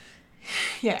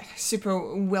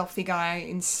super wealthy guy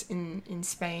in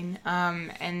Spain,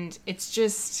 and it's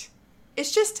just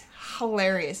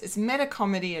hilarious. It's meta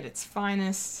comedy at its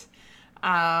finest,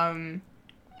 and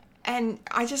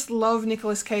I just love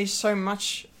Nicolas Cage so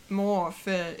much more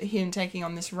for him taking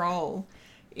on this role.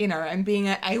 And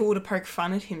being able to poke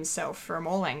fun at himself from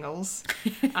all angles.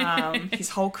 His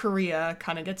whole career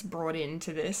kind of gets brought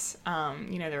into this.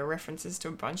 There are references to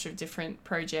a bunch of different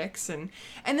projects. And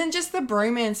then just the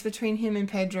bromance between him and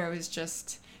Pedro is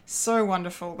just so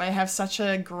wonderful. They have such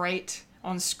a great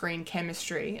on-screen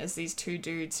chemistry as these two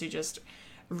dudes who just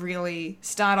really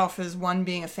start off as one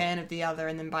being a fan of the other,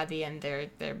 and then by the end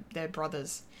they're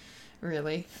brothers,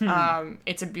 really.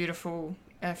 It's a beautiful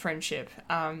friendship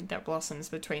that blossoms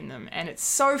between them, and it's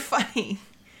so funny.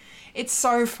 It's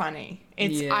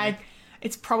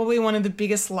probably one of the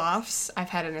biggest laughs I've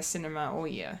had in a cinema all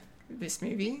year, this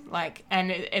movie.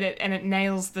 And it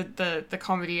nails the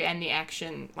comedy and the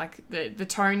action. The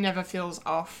tone never feels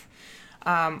off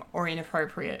or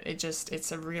inappropriate.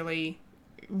 It's a really,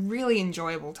 really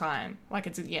enjoyable time.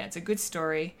 It's a good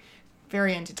story,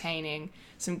 very entertaining,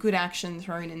 some good action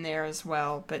thrown in there as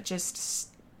well, but just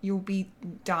you'll be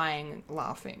dying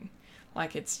laughing.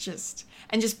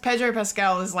 Pedro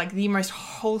Pascal is the most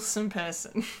wholesome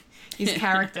person. His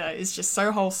character is just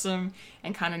so wholesome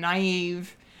and kind of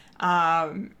naive,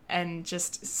 and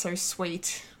just so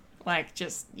sweet. I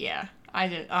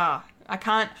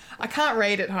can't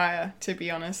rate it higher, to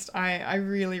be honest. I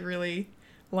really, really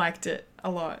liked it a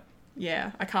lot.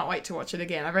 Yeah, I can't wait to watch it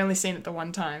again. I've only seen it the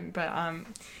one time, but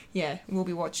we'll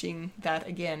be watching that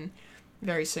again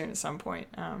very soon at some point.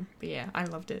 But yeah, I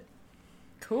loved it.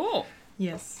 Cool.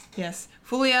 Yes.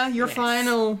 Fulia, your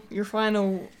final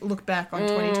look back on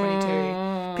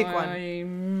 2022. Pick one.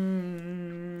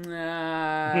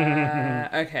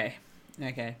 Okay.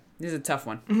 This is a tough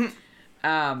one.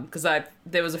 Because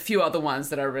there was a few other ones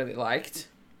that I really liked.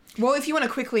 Well, if you want to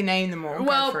quickly name them all,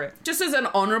 go for it. Just as an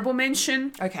honourable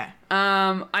mention. Okay.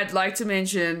 I'd like to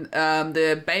mention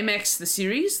the Baymax, the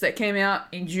series that came out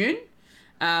in June.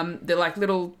 They're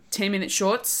little 10-minute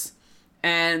shorts,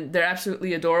 and they're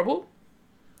absolutely adorable.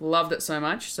 Loved it so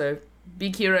much. So,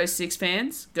 Big Hero 6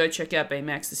 fans, go check out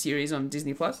Baymax, the series on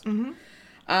Disney+.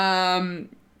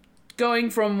 Going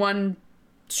from one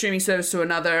streaming service to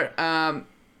another,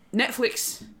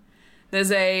 Netflix,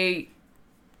 there's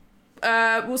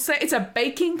we'll say it's a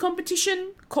baking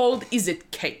competition called Is It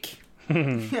Cake?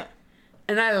 And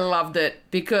I loved it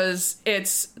because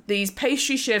it's these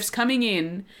pastry chefs coming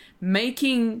in,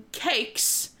 making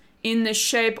cakes in the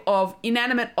shape of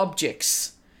inanimate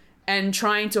objects and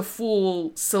trying to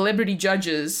fool celebrity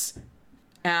judges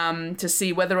to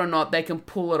see whether or not they can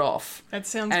pull it off. That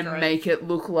sounds and great. Make it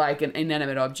look like an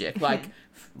inanimate object, like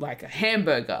a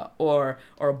hamburger or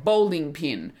a bowling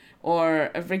pin or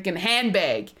a freaking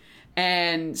handbag.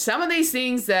 And some of these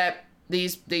things that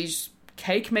these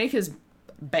cake makers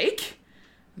bake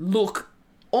look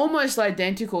almost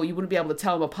identical. You wouldn't be able to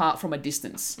tell them apart from a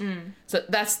distance. So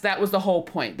that was the whole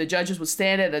point. The judges would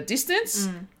stand at a distance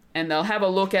and they'll have a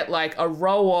look at a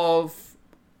row of,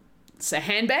 say,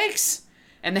 handbags,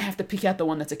 and they have to pick out the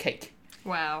one that's a cake.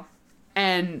 Wow.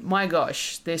 And my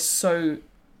gosh, they're so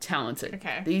talented.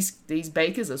 Okay. These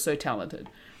bakers are so talented.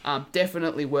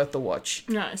 Definitely worth the watch.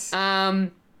 Nice.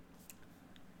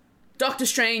 Doctor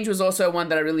Strange was also one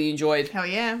that I really enjoyed. Hell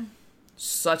yeah.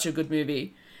 Such a good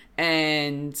movie.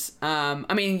 And,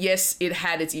 yes, it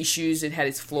had its issues, it had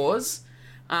its flaws.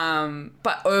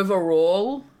 But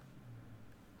overall,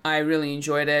 I really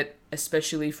enjoyed it,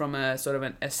 especially from a sort of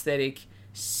an aesthetic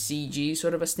CG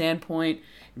sort of a standpoint.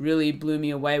 It really blew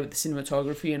me away with the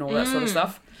cinematography and all that sort of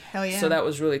stuff. Hell yeah. So that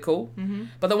was really cool.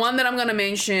 But the one that I'm going to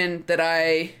mention that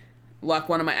I like,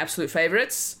 one of my absolute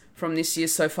favorites from this year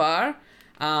so far,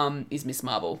 is Miss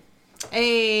Marvel.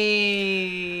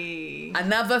 Hey.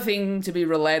 Another thing to be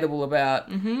relatable about,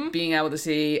 being able to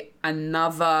see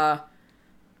another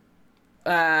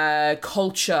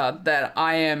culture that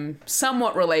I am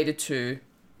somewhat related to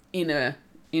in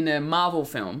a Marvel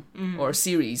film or a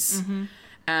series.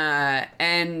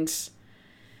 And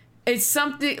it's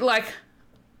something like,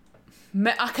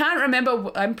 I can't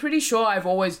remember, I'm pretty sure I've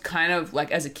always kind of,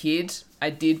 like, as a kid, I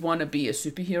did want to be a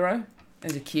superhero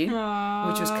as a kid,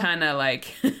 which was kind of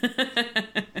like,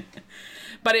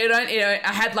 but I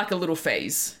had like a little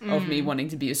phase of me wanting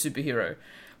to be a superhero.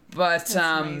 But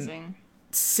Amazing.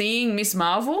 Seeing Miss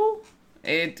Marvel,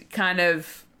 it kind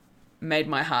of made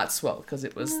my heart swell because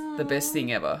it was the best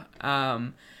thing ever.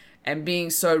 And being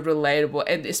so relatable,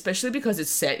 and especially because it's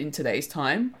set in today's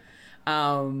time,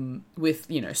 with,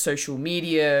 you know, social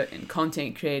media and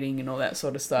content creating and all that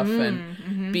sort of stuff,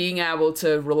 and being able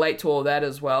to relate to all that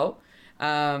as well.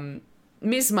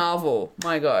 Miss Marvel,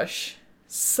 my gosh,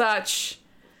 such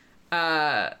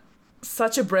a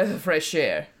breath of fresh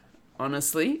air,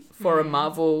 honestly, for a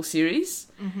Marvel series.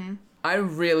 I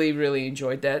really, really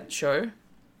enjoyed that show.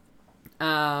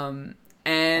 And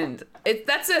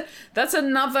that's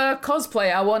another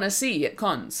cosplay I want to see at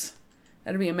cons.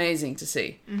 That'd be amazing to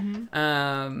see.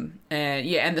 And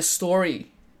the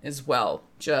story as well,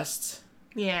 just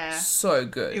so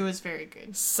good. It was very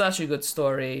good. Such a good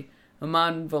story.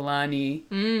 Aman Vellani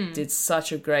did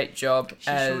such a great job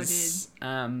as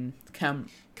Kamala.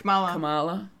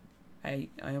 I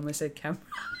almost said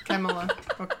Kamala.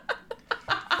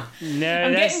 No,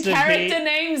 I'm that's getting the character Veep.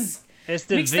 names It's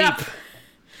the mixed Veep. up.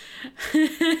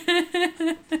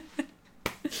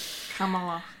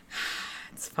 Kamala.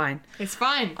 It's fine. It's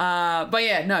fine. But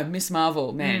yeah, no, Miss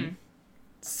Marvel, man.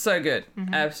 So good.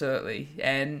 Absolutely.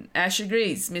 And Ash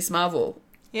agrees, Miss Marvel.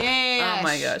 Yeah. Oh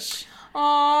my gosh.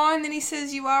 Oh, and then he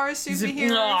says you are a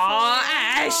superhero.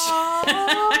 Aw, Ash.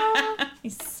 Aw.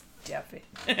 Stop it.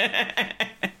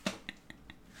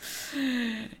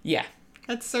 Yeah.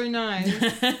 That's so nice.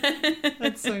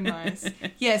 That's so nice.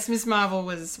 Yes, Miss Marvel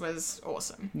was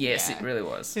awesome. Yes, Yeah. it really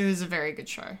was. It was a very good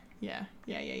show. Yeah.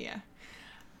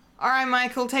 All right,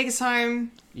 Michael, take us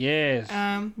home Yes.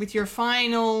 with your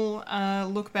final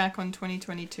look back on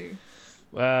 2022.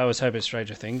 Well, I was hoping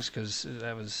Stranger Things because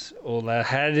that was all I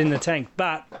had in the tank.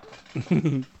 But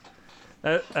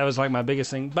that was like my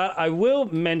biggest thing. But I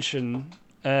will mention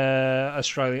an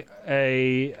Australian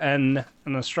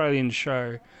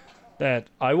show that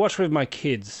I watch with my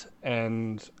kids,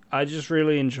 and I just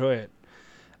really enjoy it.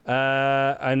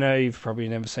 I know you've probably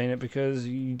never seen it because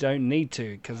you don't need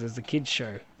to, because it's a kids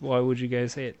show. Why would you go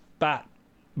see it? But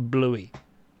Bluey.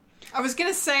 I was going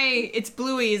to say it's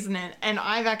Bluey, isn't it? And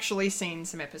I've actually seen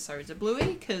some episodes of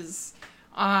Bluey because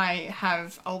I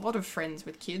have a lot of friends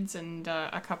with kids, and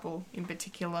a couple in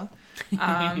particular.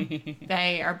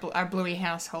 They are our Bluey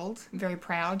household. I'm very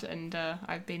proud, and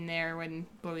I've been there when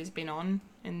Bluey's been on,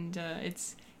 and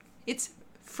it's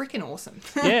freaking awesome.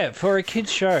 Yeah, for a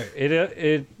kids show,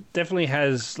 it definitely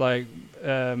has like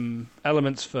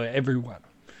elements for everyone,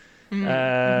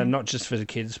 not just for the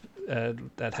kids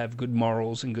that have good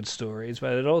morals and good stories,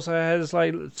 but it also has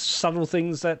like subtle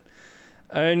things that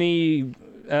only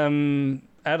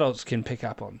adults can pick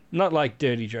up on. Not like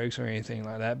dirty jokes or anything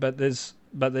like that, but there's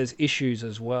issues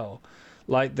as well.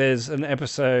 Like there's an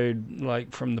episode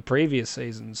like from the previous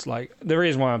seasons. Like the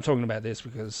reason why I'm talking about this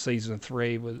because season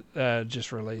 3 was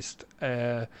just released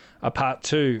a part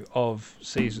 2 of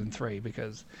season 3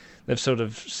 because they've sort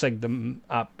of segged them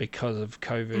up because of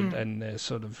COVID and they're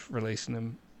sort of releasing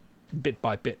them bit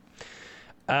by bit.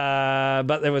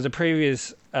 But there was a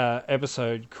previous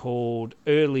episode called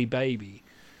Early Baby,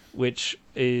 which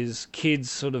is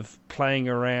kids sort of playing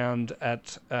around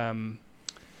at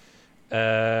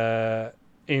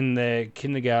in their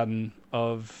kindergarten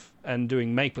and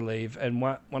doing make believe, and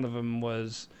one of them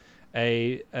was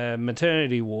a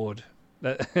maternity ward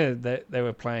that they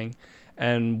were playing,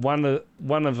 and one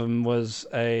of them was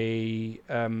a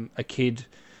kid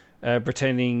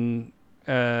pretending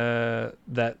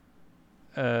that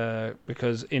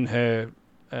because in her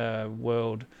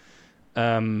world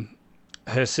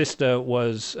her sister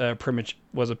was a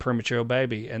premature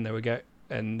baby, and they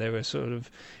were sort of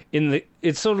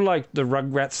it's sort of like the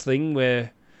Rugrats thing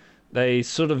where they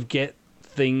sort of get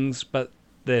things, but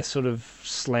they're sort of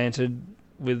slanted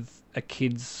with a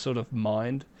kid's sort of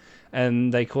mind,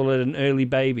 and they call it an early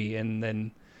baby, and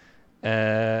then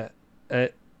that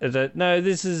no,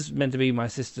 this is meant to be my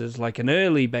sister's like an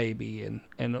early baby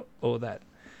and all that,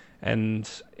 and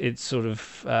it's sort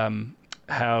of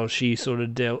how she sort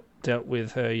of dealt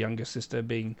with her younger sister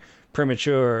being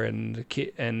premature and the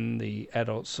kid and the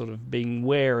adults sort of being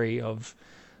wary of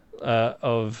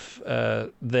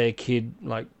their kid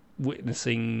like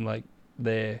witnessing like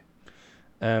their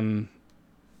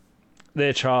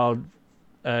child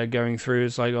going through.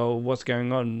 It's like, oh, what's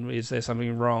going on? Is there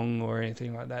something wrong or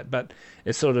anything like that? But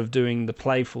it's sort of doing the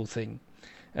playful thing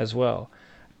as well.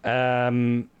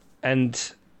 And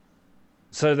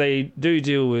so they do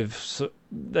deal with,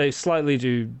 they slightly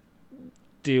do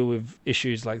deal with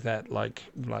issues like that. Like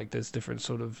there's different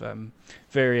sort of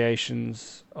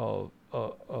variations of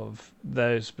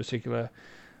those particular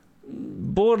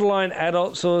borderline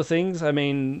adult sort of things. I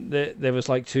mean, there was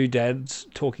like two dads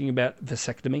talking about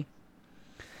vasectomy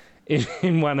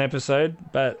in one episode,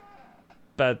 but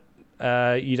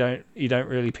you don't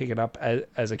really pick it up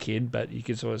as a kid, but you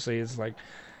can sort of see it's like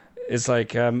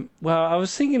well, I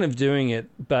was thinking of doing it,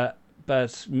 but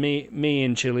me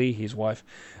and Chili, his wife,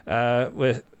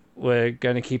 we're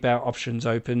going to keep our options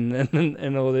open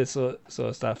and all this sort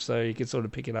of stuff, so you can sort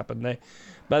of pick it up in there.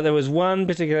 But there was one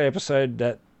particular episode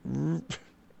that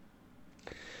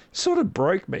sort of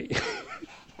broke me.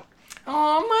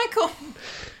 Oh, Michael.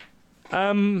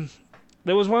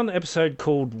 There was one episode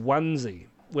called Onesie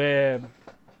where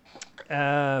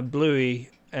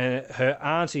Bluey and her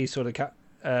auntie sort of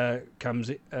comes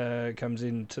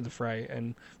into the fray,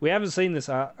 and we haven't seen this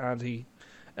auntie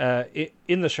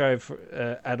in the show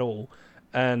at all.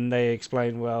 And they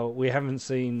explain, well, we haven't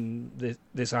seen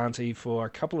this auntie for a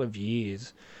couple of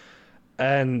years,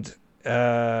 and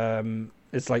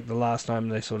it's like the last time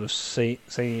they sort of seen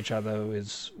each other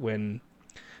is when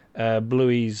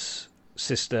Bluey's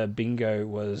sister Bingo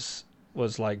was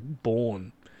like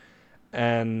born,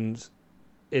 and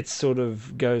it sort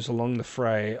of goes along the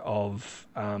fray of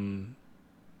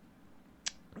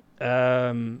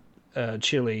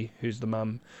Chili, who's the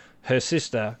mum, her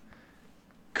sister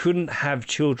couldn't have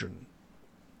children,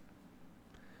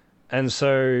 and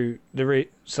so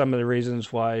some of the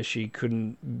reasons why she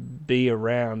couldn't be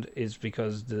around is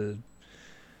because the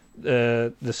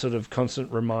sort of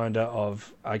constant reminder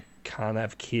of I can't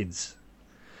have kids.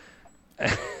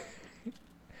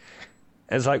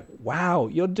 It's like, wow,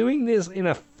 you're doing this in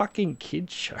a fucking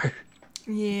kids show.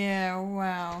 Yeah,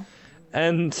 wow.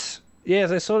 And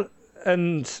yeah,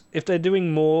 and if they're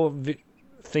doing more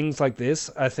things like this,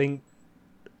 I think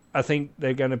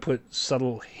they're going to put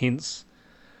subtle hints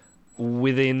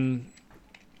within.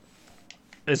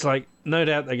 It's like, no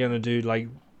doubt they're going to do like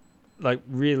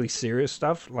really serious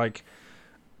stuff. Like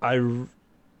there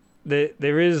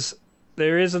isn't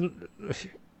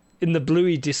in the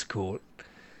Bluey Discord.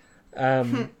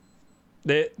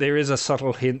 There is a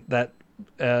subtle hint that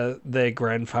their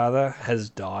grandfather has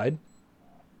died,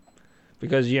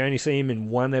 because you only see him in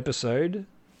one episode,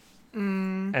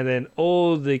 and then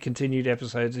all the continued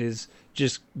episodes is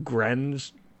just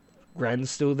Gran's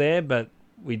still there, but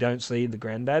we don't see the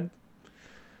granddad.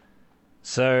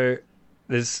 So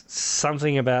there's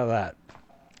something about that,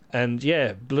 and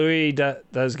yeah, Bluey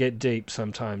does get deep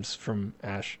sometimes from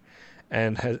Ash,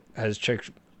 and has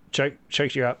choked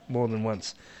you up more than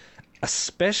once,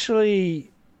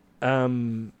 especially.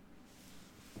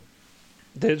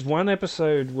 There's one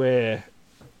episode where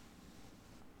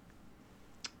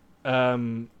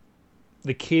the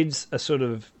kids are sort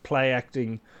of play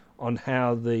acting on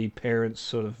how the parents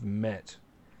sort of met,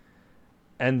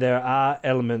 and there are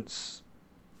elements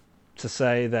to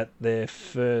say that their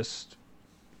first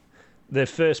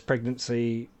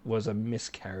pregnancy was a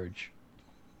miscarriage.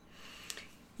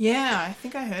 Yeah, I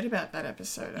think I heard about that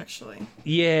episode, actually.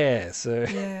 Yeah, so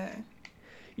Yeah.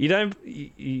 you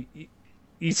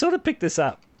sort of pick this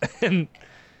up, and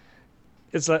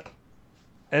it's like,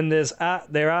 and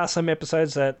there are some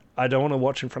episodes that I don't want to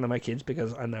watch in front of my kids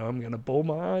because I know I'm going to bawl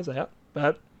my eyes out.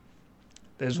 But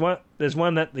there's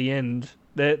one at the end.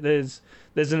 There's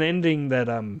an ending that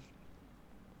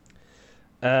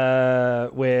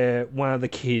where one of the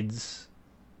kids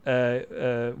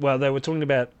well, they were talking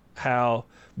about how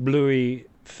Bluey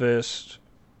first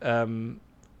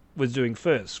was doing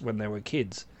first when they were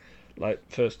kids, like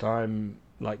first time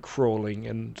like crawling,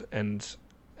 and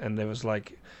there was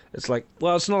like, it's like,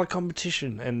 well, it's not a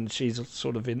competition, and she's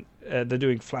sort of in they're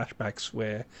doing flashbacks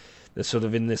where they're sort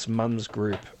of in this mum's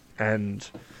group, and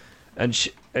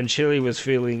Chili was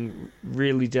feeling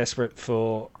really desperate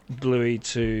for Bluey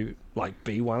to like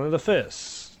be one of the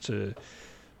first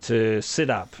to sit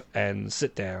up and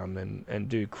sit down and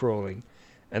do crawling.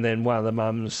 And then one of the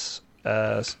mums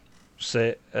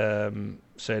said,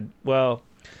 "Well,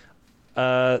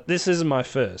 this isn't my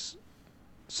first,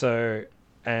 so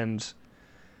and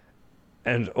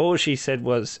all she said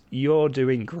was, "You're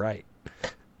doing great."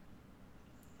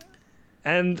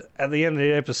 And at the end of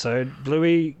the episode,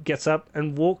 Bluey gets up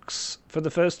and walks for the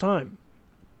first time.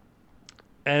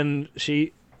 And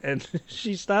she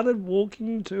started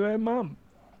walking to her mum.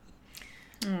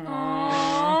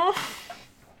 Aww.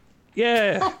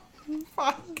 Yeah.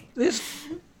 Fuck. This.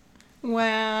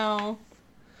 Wow.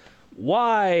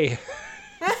 Why?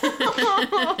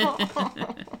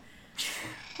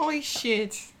 Holy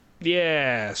shit.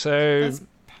 Yeah. So That's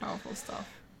powerful stuff.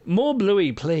 more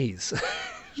Bluey, please.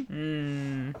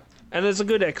 And it's a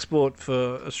good export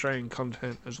for Australian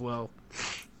content as well.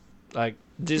 Like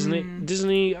Disney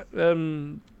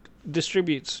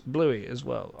distributes Bluey as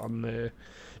well on their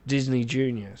Disney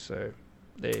Junior, so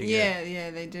there you go.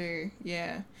 Yeah, they do.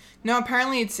 Yeah. No,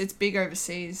 apparently it's big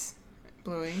overseas,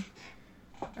 Bluey.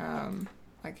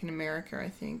 Like in America, I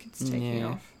think it's taking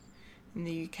off. In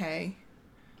the UK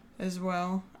as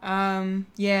well.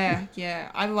 Yeah.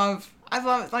 I love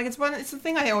like it's the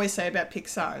thing I always say about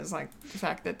Pixar is like the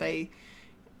fact that they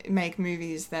make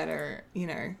movies that are,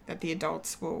 that the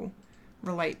adults will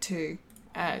relate to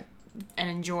and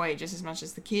enjoy just as much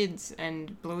as the kids,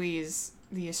 and Bluey is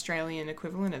the Australian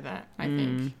equivalent of that, I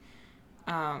think.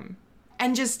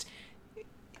 And just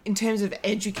in terms of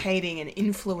educating and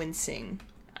influencing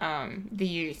the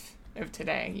youth of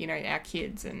today, our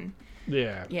kids, and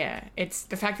Yeah. it's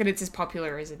the fact that it's as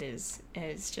popular as it is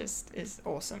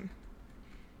awesome.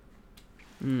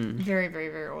 Very, very,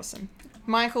 very awesome.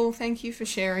 Michael, thank you for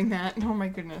sharing that. Oh my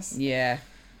goodness. Yeah.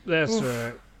 That's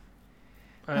right.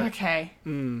 Okay.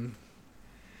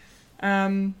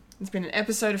 It's been an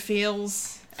episode of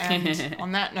Feels, and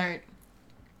on that note,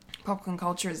 popcorn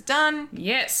culture is done.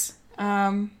 Yes.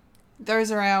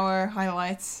 Those are our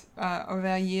highlights of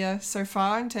our year so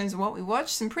far in terms of what we watched.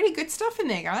 Some pretty good stuff in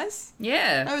there, guys.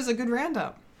 Yeah. That was a good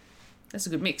roundup. That's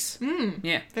a good mix.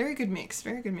 Yeah. Very good mix.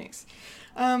 Very good mix.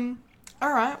 All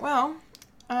right. Well,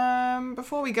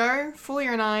 before we go,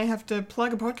 Fulia and I have to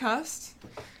plug a podcast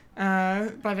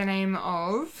by the name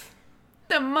of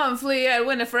The Monthly at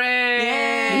Winifred.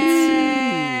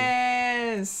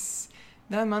 Yes.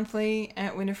 The Monthly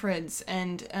at Winifred's.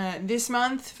 And this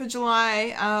month for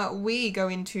July, we go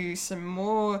into some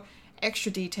more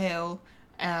extra detail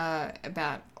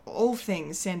about all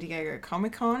things San Diego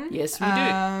Comic-Con. Yes, we do.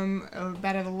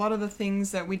 About a lot of the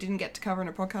things that we didn't get to cover in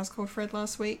a podcast called Fred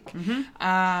last week.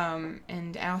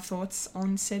 And our thoughts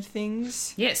on said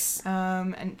things. Yes.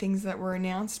 And things that were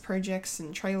announced, projects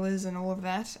and trailers and all of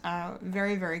that.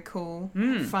 Very, very cool,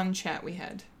 fun chat we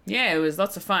had. Yeah, it was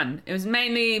lots of fun. It was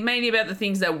mainly about the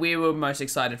things that we were most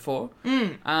excited for.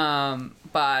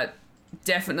 But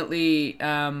definitely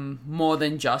more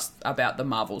than just about the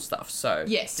Marvel stuff. So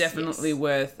yes, definitely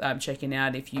worth checking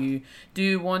out if you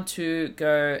do want to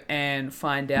go and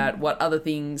find out what other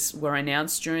things were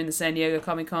announced during the San Diego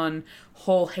Comic-Con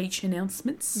Hall H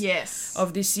announcements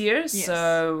of this year. Yes.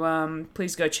 So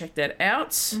please go check that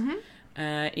out.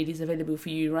 It is available for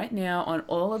you right now on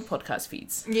all of the podcast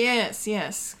feeds.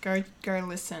 Yes. Go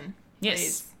listen. Yes.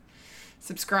 Please.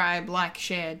 Subscribe, like,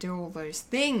 share, do all those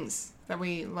things that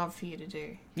we love for you to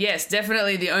do. Yes,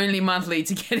 definitely the only monthly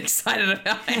to get excited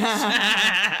about.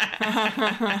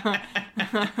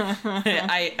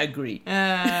 I agree.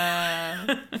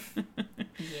 Yeah.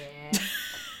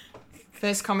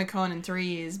 First Comic-Con in 3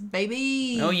 years,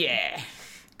 baby. Oh, yeah.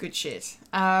 Good shit.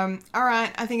 All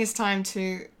right, I think it's time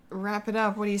to wrap it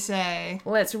up. What do you say?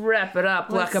 Let's wrap it up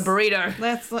like a burrito.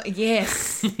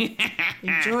 Yes.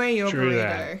 Enjoy your True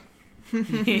burrito.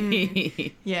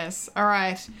 Yes. All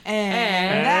right.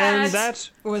 And that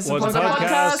was a a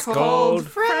podcast called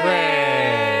Fred.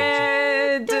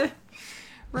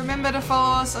 Remember to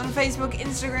follow us on Facebook,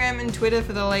 Instagram, and Twitter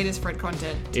for the latest Fred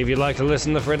content. If you'd like to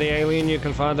listen to Freddy Alien, you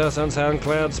can find us on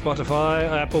SoundCloud, Spotify,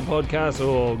 Apple Podcasts,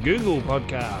 or Google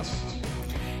Podcasts.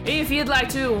 If you'd like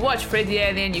to watch Fred the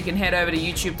Alien, you can head over to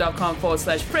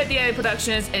youtube.com/Fred the Alien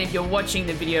Productions. And if you're watching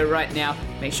the video right now,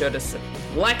 make sure to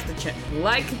like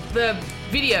the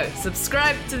video,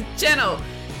 subscribe to the channel,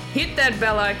 hit that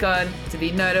bell icon to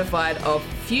be notified of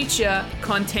future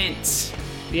content.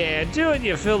 Yeah, do it,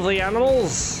 you filthy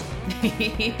animals.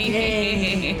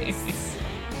 Yes.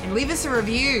 And leave us a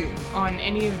review on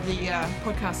any of the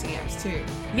podcasting apps too.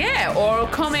 Yeah, or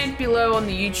comment below on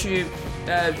the YouTube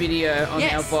video on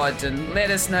our VOD and let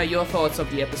us know your thoughts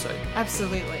of the episode.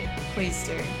 Absolutely. Please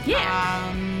do.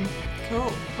 Yeah.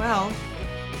 Cool. Well,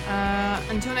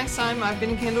 until next time, I've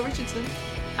been Kendall Richardson.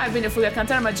 I've been a Fulia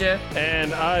Kantaramaja.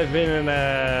 And I've been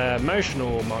an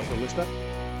emotional Michael Lister.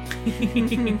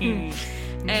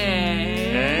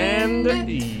 And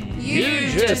you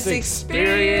just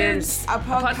experienced a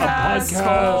podcast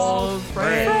called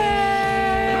Friend.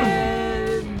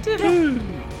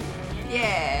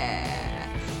 Yeah.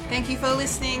 Thank you for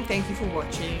listening. Thank you for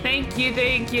watching. Thank you,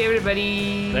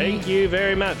 everybody. Thank you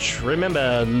very much.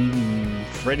 Remember,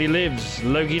 Freddy lives,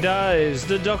 Loki dies,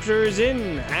 the Doctor is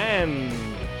in, and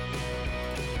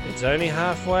it's only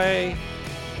halfway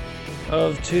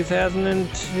of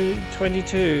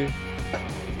 2022.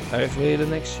 Hopefully the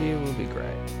next year will be great.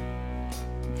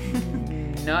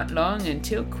 Not long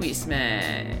until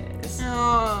Christmas.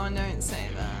 Oh, don't say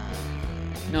that.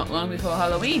 Not long before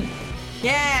Halloween.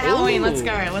 Yeah, Halloween. Let's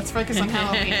go. Let's focus on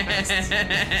Halloween first.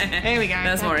 There we go.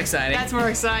 That's more exciting. That's more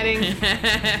exciting.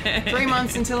 3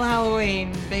 months until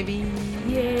Halloween, baby.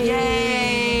 Yay.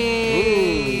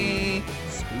 Yay.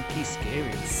 Spooky,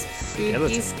 scary.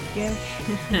 Spooky, Skeleton.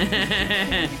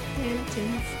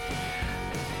 Skeletons.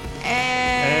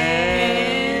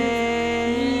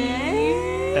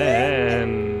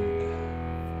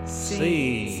 And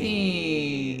see.